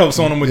the handcuffs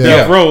on him with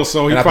Death Row,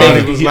 so he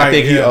probably was like... I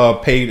think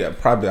he paid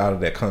probably out of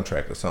that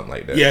contract or something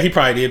like that. Yeah, he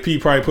probably did. He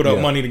probably put up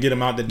money to get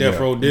him out the Death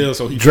Row deal,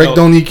 so he Drake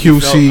don't need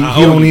QC.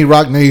 He don't need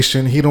Rock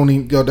Nation. He don't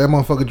need... Yo, that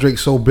motherfucker Drake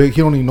so big, he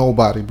don't need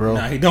nobody, bro.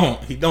 Nah, he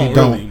don't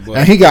really. But.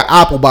 And he got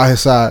Apple by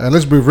his side. And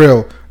let's be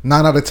real,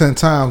 9 out of 10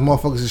 times,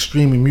 motherfuckers is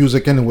streaming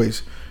music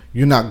anyways.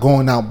 You're not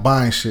going out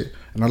buying shit.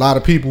 And a lot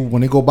of people,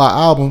 when they go buy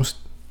albums,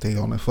 they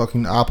on the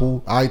fucking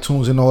Apple,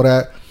 iTunes and all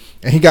that.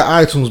 And he got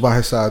iTunes by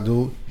his side,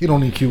 dude. He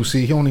don't need QC.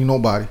 He don't need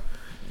nobody.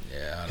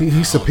 Yeah,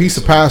 he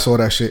surpassed all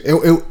that shit.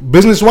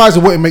 Business wise,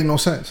 it wouldn't make no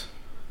sense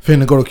for him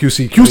to go to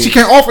QC. QC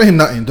can't offer him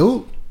nothing,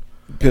 dude.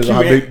 Depends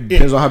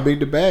on how big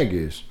the bag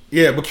is.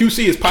 Yeah, but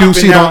QC is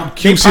popping now.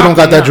 QC don't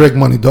got that Drake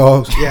money,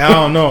 dogs. Yeah, I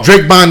don't know.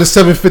 Drake buying the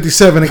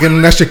 757 and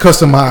getting that shit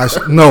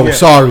customized. No,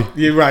 sorry.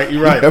 You're right.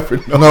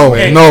 No.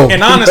 And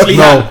honestly,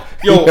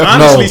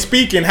 honestly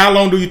speaking, how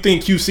long do you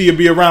think QC will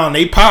be around?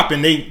 They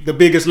popping. They the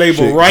biggest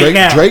label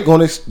now. Drake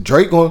going.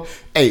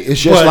 Hey,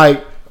 it's just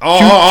like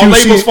all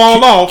labels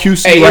fall off.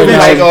 QC,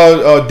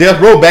 like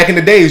Death Row back in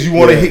the days. You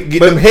want to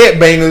get them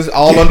headbangers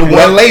all under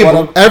one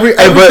label.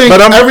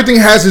 Everything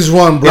has its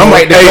run, bro.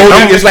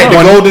 It's like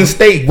the Golden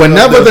State.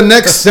 Whenever the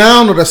next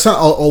sound or the sound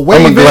or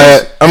wave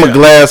I'm a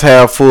glass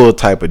half full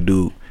type of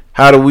dude.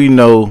 How do we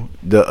know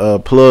the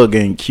plug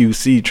in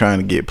QC trying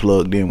to get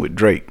plugged in with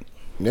Drake?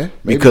 Yeah,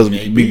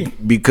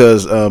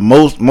 because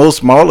most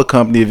smaller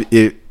companies,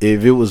 if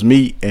it was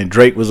me and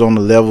Drake was on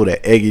the level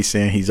that Eggy's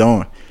saying he's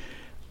on,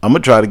 I'm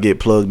gonna try to get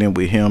plugged in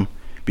with him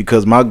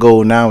because my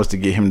goal now is to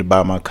get him to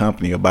buy my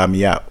company or buy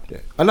me out. Yeah.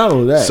 And not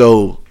only that,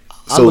 so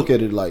I look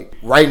at it like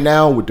right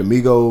now with the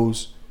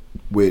Migos,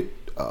 with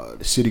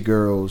the City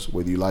Girls,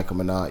 whether you like them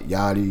or not,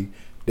 Yachty,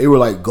 they were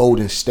like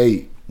Golden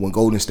State when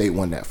Golden State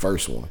won that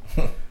first one.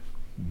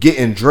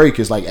 Getting Drake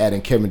is like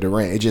adding Kevin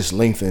Durant. It just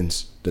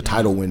lengthens the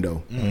title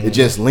window. Mm-hmm. It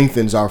just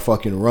lengthens our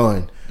fucking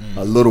run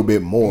a little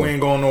bit more. We ain't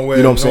going nowhere.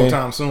 You know what I'm saying?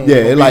 Time soon. Yeah,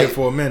 it like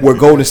for a minute. Where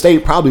Golden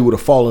State probably would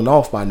have fallen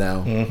off by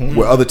now. Mm-hmm.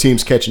 Where other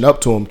teams catching up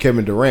to him,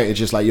 Kevin Durant, it's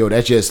just like, yo,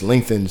 that just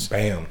lengthens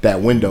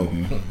that window.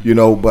 Mm-hmm. You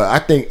know, but I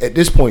think at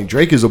this point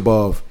Drake is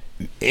above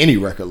any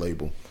record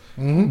label.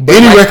 Mm-hmm.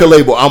 Any record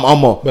label,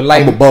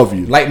 I'm above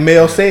you. Like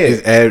Mel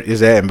said,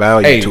 is adding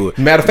value to it.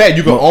 Matter of fact,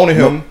 you can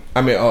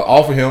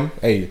offer him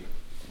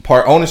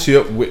part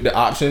ownership with the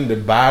option to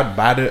buy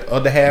the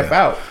other half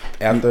out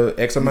after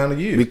X amount of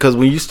years. Because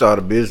when you start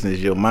a business,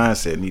 your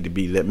mindset need to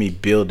be, let me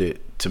build it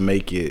to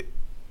make it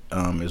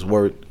is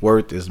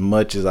worth as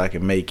much as I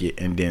can make it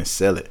and then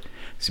sell it.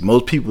 See,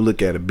 most people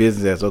look at a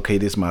business as, okay,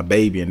 this is my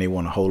baby, and they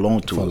want to hold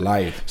on to it for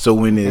life. So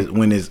when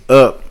it's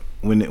up,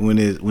 when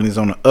it's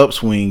on an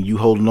upswing, you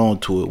holding on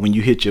to it. When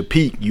you hit your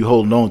peak, you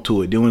holding on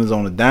to it. Then when it's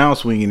on a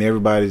downswing and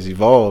everybody's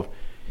evolved,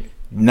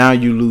 now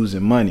you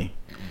losing money.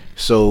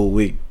 So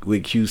with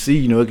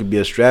QC, it could be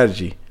a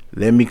strategy.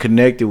 Let me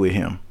connect it with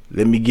him.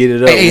 Let me get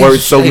it up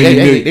worth so many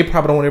million. They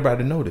probably don't want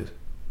everybody to know this.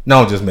 No,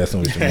 I'm just messing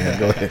with you, man.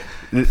 Go ahead.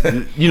 Let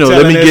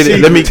me get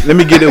it. Let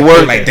me get it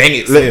worth. Like, dang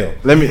it,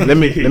 let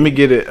me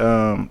get it.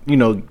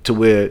 To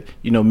where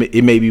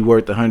it may be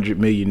worth $100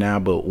 million now,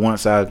 but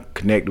once I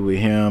connected with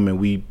him and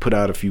we put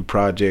out a few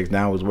projects,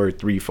 now it's worth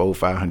 $300,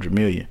 $400, $500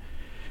 million.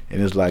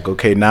 And it's like,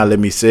 okay, now let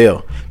me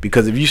sell.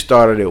 Because if you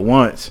started it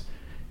once,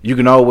 you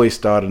can always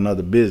start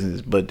another business,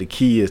 but the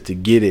key is to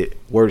get it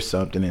worth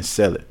something and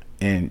sell it,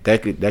 and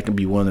that could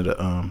be one of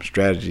the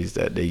strategies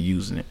that they're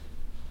using it.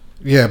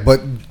 Yeah,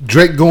 but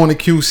Drake going to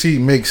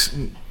QC makes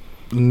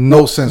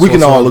no sense. We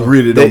can all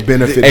agree that they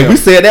benefit. And we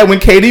said that when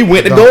KD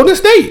went to Golden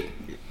State.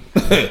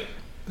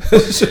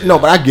 No,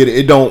 but I get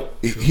it.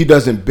 He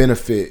doesn't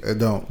benefit. It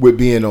don't with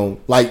being on.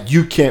 Like,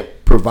 you can't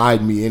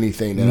provide me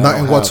anything that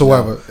nothing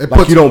whatsoever.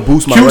 You don't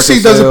boost my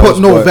QC doesn't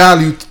put no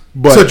value.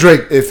 But to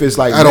Drake, if it's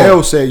like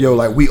Mel said, yo,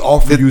 like, we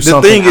offer you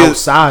something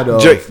outside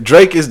of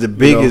Drake is the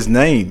biggest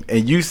name,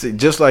 and you say,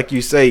 just like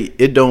you say,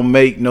 it don't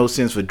make no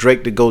sense for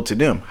Drake to go to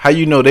them. How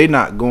you know they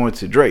not going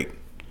to Drake?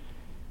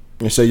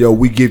 And say, yo,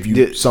 we give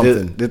you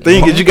something. The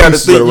thing is, you got to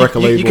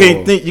think. You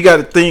can't think. You got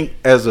to think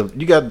as a.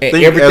 You got to think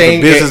as a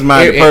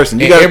business-minded person.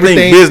 You got to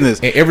think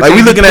business. Like,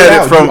 we looking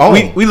at it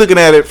from we looking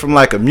at it from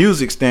like a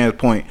music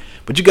standpoint,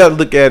 but you got to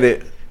look at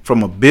it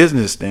from a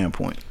business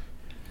standpoint.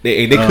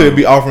 They could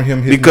be offering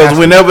him his because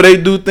whenever they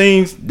do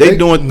things, they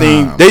doing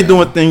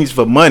things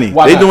for money.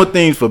 They doing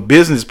things for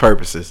business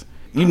purposes.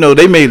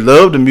 They may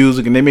love the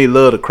music and they may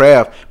love the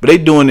craft, but they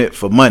doing it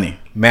for money.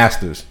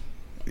 Masters.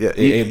 Yeah,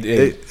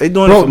 they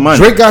doing it for money.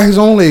 Drake got his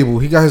own label.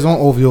 He got his own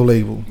OVO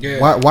label.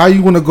 Yeah. Why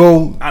you want to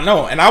go? I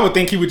know, and I would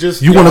think he would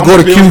just. You want to go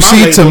to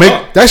QC to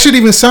make that shit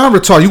even sound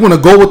retarded? You want to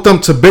go with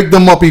them to big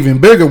them up even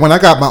bigger? When I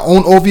got my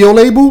own OVO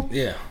label,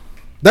 yeah.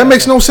 That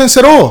makes no sense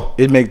at all.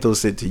 It makes no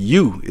sense to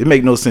you. It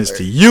makes no sense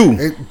to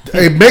you.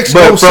 It makes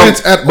no sense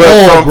at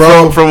all,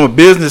 bro. From a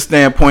business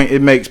standpoint,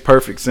 it makes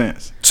perfect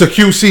sense. To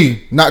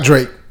QC, not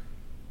Drake.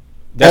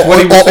 That's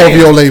what he was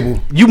saying. OVO label.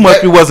 You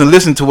wasn't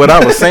listening to what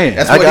I was saying.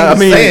 That's what I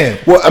mean, saying.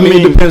 Well, I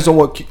mean, it depends on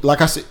what, like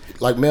I said,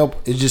 like Mel,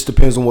 it just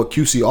depends on what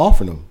QC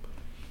offering them.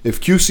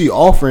 If QC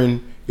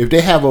offering, if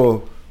they have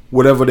a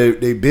whatever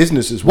their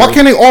business is. What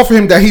can they offer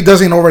him that he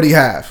doesn't already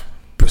have?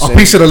 A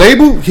piece of the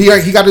label? He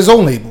got his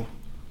own label.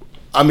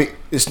 I mean,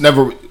 it's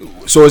never.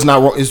 So it's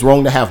not wrong. It's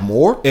wrong to have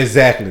more.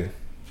 Exactly,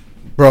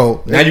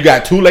 bro. Now you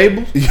got 2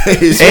 labels. And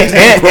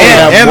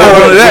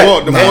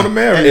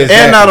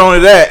not only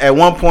that, at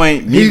one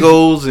point,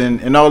 Migos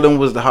and all of them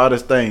was the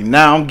hottest thing.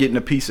 Now I'm getting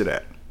a piece of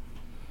that.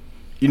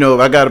 You know,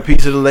 if I got a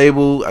piece of the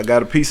label, I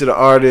got a piece of the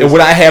artist. And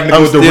what I have to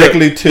go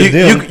directly to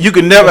them. You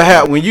can never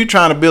have, when you're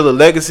trying to build a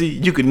legacy,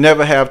 you can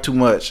never have too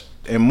much.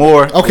 And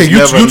more. Okay,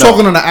 you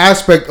talking on the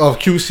aspect of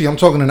QC. I'm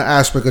talking on the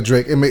aspect of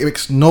Drake. It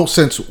makes no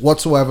sense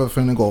whatsoever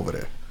for him to go over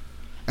there.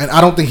 And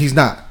I don't think he's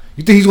not.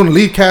 You think he's going to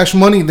leave Cash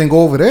Money and then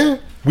go over there?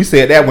 We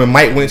said that when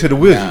Mike went to the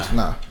Wizards.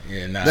 Nah.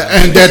 Yeah, nah.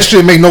 And that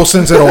shit make no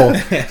sense at all.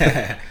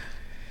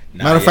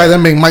 Matter of fact, that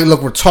made Mike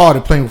look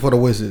retarded playing for the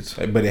Wizards.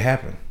 But it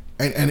happened.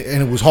 And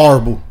it was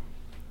horrible.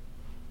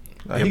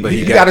 Yeah, but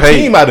he got a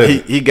team out of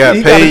it. He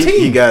got paid.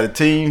 He got a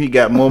team. He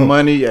got more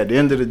money. At the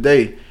end of the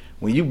day,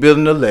 when you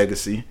building a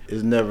legacy,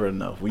 it's never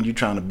enough. When you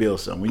trying to build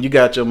something, when you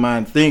got your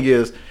mind, thing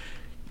is,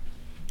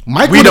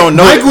 we don't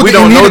know that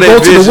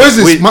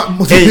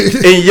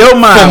vision. In your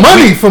mind,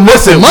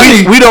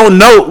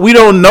 we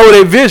don't know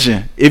their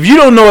vision. If you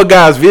don't know a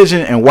guy's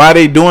vision and why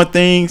they doing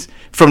things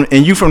from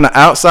the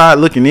outside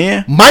looking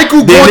in,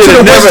 Michael going to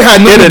the Wizards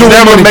had nothing to do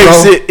with money,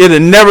 bro. It'll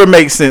never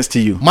make sense to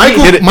you.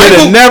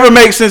 It'll never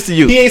make sense to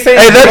you. He ain't saying,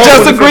 hey, let's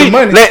just agree.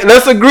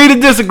 Let's agree to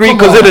disagree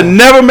because it'll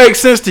never make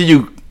sense to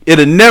you.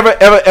 It'll never,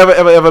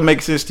 ever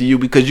make sense to you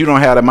because you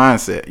don't have the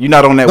mindset. You're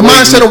not on that. The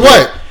mindset of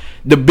what?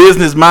 The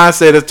business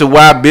mindset as to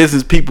why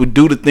business people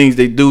do the things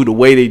they do the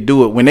way they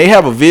do it. When they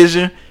have a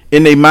vision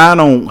in their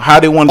mind on how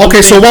they want to do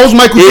things. So what was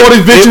Michael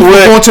Jordan's vision for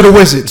going to the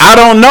Wizards? I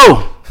don't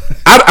know.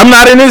 I'm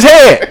not in his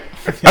head.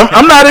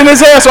 I'm not in his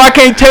head, so I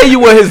can't tell you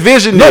what his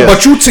vision is. No,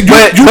 but you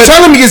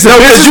telling me it's a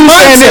business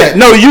mindset.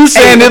 You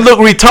saying it look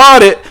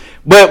retarded.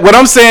 But what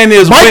I'm saying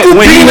is, Michael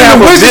when you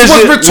have a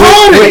vision, was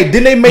retarded. Wait,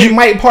 didn't they make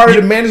Mike part of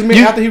the management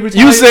after he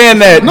retired? You saying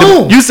that?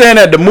 No. You saying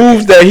that the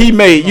moves that he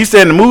made? You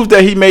saying the moves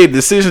that he made,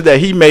 the decisions that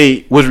he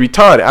made was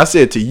retarded? I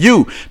said to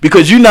you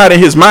because you're not in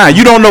his mind.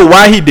 You don't know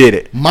why he did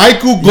it.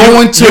 Michael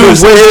going to the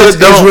Wizards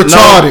is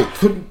retarded.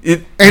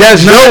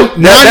 That's your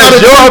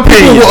opinion.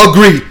 People will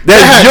agree.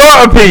 That's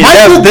your opinion.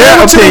 Michael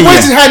going to the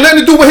Wizards had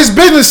nothing to do with his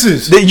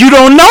businesses. You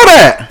don't know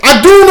that.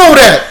 I do know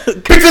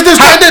that because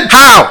there's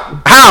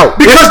how?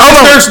 Because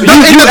there's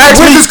nothing that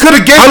the Wizards could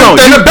have given him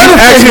that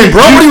benefit him,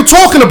 bro. What are you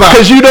talking about?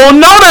 Because you don't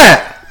know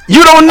that.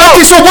 You don't know.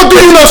 Okay, so what do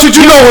you know? Should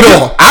you know it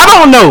all? I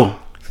don't know.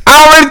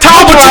 I already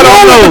told you I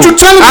don't know. But you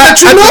telling me that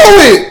you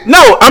know it.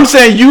 No, I'm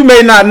saying you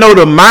may not know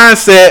the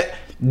mindset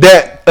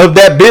of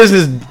that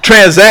business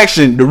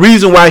transaction. The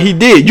reason why he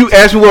did. You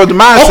asked me what was the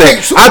mindset.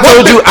 Okay, so I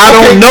told you I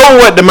don't know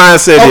what the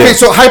mindset is. Okay,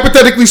 so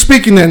hypothetically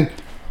speaking, then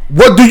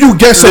what do you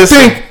guess to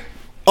think?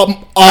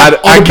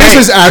 I can't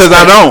because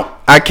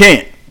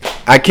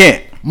I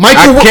can't.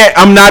 Michael,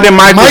 I'm not in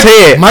Michael's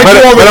head.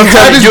 Michael already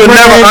had his brand.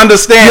 Never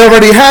understand. He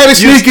already had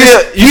his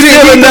sneakers. You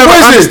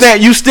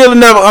still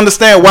never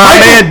understand why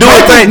a man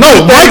doing things.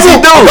 No, Michael.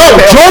 No,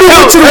 Jordan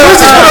went to the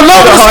Wizards for the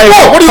love of the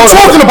sport. What are you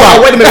talking about?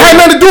 It had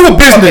nothing to do with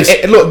business.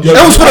 Look,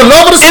 that was for the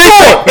love of the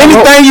sport.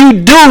 Anything you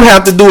do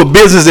have to do with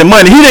business and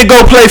money. He didn't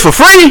go play for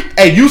free.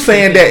 Hey, you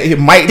saying that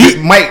Mike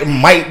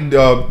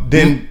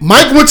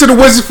went to the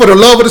Wizards for the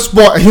love of the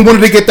sport, and he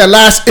wanted to get that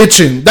last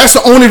itching. That's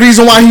the only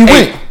reason why he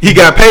went. He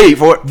got paid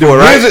for it,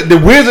 right? The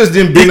Wizards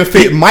didn't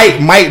benefit.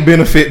 Mike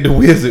benefit the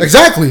Wizards.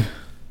 Exactly.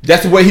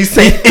 That's what he's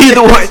saying.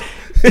 Either way,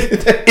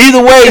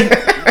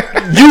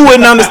 you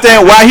wouldn't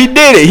understand why he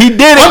did it. He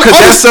did it because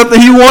that's something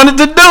he wanted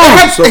to do.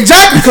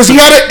 Exactly, because he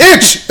had an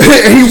itch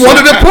and he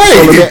wanted to play.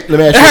 So let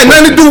me ask you, it had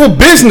nothing to do with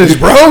business,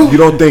 bro. You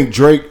don't think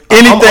Drake?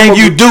 Anything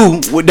you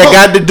do that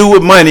got to do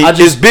with money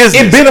is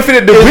business. It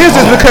benefited the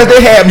Wizards because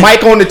they had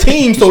Mike on the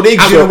team, so they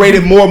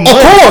generated more money.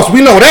 Of course,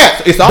 we know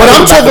that. But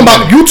I'm talking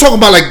about you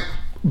talking about like.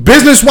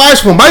 Business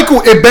wise for Michael,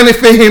 it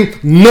benefit him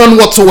none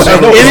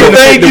whatsoever.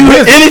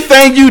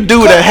 Anything you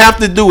do that have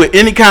to do with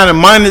any kind of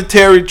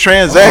monetary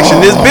transaction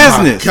is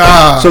business.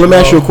 So let me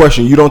ask you a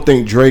question. You don't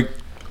think Drake,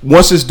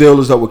 once his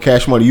deal is up with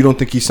Cash Money, you don't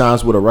think he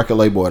signs with a record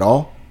label at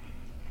all?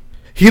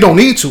 He don't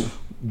need to.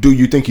 Do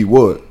you think he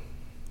would?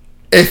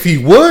 If he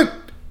would,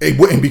 it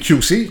wouldn't be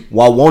QC.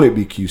 Why won't it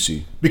be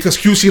QC? Because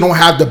QC don't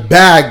have the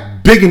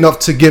bag big enough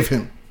to give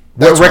him.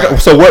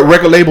 So what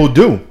record label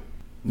do?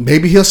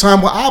 Maybe he'll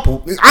sign with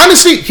Apple.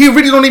 Honestly, he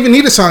really don't even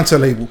need to sign to a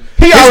label.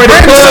 He already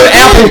plugged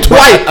Apple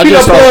twice. He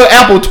done plugged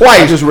Apple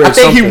twice. I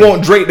think he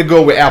want Drake to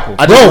go with Apple.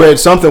 I just read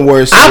something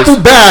where it says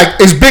Apple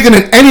bag is bigger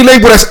than any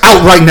label that's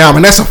out right now,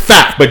 and that's a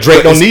fact. But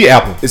Drake don't need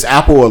Apple. Is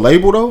Apple a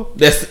label though?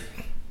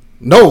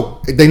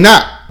 No, they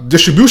not.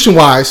 Distribution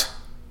wise,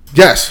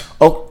 yes.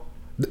 Oh,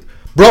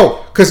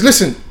 bro, because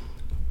listen.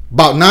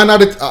 About 9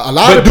 out of a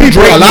lot of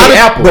people, a lot of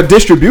Apple. But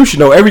distribution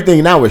though,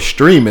 everything now is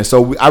streaming,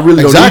 so I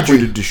really don't need you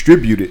to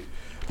distribute it.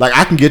 Like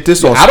I can get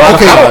this on. I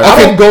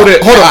don't go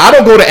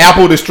to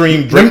Apple to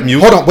stream Drake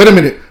music. Hold on, wait a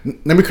minute.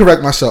 Let me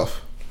correct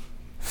myself.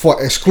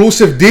 For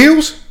exclusive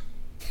deals,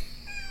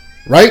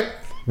 right?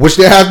 Which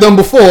they have done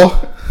before.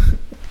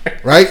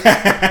 right?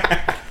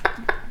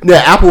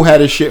 Yeah, Apple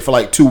had his shit for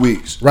like 2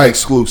 weeks, right?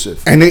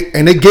 Exclusive, and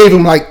they gave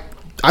him like,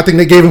 I think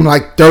they gave him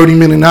like $30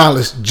 million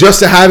just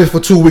to have it for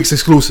 2 weeks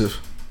exclusive.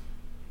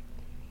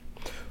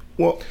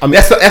 Well, I mean,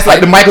 that's like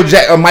the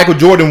Michael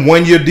Jordan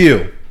 1 year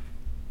deal.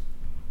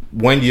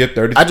 1 year,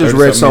 30. I just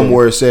read somewhere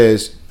where it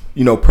says,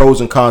 you know, pros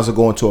and cons of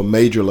going to a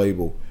major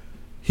label.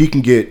 He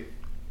can get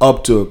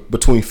up to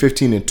between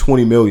 15 and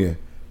 20 million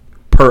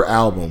per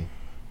album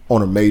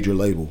on a major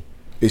label.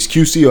 Is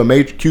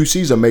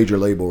QC's a major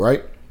label,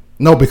 right?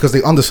 No, because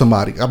they under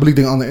somebody. I believe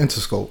they're under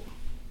Interscope.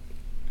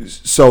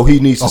 So he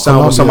needs to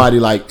sign with somebody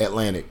like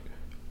Atlantic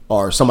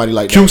or somebody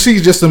like QC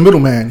is just a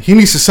middleman. He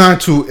needs to sign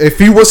to. If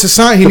he was to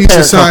sign, he needs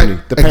to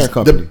sign the parent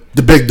company,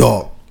 the big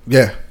dog.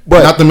 Yeah,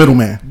 but not the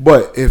middleman.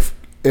 But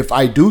if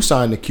I do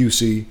sign to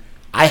QC,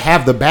 I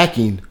have the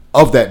backing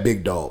of that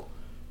big dog.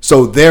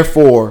 So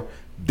therefore,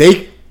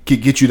 they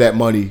could get you that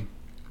money.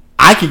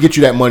 I could get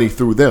you that money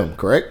through them,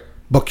 correct?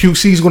 But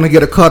QC is going to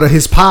get a cut of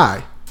his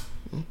pie.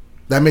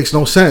 That makes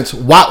no sense.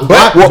 Why am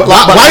I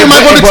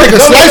going to take a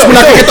slice when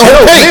I can get the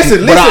whole thing?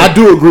 Listen, but I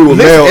do agree with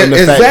Mel in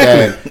the fact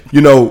that, you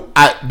know,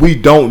 we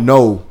don't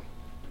know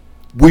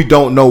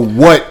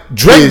what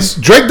Drake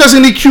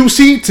doesn't need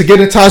QC to get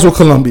in ties with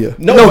Columbia.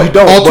 No, he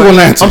don't. All to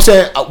Atlanta. I'm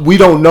saying we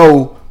don't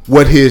know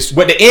what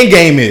the end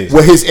game is.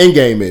 What his end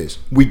game is.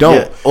 We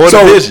don't. Yeah, so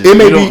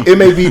it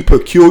may be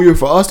peculiar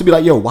for us to be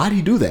like, yo, why did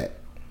he do that?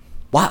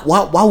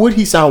 Why would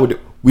he sign with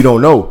it? We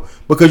don't know,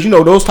 because you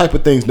know those type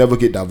of things never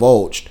get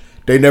divulged.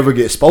 They never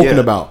get spoken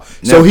about.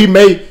 Never. So he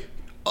may,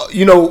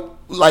 you know,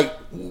 like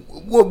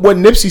what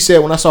Nipsey said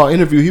when I saw an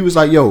interview. He was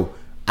like, yo,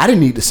 I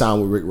didn't need to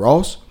sign with Rick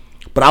Ross,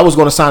 but I was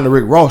going to sign to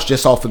Rick Ross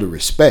just off of the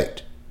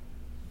respect.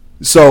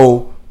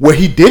 So where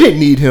he didn't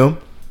need him,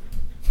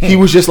 he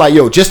was just like,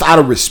 yo, just out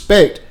of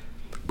respect.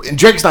 And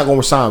Drake's not going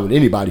to sign with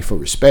anybody for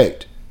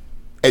respect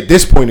at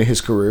this point in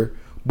his career.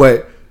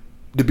 But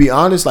to be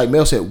honest, like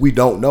Mel said, we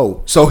don't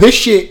know. So his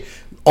shit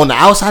on the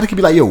outside, it could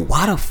be like, yo,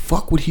 why the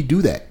fuck would he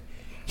do that?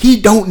 He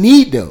don't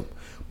need them.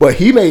 But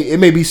it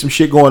may be some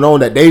shit going on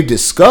that they've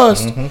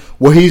discussed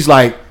where he's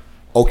like,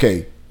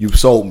 okay, you've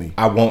sold me.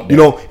 I want that. You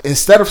know,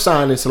 instead of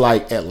signing to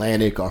like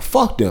Atlantic or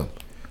fuck them,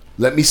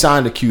 let me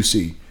sign to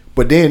QC.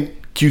 But then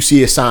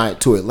QC is signed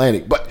to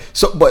Atlantic. But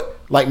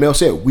like Mel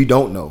said, we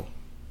don't know.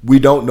 We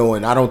don't know,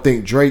 and I don't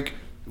think Drake,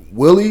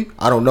 Willie,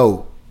 I don't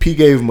know. P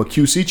gave him a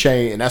QC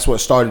chain, and that's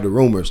what started the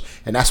rumors,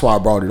 and that's why I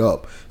brought it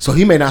up. So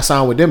he may not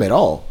sign with them at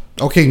all.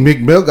 Okay, Meek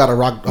Mill got a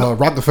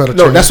Rockefeller chain.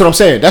 No, that's what I'm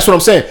saying.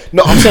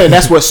 No, I'm saying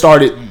that's what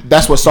started.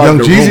 That's what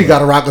started. Young Jeezy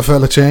got a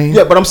Rockefeller chain.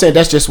 Yeah, but I'm saying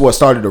that's just what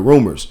started the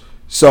rumors.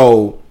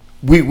 So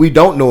we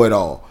don't know it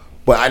all.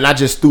 And I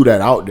just threw that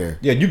out there.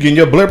 Yeah, you getting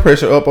your blood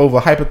pressure up over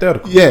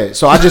hypothetical. Yeah,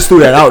 so I just threw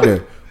that out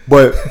there.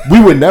 But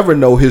we would never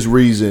know his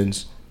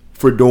reasons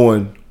for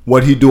doing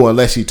what he do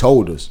unless he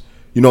told us.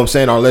 You know what I'm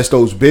saying? Unless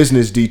those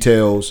business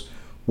details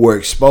were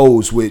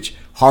exposed, which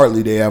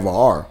hardly they ever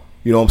are.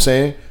 You know what I'm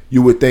saying?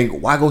 You would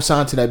think, why go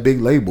sign to that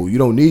big label? You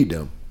don't need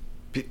them.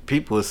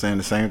 People are saying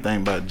the same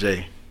thing about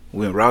Jay.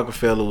 When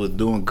Rockefeller was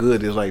doing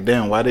good, it's like,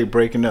 damn, why they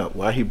breaking up?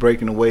 Why he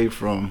breaking away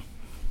from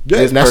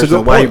this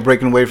person? Why he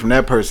breaking away from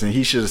that person?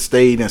 He should have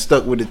stayed and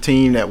stuck with the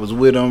team that was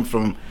with him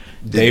from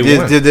day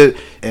one.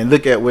 And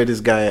look at where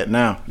this guy at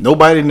now.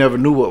 Nobody never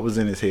knew what was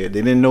in his head.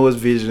 They didn't know his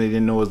vision. They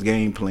didn't know his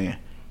game plan.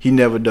 He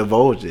never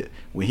divulged it.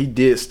 When he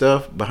did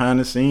stuff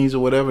behind the scenes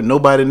or whatever,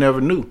 nobody never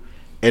knew.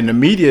 And the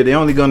media, they're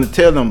only going to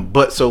tell them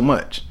but so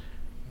much.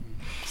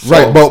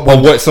 Right, but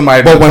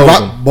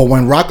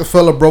when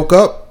Rockefeller broke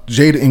up,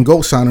 Jay didn't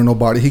go sign to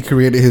nobody. He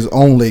created his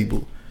own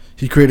label.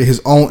 He created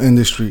his own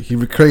industry. He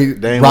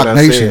created Rock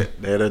Nation.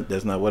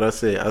 That's not what I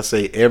said. I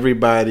say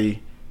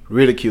everybody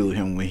ridiculed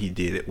him when he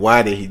did it.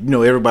 Why did he? You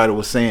know, everybody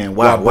was saying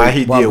why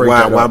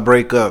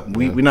break up.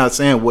 We're not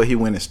saying what he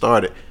went and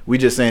started. We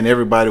just saying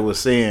everybody was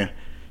saying,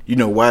 you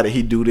know, why did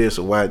he do this,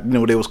 or why? You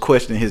know, they was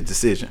questioning his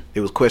decision.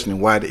 They was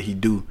questioning why did he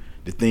do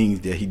the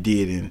things that he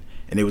did, and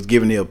they was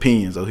giving their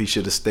opinions. Or he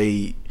should have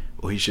stayed,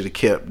 or he should have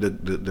kept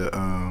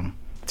the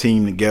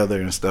team together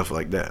and stuff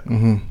like that.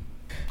 Mm-hmm.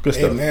 Good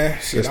stuff, man.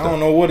 Shit, I don't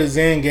know what his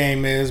end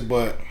game is,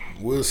 but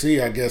we'll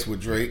see. I guess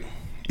with Drake.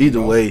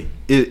 Either way,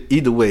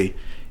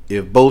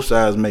 if both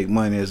sides make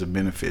money, it's a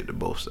benefit to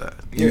both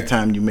sides. Yeah.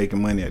 Anytime you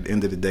making money, at the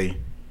end of the day,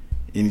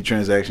 any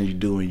transaction you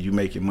do and you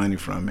making money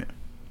from it,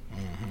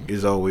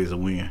 is always a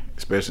win,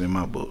 especially in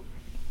my book.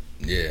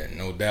 Yeah,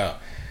 no doubt.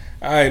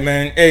 All right,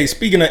 man. Hey,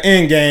 speaking of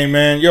Endgame,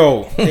 man,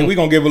 hey, we're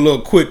going to give a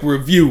little quick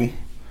review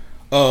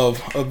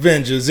of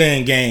Avengers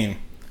Endgame.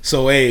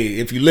 So, hey,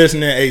 if you're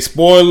listening,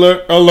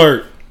 spoiler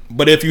alert.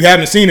 But if you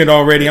haven't seen it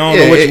already, I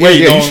don't know which way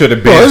you're going. You should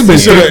have been. It's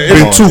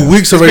been 2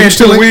 weeks already. It's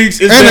been 2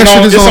 weeks. It's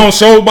on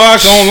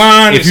Showbox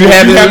online. If you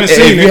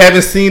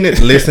haven't seen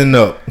it, listen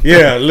up.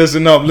 Yeah,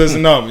 listen up.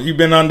 You've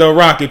been under a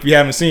rock if you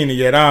haven't seen it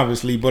yet,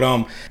 obviously. But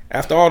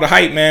after all the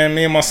hype, man,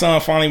 me and my son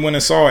finally went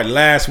and saw it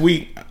last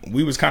week.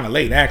 We was kind of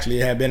late,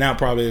 actually. It had been out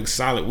probably a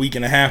solid week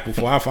and a half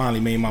before I finally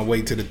made my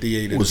way to the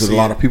theater. Was it a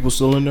lot of people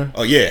still in there?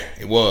 Oh, yeah,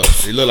 it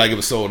was. It looked like it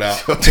was sold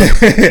out.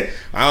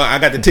 I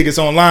got the tickets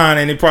online,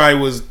 and it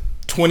probably was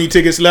 20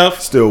 tickets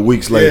left. Still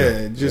weeks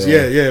later.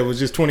 Yeah, it was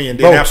just 20. And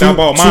then after I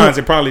bought mine,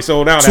 it probably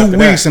sold out. 2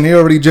 weeks, and they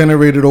already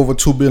generated over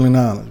 $2 billion.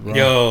 Bro.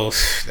 Yo,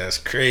 that's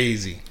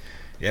crazy.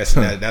 Yes,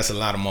 that's a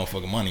lot of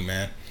motherfucking money,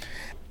 man.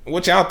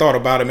 What y'all thought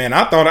about it, man?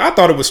 I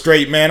thought it was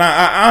straight, man.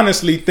 I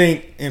honestly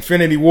think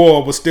Infinity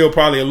War was still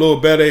probably a little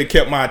better. It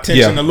kept my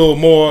attention a little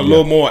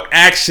more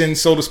action,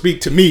 so to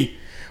speak, to me.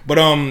 But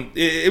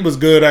it was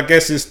good. I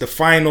guess it's the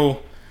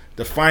final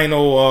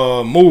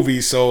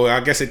movie, so I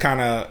guess it kind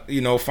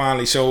of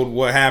finally showed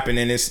what happened,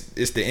 and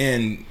it's the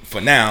end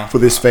for now. For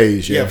this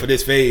phase, for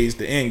this phase,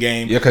 the end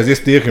game. Yeah, because it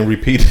still can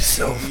repeat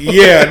itself.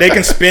 Yeah, they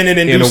can spin it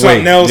and do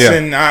something else,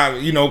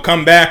 and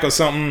come back or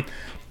something.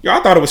 Yo, I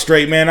thought it was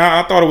straight, man.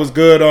 I thought it was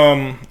good.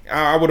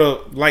 I would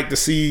have liked to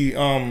see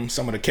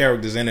some of the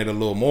characters in it a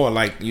little more.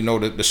 Like,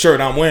 the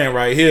shirt I'm wearing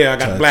right here. I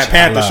got the Black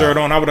Panther shirt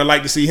on. I would have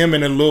liked to see him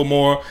in it a little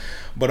more,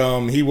 but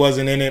he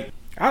wasn't in it.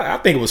 I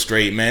think it was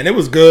straight, man. It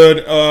was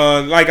good.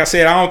 Like I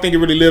said, I don't think it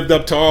really lived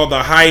up to all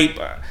the hype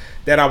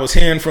that I was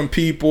hearing from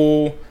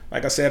people.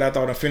 Like I said, I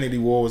thought Infinity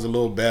War was a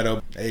little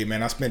better. Hey,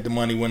 man, I spent the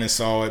money when I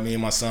saw it. Me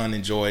and my son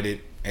enjoyed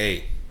it.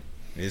 Hey.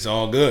 It's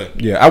all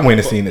good. Yeah, I went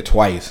and seen it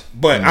twice.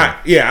 But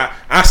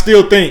I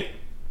still think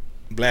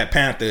Black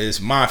Panther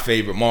is my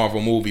favorite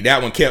Marvel movie.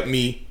 That one kept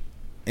me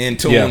in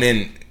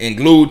tune and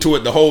glued to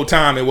it the whole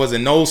time. It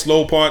wasn't no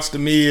slow parts to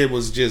me. It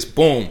was just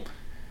boom.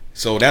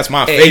 So that's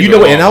my favorite.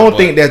 And and I don't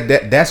think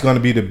that's going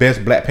to be the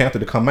best Black Panther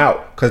to come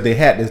out, because they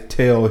had to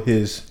tell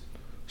his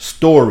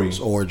story, his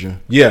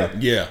origin.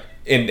 Yeah.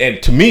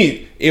 And to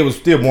me, it was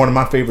still one of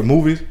my favorite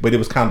movies, but it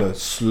was kind of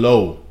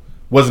slow.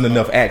 Wasn't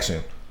enough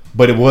action.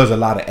 But it was a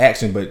lot of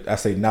action, but I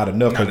say not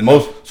enough, because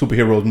most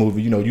superheroes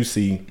movie, you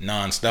see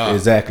nonstop.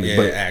 Exactly.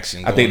 But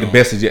action. I think the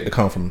best is yet to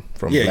come from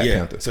Black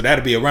Panther. So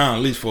that'll be around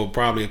at least for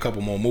probably a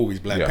couple more movies,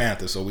 Black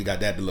Panther. So we got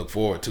that to look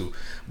forward to.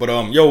 But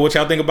what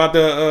y'all think about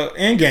the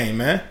Endgame,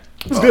 man?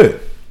 It's good.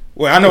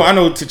 Well, I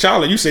know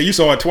T'Challa, you said you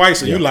saw it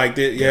twice, so you liked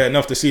it. Yeah,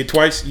 enough to see it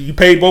twice. You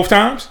paid both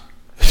times?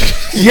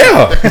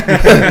 Yeah.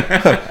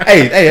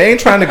 hey, I ain't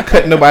trying to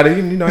cut nobody.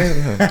 I'm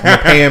a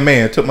paying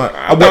man.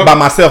 I went by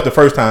myself the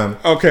first time.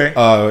 Okay.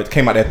 It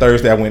came out that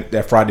Thursday. I went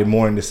that Friday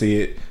morning to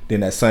see it. Then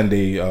that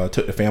Sunday,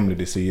 took the family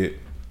to see it.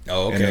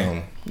 Oh, okay.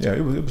 And,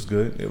 it was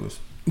good. It was.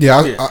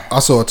 Yeah, I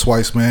saw it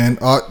twice, man.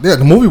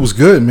 The movie was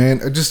good, man.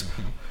 It just,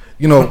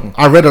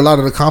 I read a lot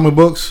of the comic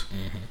books,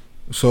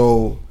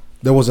 so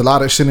there was a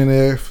lot of shit in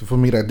there for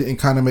me that didn't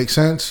kind of make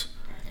sense,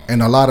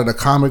 and a lot of the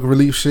comic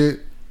relief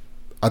shit,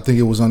 I think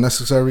it was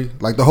unnecessary.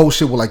 Like the whole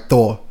shit with like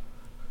Thor.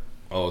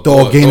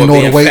 Thor gaining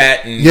all the weight.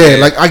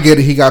 Like I get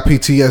it. He got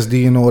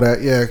PTSD and all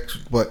that. Yeah,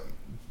 but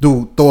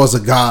dude, Thor's a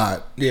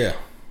god. Yeah.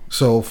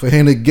 So for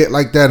him to get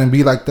like that and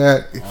be like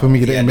that, for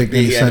me, it didn't make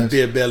any sense. He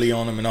had a beer belly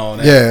on him and all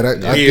that.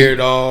 Yeah,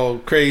 beard all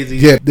crazy.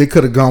 Yeah, they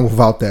could have gone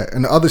without that.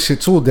 And the other shit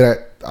too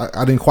that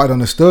I didn't quite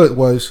understood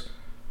was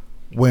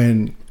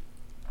when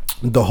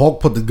the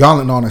Hulk put the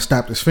gauntlet on and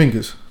snapped his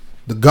fingers.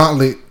 The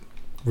gauntlet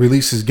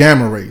releases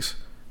gamma rays.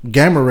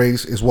 Gamma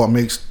rays is what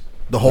makes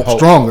the Hulk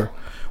stronger.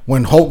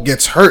 When Hulk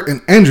gets hurt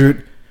and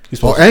injured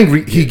or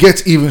angry, he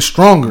gets even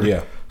stronger.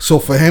 Yeah. So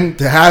for him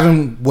to have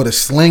him with a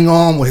sling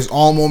on, with his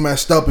arm all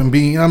messed up and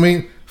being,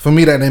 for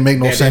me that didn't make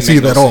no sense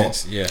either at all.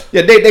 Yeah.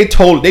 Yeah,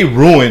 they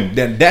ruined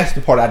that. That's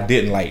the part I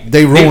didn't like.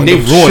 They ruined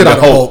the shit out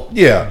of Hulk.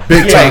 Yeah,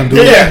 big time,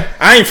 dude. Yeah,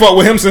 I ain't fought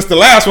with him since the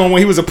last one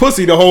when he was a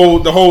pussy the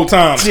whole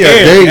time. Yeah,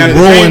 they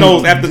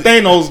ruined. After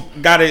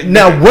Thanos got it.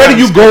 Now where do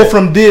you go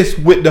from this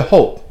with the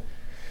Hulk?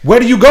 Where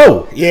do you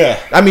go? Yeah,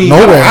 I mean,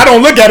 nowhere. I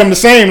don't look at him the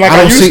same like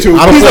I used to.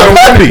 He's a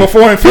puppy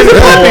before Infinity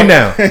War. He's a puppy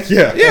now.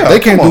 Yeah.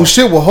 They can't do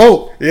shit with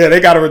Hulk. Yeah, they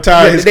got to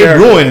retire his They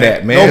character. ruined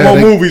that, man. No more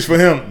movies for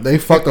him. They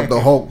fucked up the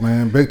Hulk,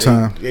 man, big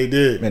time. They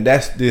did, man.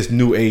 That's this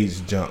new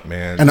age junk,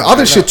 man. And the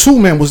other shit too,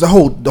 man, was the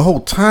whole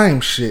time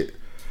shit,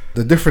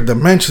 the different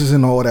dimensions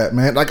and all that,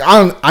 man. Like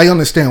I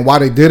understand why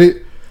they did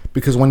it,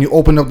 because when you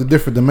open up the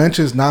different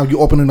dimensions, now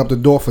you're opening up the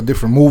door for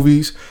different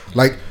movies.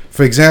 Like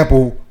for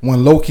example,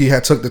 when Loki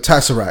had took the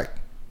Tesseract.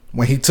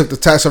 When he took the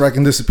Tesseract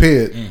and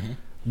disappeared,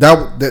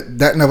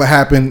 that never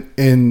happened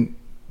in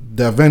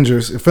the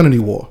Avengers Infinity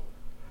War.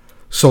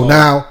 So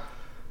now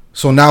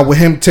with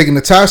him taking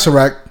the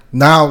Tesseract,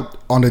 now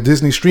on the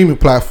Disney streaming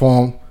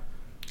platform,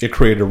 it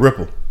created a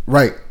ripple.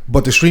 Right.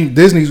 But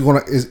Disney's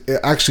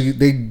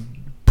they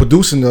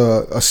producing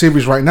a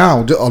series right now,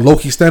 a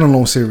Loki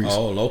standalone series.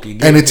 Oh, Loki.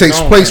 And it takes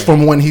place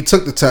from when he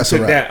took the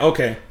Tesseract.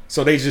 Okay.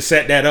 So they just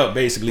set that up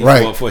basically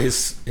for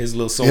his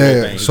little solo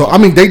thing. So I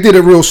mean, they did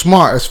it real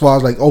smart as far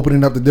as like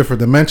opening up the different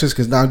dimensions,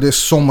 because now there's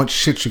so much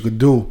shit you could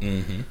do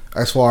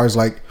as far as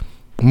like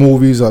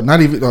movies or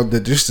not even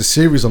just the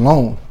series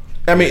alone.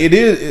 I mean, it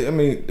is. I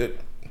mean,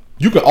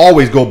 you can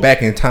always go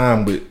back in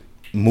time with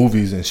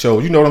movies and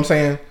shows. You know what I'm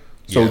saying?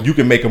 So you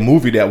can make a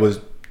movie that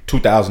was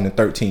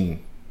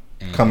 2013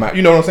 come out.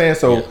 You know what I'm saying?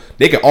 So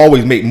they can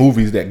always make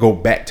movies that go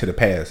back to the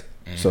past.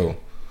 So.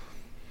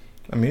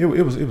 I mean,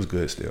 it was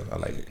good still. I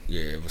like it.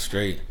 Yeah, it was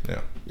straight.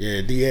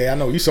 Yeah, DA. I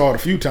know you saw it a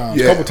few times.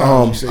 A couple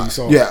times you said you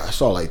saw it. Yeah, I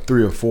saw like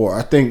 3 or 4.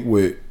 I think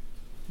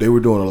they were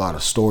doing a lot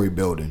of story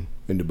building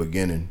in the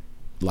beginning,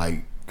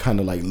 like kind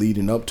of like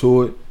leading up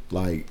to it,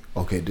 like,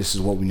 okay, this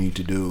is what we need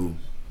to do,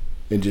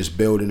 and just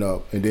building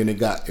up, and then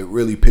it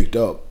really picked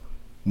up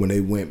when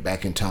they went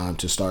back in time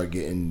to start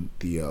getting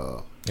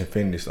the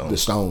Infinity Stones. The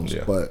stones.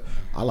 Yeah. But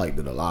I liked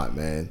it a lot,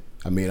 man.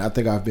 I mean, I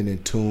think I've been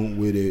in tune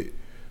with it.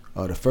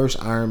 The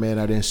first Iron Man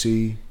I didn't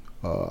see,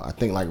 I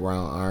think like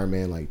around Iron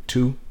Man like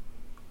 2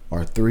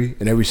 or 3,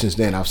 and ever since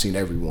then I've seen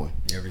everyone.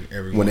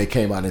 Everyone. When they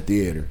came out in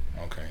theater.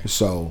 Okay.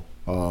 So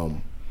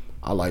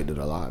I liked it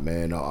a lot,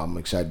 man. I'm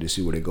excited to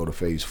see where they go to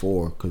Phase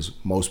 4, because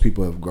most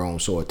people have grown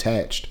so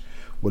attached.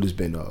 What has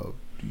been the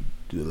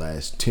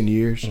last 10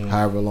 years,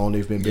 however long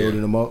they've been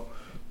building them up.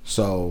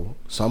 So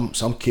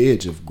some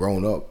kids have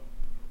grown up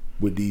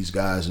with these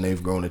guys, and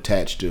they've grown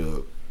attached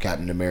to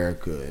Captain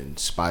America and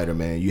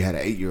Spider-Man. You had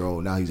an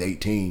 8-year-old, now he's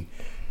 18.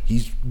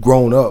 He's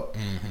grown up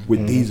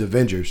with these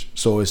Avengers.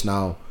 So it's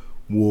now,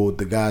 will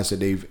the guys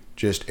that they've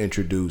just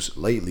introduced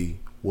lately,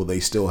 will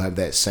they still have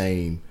that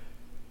same,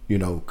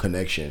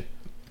 connection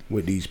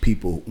with these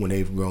people when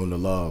they've grown to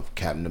love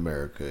Captain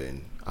America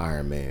and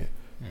Iron Man?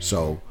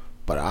 So,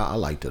 but I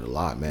liked it a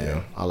lot, man.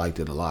 Yeah. I liked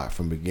it a lot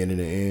from beginning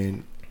to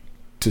end.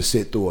 To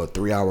sit through a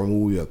 3-hour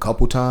movie a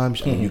couple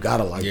times, I mean, you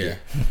gotta like it.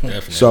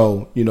 Definitely.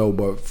 So,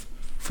 but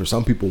for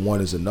some people,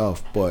 1 is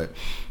enough. But,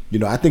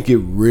 I think it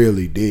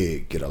really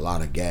did get a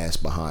lot of gas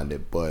behind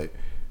it. But,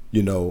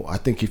 I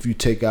think if you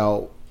take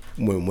out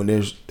when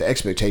there's the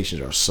expectations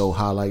are so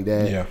high like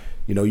that,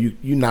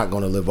 you're not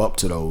gonna live up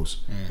to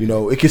those.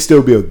 It can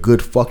still be a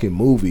good fucking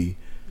movie,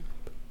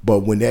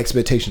 but when the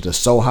expectations are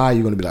so high,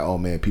 you're gonna be like, oh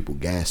man, people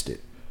gassed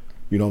it.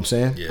 You know what I'm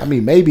saying? Yeah. I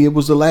mean, maybe it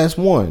was the last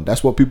one.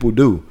 That's what people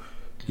do.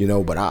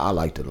 But I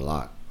liked it a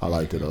lot. I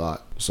liked it a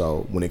lot.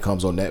 So when it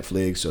comes on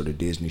Netflix or the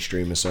Disney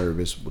streaming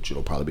service, which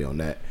it'll probably be on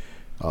that,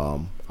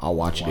 I'll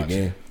watch it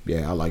again.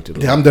 Yeah, I liked it a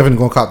lot. Yeah, I'm definitely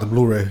gonna cop the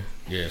Blu-ray.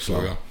 Yeah,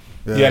 for real.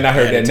 Yeah, and I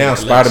heard that now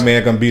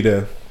Spider-Man gonna be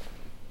the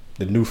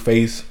new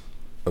face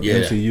of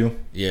MCU.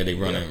 Yeah, they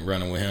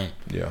running with him.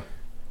 Yeah.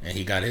 And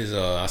he got his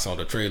I saw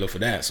the trailer for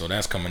that, so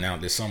that's coming out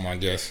this summer, I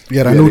guess.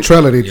 Yeah, that new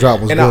trailer they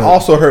dropped was and good. I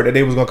also heard that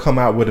they was gonna come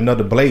out with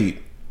another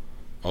Blade.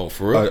 Oh,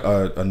 for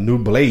real? A new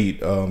Blade.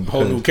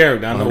 Whole new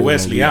character. I know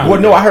Wesley out. Well,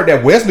 no, I heard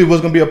that Wesley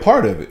was going to be a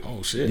part of it.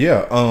 Oh, shit.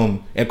 Yeah.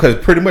 And because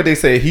pretty much they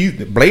said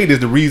Blade is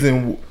the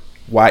reason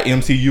why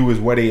MCU is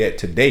where they at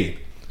today.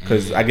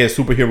 Because I guess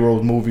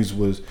superheroes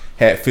movies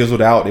had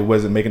fizzled out. They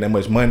wasn't making that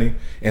much money.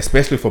 And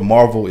especially for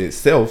Marvel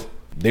itself,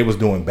 they was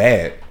doing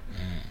bad.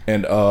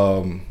 And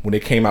when they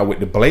came out with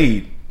the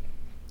Blade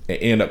and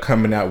ended up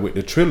coming out with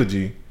the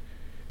trilogy,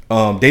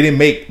 they didn't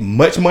make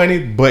much money,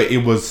 but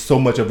it was so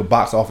much of a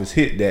box office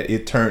hit that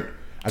it turned.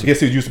 I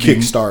guess it used to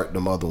kickstart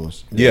them other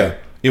ones. Yeah,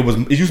 it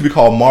used to be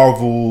called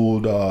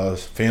Marvel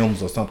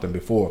Films or something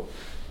before.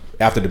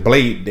 After the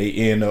Blade, they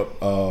end up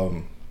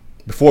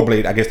before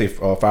Blade. I guess they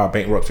filed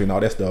bankruptcy and all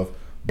that stuff.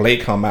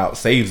 Blade come out,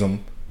 saves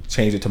them,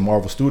 changed it to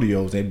Marvel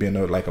Studios. They've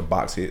been like a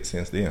box hit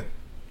since then.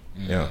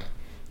 Yeah.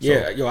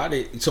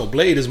 So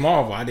Blade is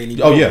Marvel. I didn't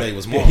even know Blade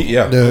was Marvel.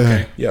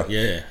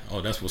 Yeah.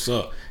 Oh, that's what's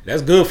up.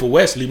 That's good for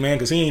Wesley, man,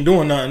 because he ain't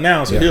doing nothing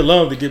now, so he'll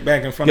love to get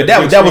back in front of the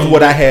big that was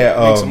what I had.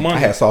 I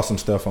had saw some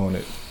stuff on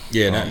it.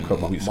 Yeah, a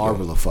couple weeks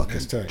Marvel ago. A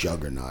fucking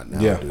juggernaut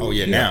now. Yeah. Dude. Oh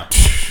yeah, now.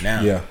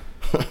 Yeah.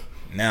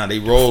 Now they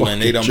rolling.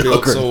 They done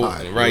built so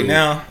right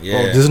now.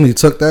 Yeah. Oh, Disney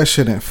took that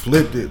shit and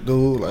flipped it,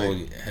 dude.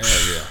 Like, hell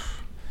yeah.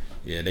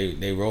 Yeah,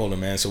 they rolling,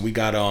 man. So we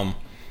got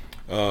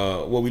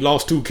we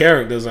lost 2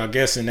 characters, I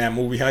guess, in that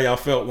movie. How y'all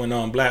felt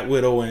when Black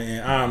Widow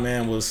and Iron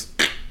Man was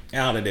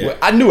out of there? Well,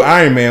 I knew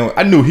Iron Man.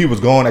 I knew he was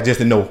gone. I just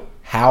didn't know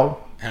how.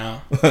 Yeah.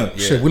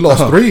 Shit, we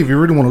lost 3 if you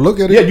really want to look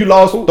at it. Yeah, you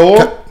lost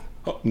Thor.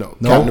 No,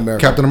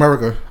 Captain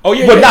America. Oh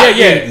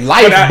yeah, in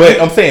life,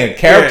 but I'm saying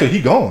character,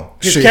 he gone.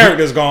 His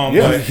character's gone.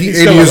 Yeah, but he's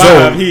 80 still years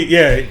alive. old.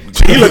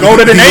 He look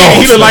older than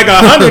 80. He look like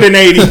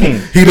 180.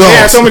 He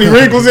had so many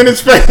wrinkles in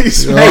his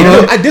face. Hey,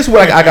 look, this is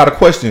what I got a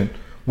question.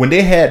 When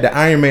they had the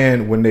Iron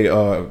Man, when they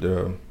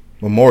the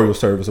memorial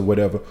service or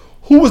whatever,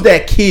 who was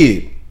that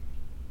kid?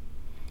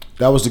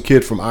 That was the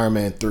kid from Iron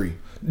Man 3.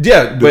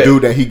 Yeah, the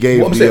dude that he gave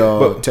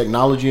the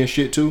technology and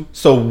shit to.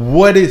 So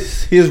what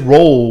is his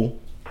role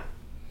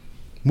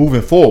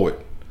moving forward?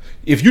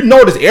 If you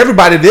notice,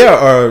 everybody there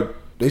are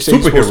they say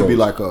he's supposed to be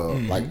like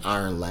like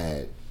Iron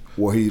Lad,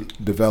 where he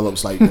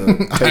develops like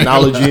the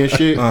technology and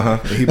shit,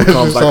 and he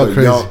becomes like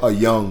a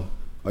young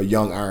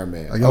Iron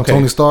Man, a young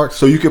Tony Stark.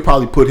 So you could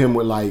probably put him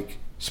with like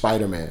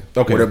Spider-Man,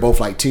 where they're both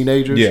like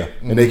teenagers,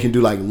 and they can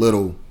do like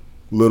little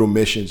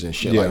missions and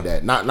shit like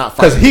that. Not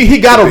because he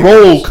got a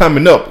role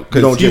coming up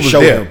because don't just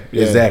show him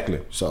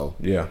exactly. So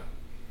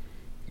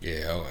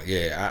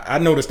I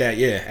noticed that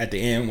at the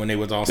end when they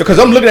was all because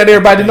I'm looking at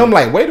everybody and I'm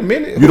like, wait a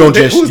minute, you don't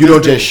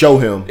just show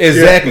him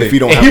exactly. If you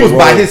don't, and he was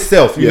by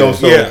himself, you know.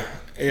 So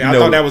I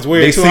thought that was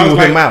weird. They singled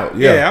him out.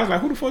 I was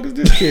like, who the fuck is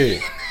this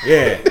kid?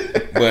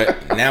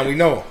 But now we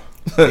know.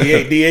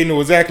 DA knew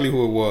exactly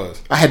who it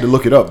was. I had to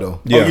look it up though.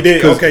 Yeah, you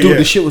did. Okay, dude,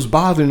 the shit was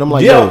bothering. I'm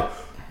like, yo,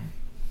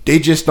 they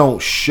just don't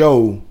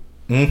show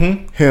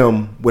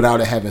him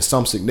without it having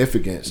some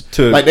significance.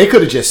 Like they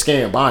could have just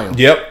scanned by him.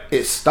 Yep.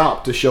 It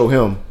stopped to show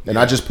him, and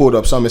I just pulled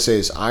up something that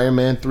says Iron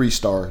Man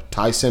 3-star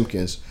Ty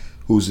Simpkins,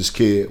 who's his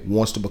kid,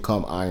 wants to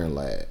become Iron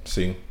Lad.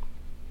 See,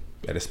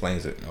 that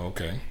explains it.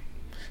 Okay.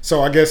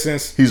 So I guess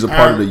since he's a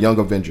part of the Young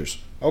Avengers.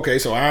 Okay,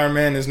 so Iron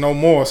Man is no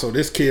more. So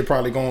this kid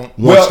probably going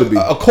wants to be.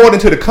 According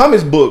to the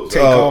comics book,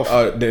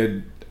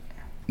 the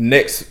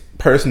next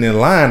person in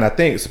line, I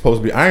think, is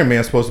supposed to be Iron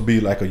Man. Supposed to be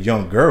like a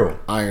young girl,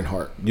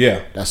 Ironheart.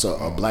 Yeah, that's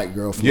a black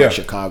girl from like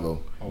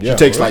Chicago. She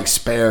takes like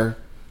spare,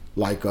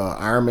 like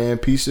Iron Man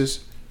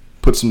pieces,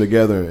 puts them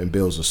together and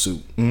builds a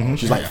suit.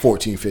 She's like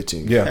 14,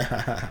 15.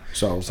 Yeah.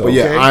 so but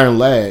yeah, Iron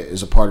Lad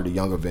is a part of the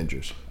Young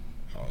Avengers.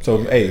 So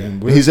hey,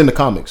 he's in the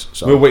comics.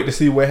 So we'll wait to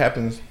see what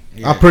happens.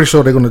 Yeah. I'm pretty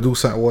sure they're gonna do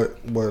something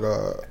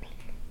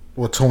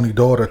with Tony's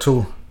daughter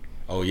too.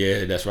 Oh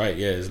yeah, that's right.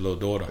 Yeah, his little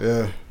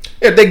daughter.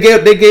 Yeah, they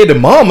gave the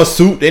mom a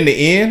suit in the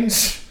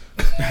end.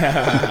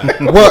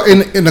 Well,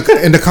 in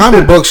the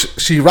comic books,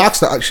 she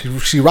rocks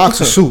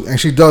a suit and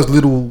she does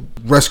little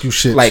rescue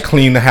shit, like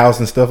clean the house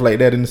and stuff like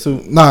that in the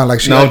suit. Nah,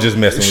 like I'm just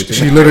messing with you.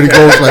 She literally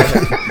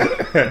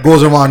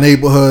goes around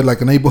neighborhood,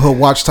 like a neighborhood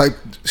watch type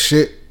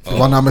shit. If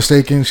I'm not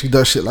mistaken, she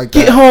does shit like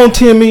that. Get home,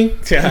 Timmy.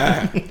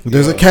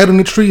 There's a cat in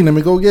the tree. Let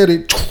me go get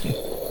it.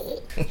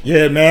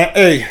 Yeah, man.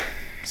 Hey,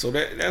 so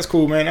that's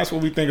cool, man. That's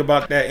what we think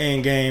about that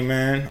end game,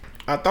 man.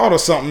 I thought of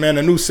something, man.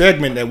 A new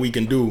segment that we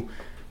can do.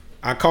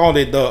 I called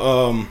it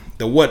the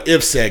what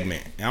if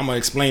segment. And I'm gonna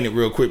explain it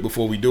real quick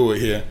before we do it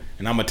here,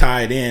 and I'm gonna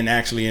tie it in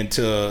actually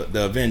into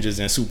the Avengers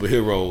and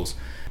superheroes.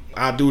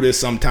 I do this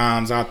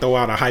sometimes. I throw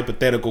out a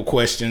hypothetical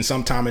question.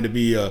 Sometimes it'll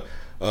be a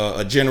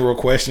general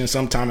question.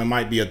 Sometimes it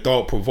might be a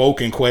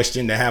thought-provoking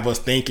question to have us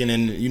thinking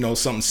and,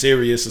 something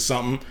serious or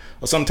something.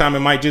 Or sometimes it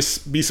might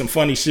just be some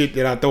funny shit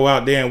that I throw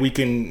out there and we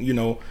can,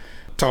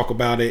 talk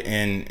about it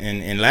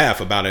and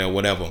laugh about it or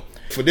whatever.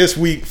 For this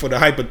week, for the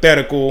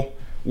hypothetical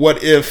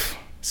what if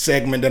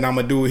segment that I'm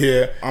going to do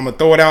here, I'm going to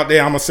throw it out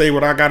there. I'm going to say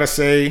what I got to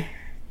say.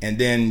 And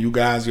then you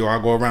guys, I'll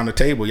go around the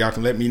table. Y'all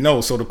can let me know.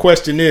 So the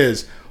question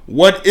is,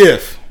 what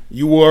if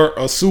you were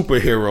a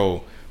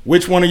superhero?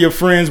 Which one of your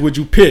friends would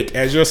you pick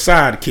as your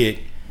sidekick,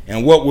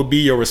 and what would be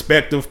your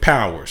respective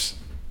powers?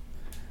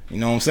 You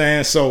know what I'm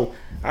saying? So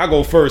I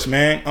go first,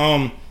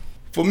 man.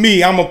 For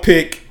me, I'm gonna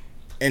pick,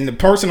 and the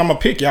person I'm gonna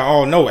pick, y'all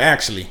all know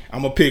actually.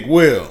 I'm gonna pick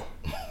Will.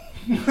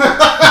 Big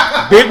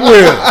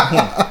Will.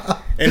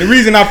 And the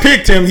reason I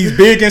picked him, he's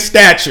big in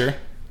stature.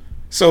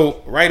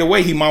 So right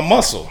away, he my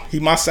muscle. He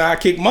my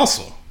sidekick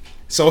muscle.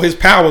 So his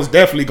power's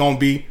definitely gonna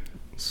be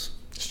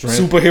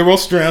superhero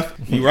strength.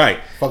 You right.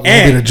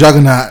 And the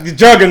juggernaut. The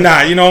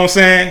juggernaut, you know what I'm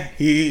saying?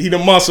 He the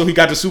muscle, he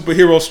got the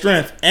superhero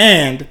strength,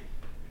 and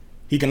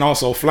he can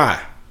also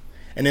fly.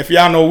 And if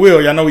y'all know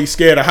Will, y'all know he's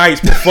scared of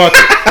heights, but fuck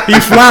it. He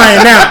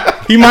flying now.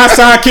 He my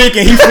sidekick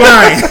and he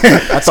flying.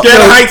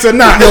 Scared of heights or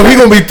not. Yo, he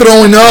gonna be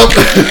throwing up.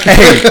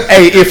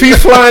 hey, if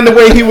he's flying the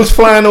way he was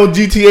flying on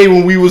GTA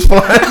when we was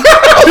flying,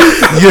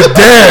 you're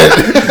dead.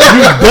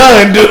 You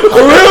done, dude.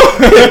 For real?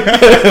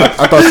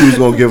 I thought you was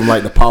gonna give him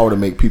like the power to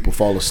make people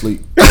fall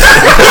asleep.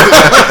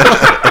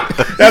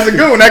 That's a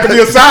good one. That could be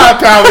a side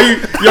power. He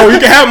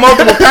can have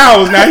multiple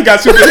powers now. He got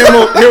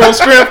superhero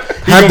strength.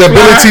 Have the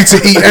ability to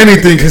eat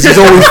anything because he's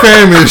always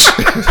famished.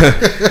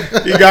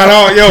 He got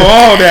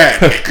all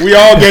that. We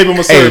all gave him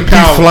a certain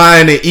power. He's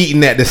flying and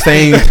eating at the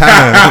same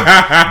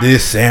time.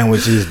 This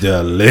sandwich is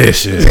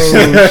delicious.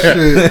 Oh,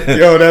 shit.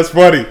 Yo, that's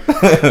funny.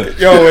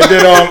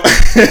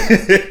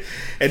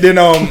 And then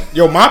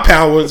my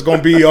power is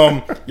gonna be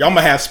I'm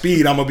gonna have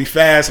speed. I'm gonna be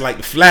fast like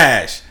the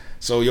Flash.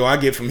 So I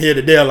get from here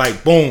to there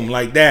like boom,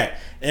 like that.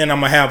 And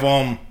I'm gonna have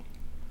a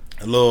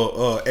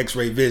little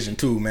X-ray vision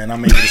too, man.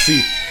 I'm able to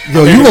see.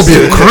 Yo, you gonna be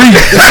a creep.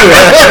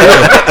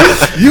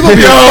 You gonna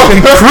be a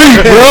fucking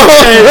creep, bro.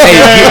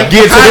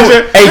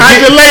 Hide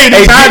your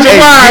ladies, hide your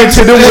wives.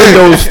 Get to the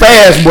windows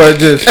fast, but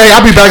just. Hey,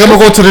 I'll be back. I'm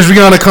gonna go to this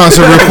Rihanna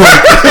concert real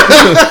quick.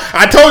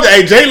 I told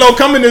you, J-Lo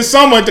coming this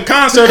summer at the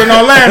concert in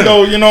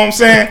Orlando. You know what I'm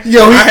saying?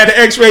 Yo, I had the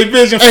X-ray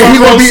vision. Hey, he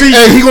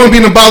gonna be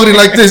in the balcony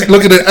like this.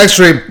 Look at the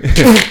X-ray.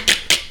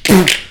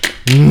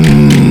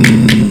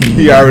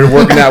 He already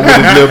working out with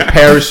his little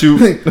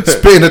parachute,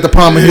 spitting at the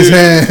palm of his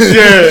hand.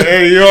 Yeah,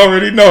 hey, you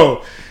already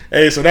know.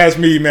 Hey, so that's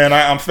me, man.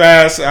 I'm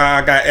fast.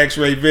 I got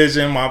X-ray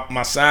vision. My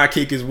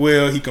sidekick is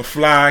Will. He can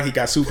fly. He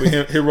got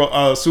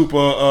supernatural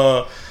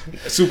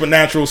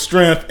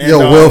strength. And,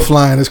 Will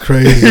flying is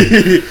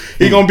crazy.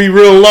 He gonna be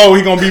real low.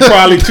 He gonna be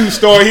probably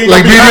 2-story.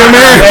 Like Medium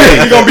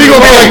Man. He gonna be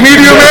like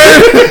Medium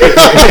Man.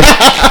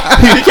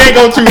 He can't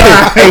go too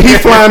high. Hey, he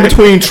flying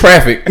between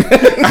traffic.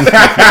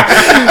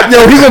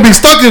 Yo, he gonna be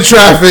stuck in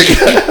traffic.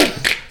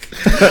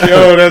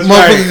 Yo, that's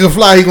motherfucker can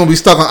fly. He gonna be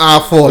stuck on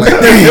I-4. Like,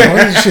 damn,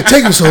 why this shit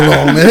taking so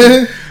long,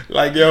 man?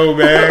 Like, yo,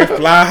 man,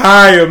 fly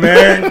higher,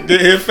 man.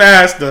 Get here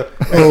faster.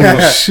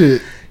 Oh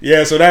shit.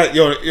 Yeah, so that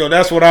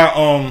that's what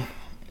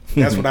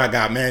that's what I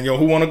got, man. Yo,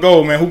 who want to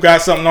go, man? Who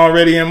got something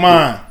already in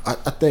mind? I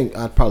think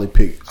I'd probably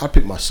pick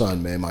my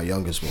son, man, my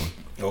youngest one.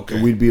 Okay.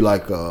 And we'd be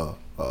like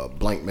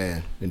Blank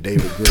Man and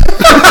David Griffin.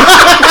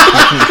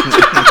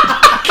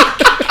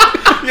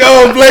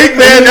 Yo, Blake,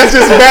 man, that's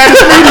just bad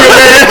media,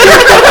 man.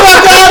 Get the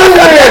fuck out of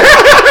here.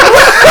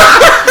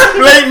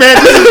 Blake, man,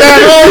 this is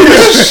bad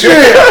media.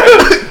 Shit.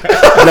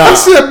 I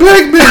said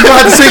Blake, man, you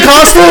have to say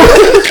costume.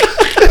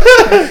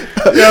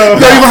 Yo, you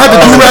gonna have to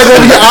do rag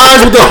over your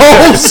eyes with the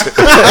hose.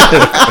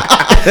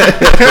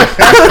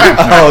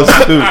 Oh,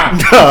 stupid.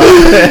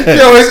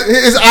 Yo,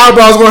 his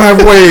eyebrows gonna have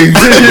waves.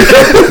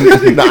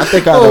 No, I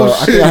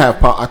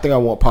think I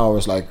want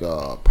powers like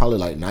probably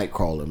like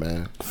Nightcrawler,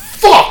 man.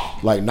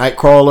 Fuck. Like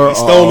Nightcrawler. He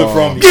stole it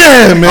from you.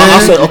 Yeah, man. I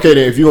said okay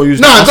then. If you gonna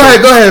use, go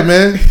ahead,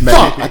 man.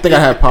 Fuck. I think I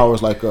have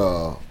powers like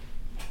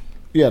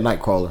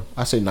Nightcrawler.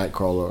 I say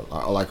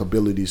Nightcrawler, like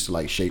abilities to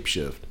like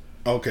shapeshift.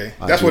 Okay,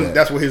 that's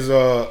what his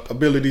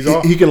abilities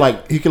are. He can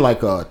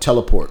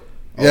teleport.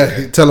 Yeah,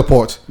 he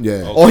teleports. Yeah.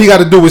 Okay. All he got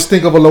to do is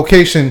think of a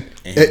location.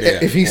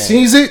 If he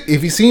sees it,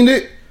 if he's seen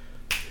it,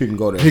 he can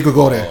go there. He could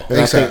go there.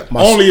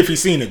 Only if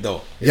he's seen it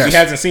though. If he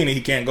hasn't seen it,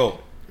 he can't go.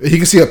 He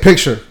can see a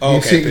picture.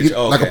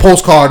 Like a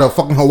postcard of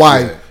fucking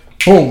Hawaii. Yeah.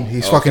 Boom,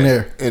 he's fucking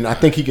there. And I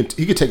think he can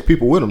take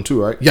people with him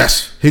too, right?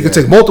 Yes, he could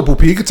take multiple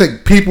people. He could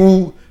take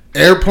people,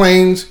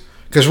 airplanes.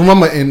 Because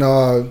remember in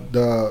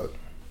the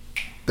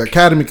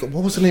Academy,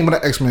 what was the name of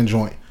the X-Men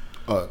joint?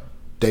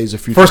 Days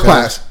of Future First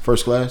Class.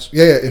 First Class?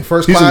 Yeah, in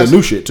First Class. He's in the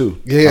new shit, too.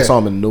 Yeah. I saw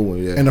him in the new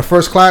one, yeah. In the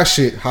First Class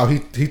shit, how he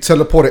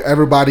teleported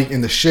everybody in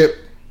the ship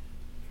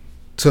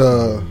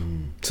to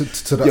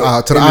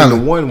the island.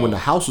 The one when the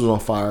house was on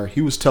fire,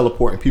 he was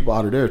teleporting people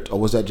out of there, or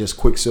was that just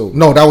Quicksilver?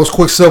 No, that was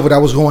Quicksilver that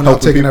was going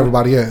out taking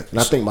everybody in. And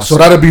I think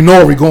that'd be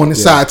Nori going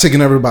inside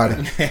taking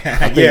everybody.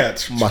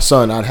 My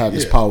son, I'd have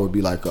his power would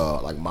be like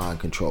mind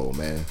control,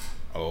 man.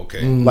 Oh,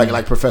 okay.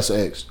 Like Professor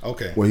X.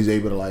 Okay. Where he's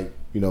able to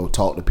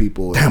talk to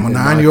people. Damn, a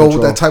 9-year-old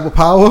with that type of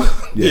power.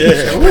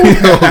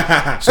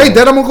 Yeah. Hey,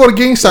 Dad, I'm gonna go to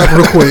game site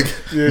real quick.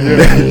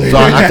 So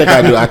I think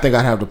I do. I think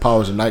I'd have the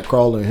powers of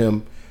Nightcrawler, and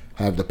him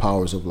have the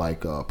powers of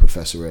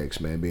Professor X,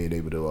 man, being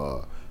able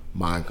to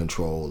mind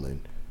control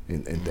and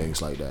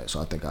things like that. So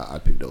I think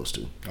I'd pick those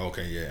two.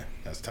 Okay, yeah,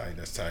 that's tight.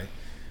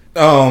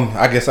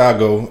 I guess I'll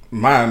go.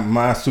 My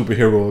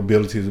superhero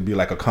abilities would be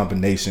like a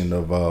combination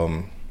of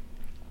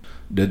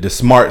the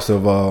smarts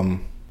of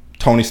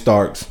Tony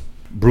Stark's,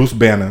 Bruce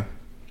Banner,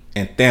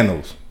 and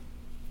Thanos.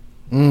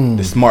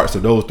 The smarts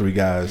of those three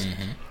guys.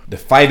 Mm-hmm. The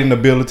fighting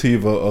ability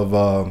of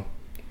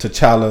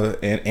T'Challa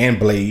and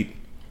Blade.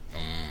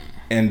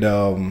 And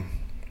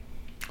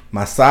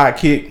my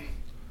sidekick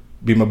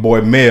be my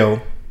boy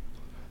Mel,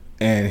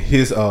 and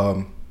his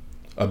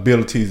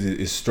abilities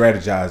is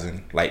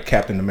strategizing like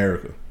Captain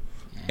America,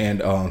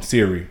 and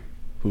Siri,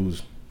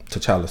 who's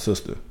T'Challa's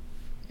sister,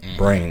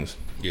 brains.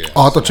 Yeah.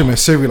 Oh, I thought you meant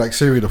Siri, like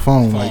Siri the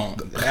phone. Like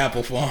the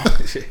Apple phone.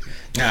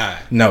 Nah.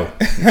 No.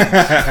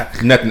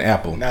 Nothing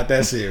Apple. Not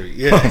that Siri.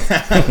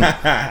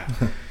 Yeah.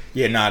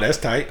 Yeah, that's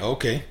tight.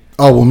 Okay.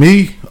 Oh, well,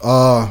 me,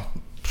 I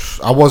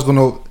was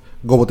gonna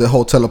go with the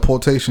whole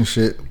teleportation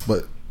shit,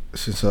 but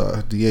since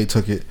DA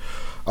took it,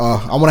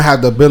 I want to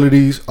have the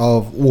abilities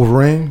of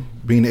Wolverine,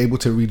 being able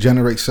to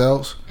regenerate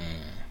cells.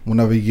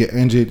 Whenever you get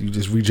injured, you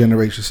just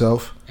regenerate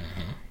yourself.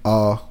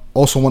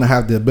 Also want to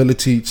have the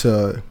ability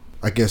to,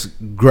 I guess,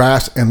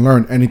 grasp and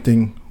learn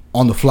anything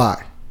on the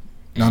fly.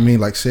 You know what I mean?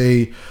 Like,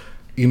 say,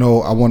 I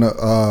want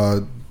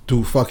to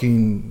do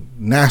fucking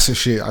NASA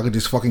shit. I could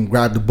just fucking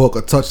grab the book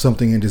or touch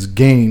something and just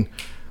gain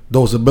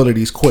those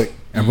abilities quick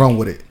and run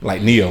with it.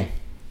 Like Neo.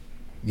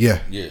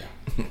 Yeah. Yeah.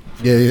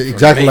 Yeah,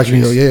 exactly like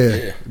Neo.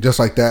 Yeah, just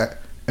like that.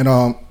 And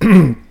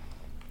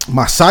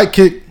my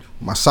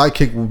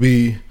sidekick will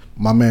be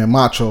my man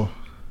Macho,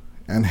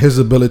 and his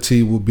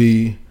ability will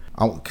be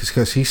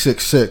because he's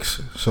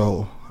 6'6",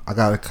 so I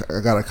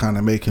gotta kind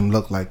of make him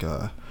look like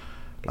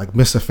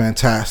Mr.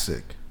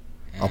 Fantastic,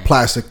 a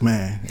plastic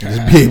man, and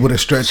just be able to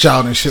stretch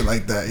out and shit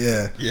like that.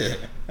 Yeah.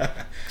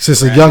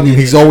 Since a youngin',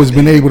 he's always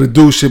been able to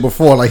do shit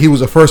before. Like, he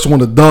was the first one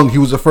to dunk. He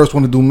was the first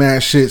one to do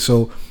mad shit.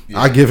 So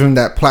I give him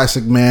that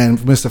plastic man,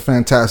 Mr.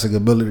 Fantastic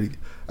ability,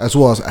 as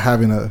well as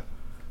having the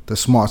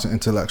smarts and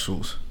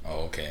intellectuals.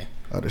 Oh, okay.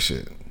 Other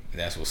shit.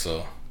 That's what's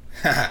up.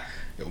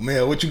 Yo,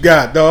 man, what you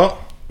got, dog?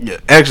 Yeah,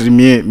 actually,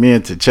 me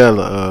and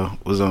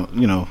T'Challa was on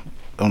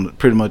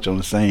pretty much on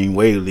the same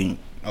wavelength.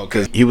 Okay.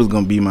 Because he was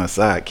gonna be my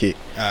sidekick.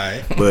 All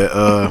right. But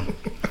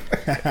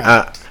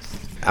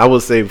I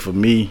would say for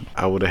me,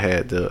 I would have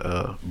had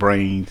the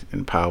brains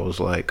and powers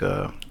like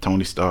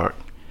Tony Stark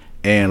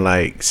and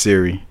like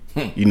Siri,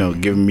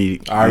 giving me.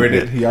 He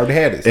already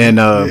had it. And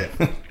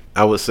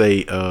I would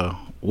say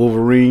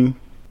Wolverine,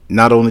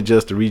 not only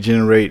just to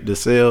regenerate the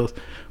cells,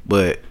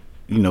 but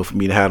for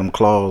me to have them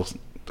claws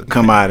to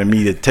come out of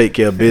me to take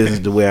care of business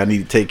the way I need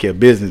to take care of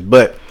business.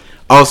 But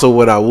also,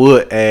 what I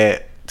would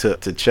add to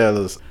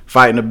T'Challa's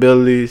fighting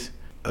abilities,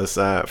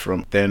 aside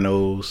from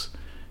Thanos.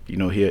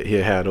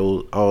 He'll have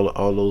those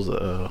all those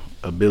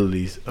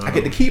abilities. I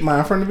get to keep mine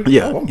in front of me.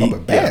 Yeah, I'm a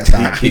bad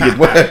side.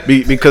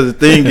 Because the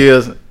thing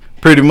is,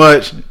 pretty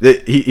much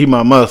that he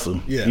my muscle.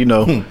 Yeah.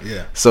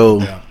 Yeah.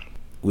 So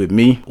with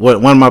me,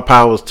 one of my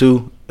powers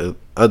too,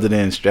 other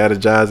than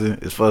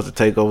strategizing, is for us to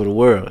take over the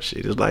world.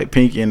 Shit, it's like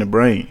Pinky in the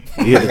Brain.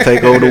 He had to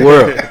take over the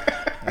world.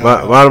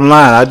 Bottom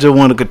line, I just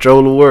want to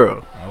control the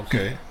world.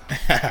 Okay.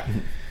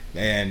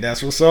 Man,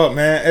 that's what's up,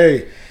 man.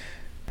 Hey,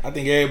 I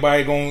think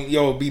everybody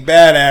gonna be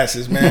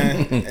badasses,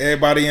 man.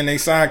 Everybody in their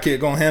sidekick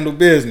gonna handle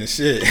business.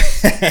 Shit.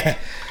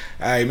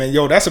 All right, man.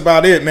 That's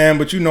about it, man.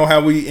 But you know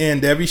how we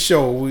end every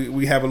show.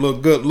 We have a little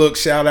good look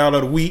shout out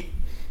of the week.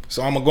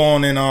 So I'm gonna go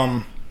on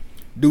and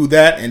do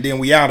that, and then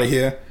we out of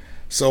here.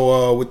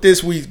 So with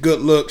this week's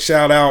good look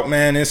shout out,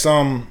 man, it's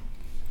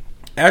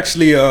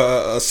actually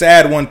a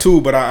sad one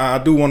too, but I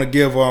do want to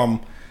give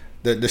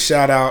the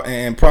shout out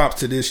and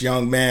props to this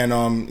young man.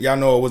 Y'all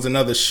know it was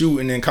another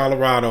shooting in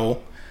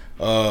Colorado,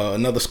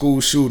 another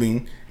school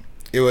shooting.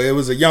 It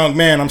was a young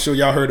man, I'm sure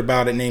y'all heard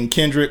about it, named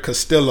Kendrick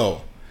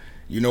Castillo.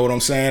 You know what I'm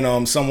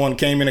saying? Someone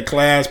came into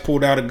class,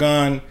 pulled out a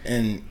gun,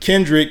 and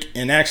Kendrick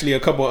and actually a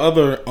couple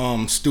other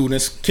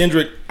students.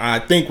 Kendrick, I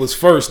think, was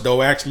first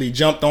though. Actually,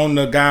 jumped on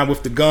the guy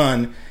with the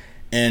gun,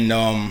 and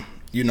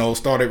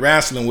started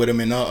wrestling with him.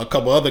 And a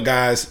couple other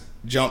guys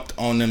jumped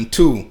on them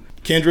too.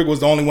 Kendrick was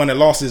the only one that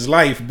lost his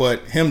life, but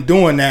him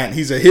doing that,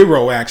 he's a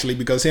hero actually,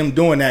 because him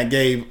doing that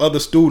gave other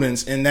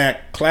students in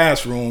that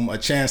classroom a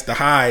chance to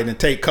hide and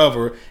take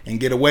cover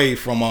and get away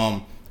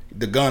from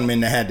the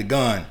gunman that had the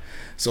gun.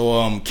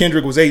 So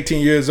Kendrick was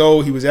 18 years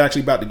old. He was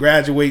actually about to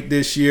graduate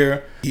this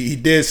year. He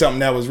did something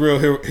that was real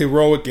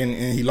heroic,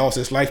 and he lost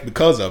his life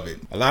because of it.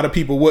 A lot of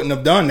people wouldn't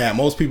have done that.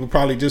 Most people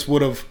probably just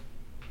would have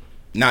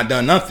not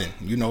done nothing,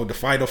 the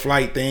fight or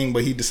flight thing,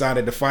 but he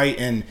decided to fight,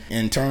 and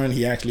in turn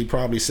he actually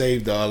probably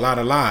saved a lot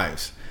of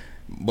lives,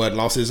 but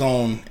lost his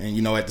own,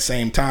 and at the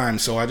same time.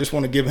 So I just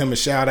want to give him a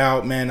shout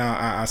out, man.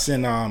 I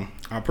send our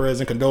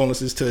prayers and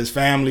condolences to his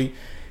family.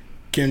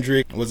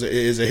 Kendrick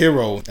is a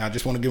hero. I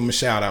just want to give him a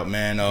shout out,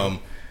 man.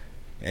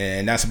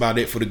 And that's about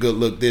it for the good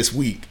look this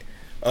week.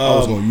 I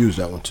was gonna use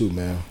that one too,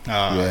 man.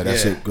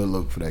 That's a good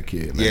look for that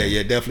kid, man.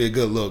 Yeah, definitely a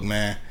good look,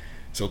 man.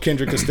 So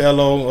Kendrick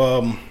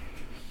Costello,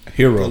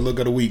 hero. Good look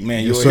of the week,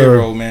 man. You're a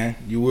hero, man.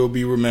 You will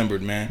be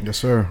remembered, man. Yes,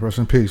 sir. Rest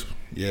in peace.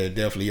 Yeah,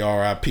 definitely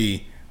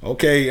R.I.P.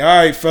 Okay, all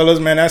right, fellas,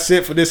 man. That's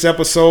it for this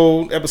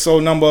episode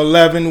number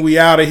 11. We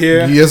out of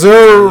here. Yes,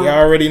 sir. Y'all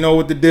already know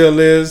what the deal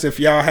is. If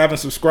y'all haven't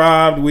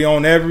subscribed, we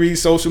on every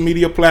social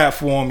media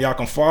platform. Y'all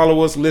can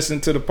follow us, listen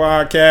to the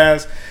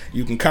podcast.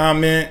 You can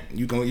comment.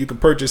 You can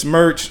purchase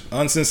merch.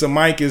 Uncensored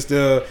Mike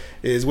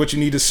is what you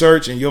need to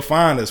search, and you'll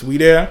find us. We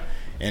there.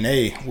 And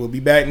hey, we'll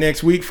be back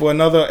next week for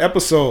another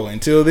episode.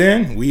 Until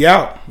then, we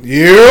out.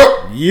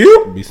 Yep.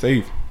 Be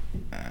safe.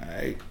 All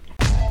right.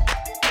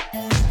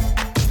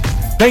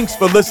 Thanks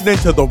for listening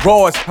to the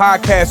rawest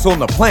podcast on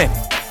the planet.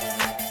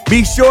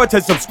 Be sure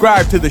to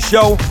subscribe to the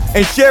show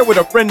and share with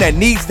a friend that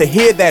needs to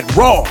hear that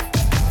raw.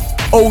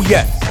 Oh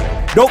yes,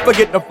 don't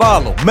forget to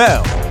follow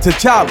Mel,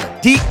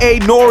 T'Challa, D.A.,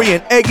 Nori,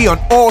 and Eggy on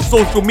all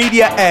social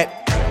media at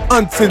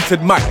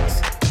Uncensored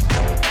Mics.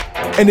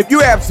 And if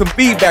you have some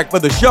feedback for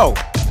the show,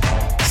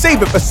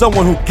 save it for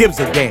someone who gives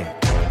a damn.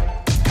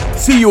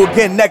 See you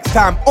again next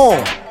time on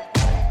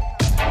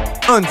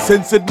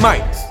Uncensored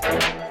Mics.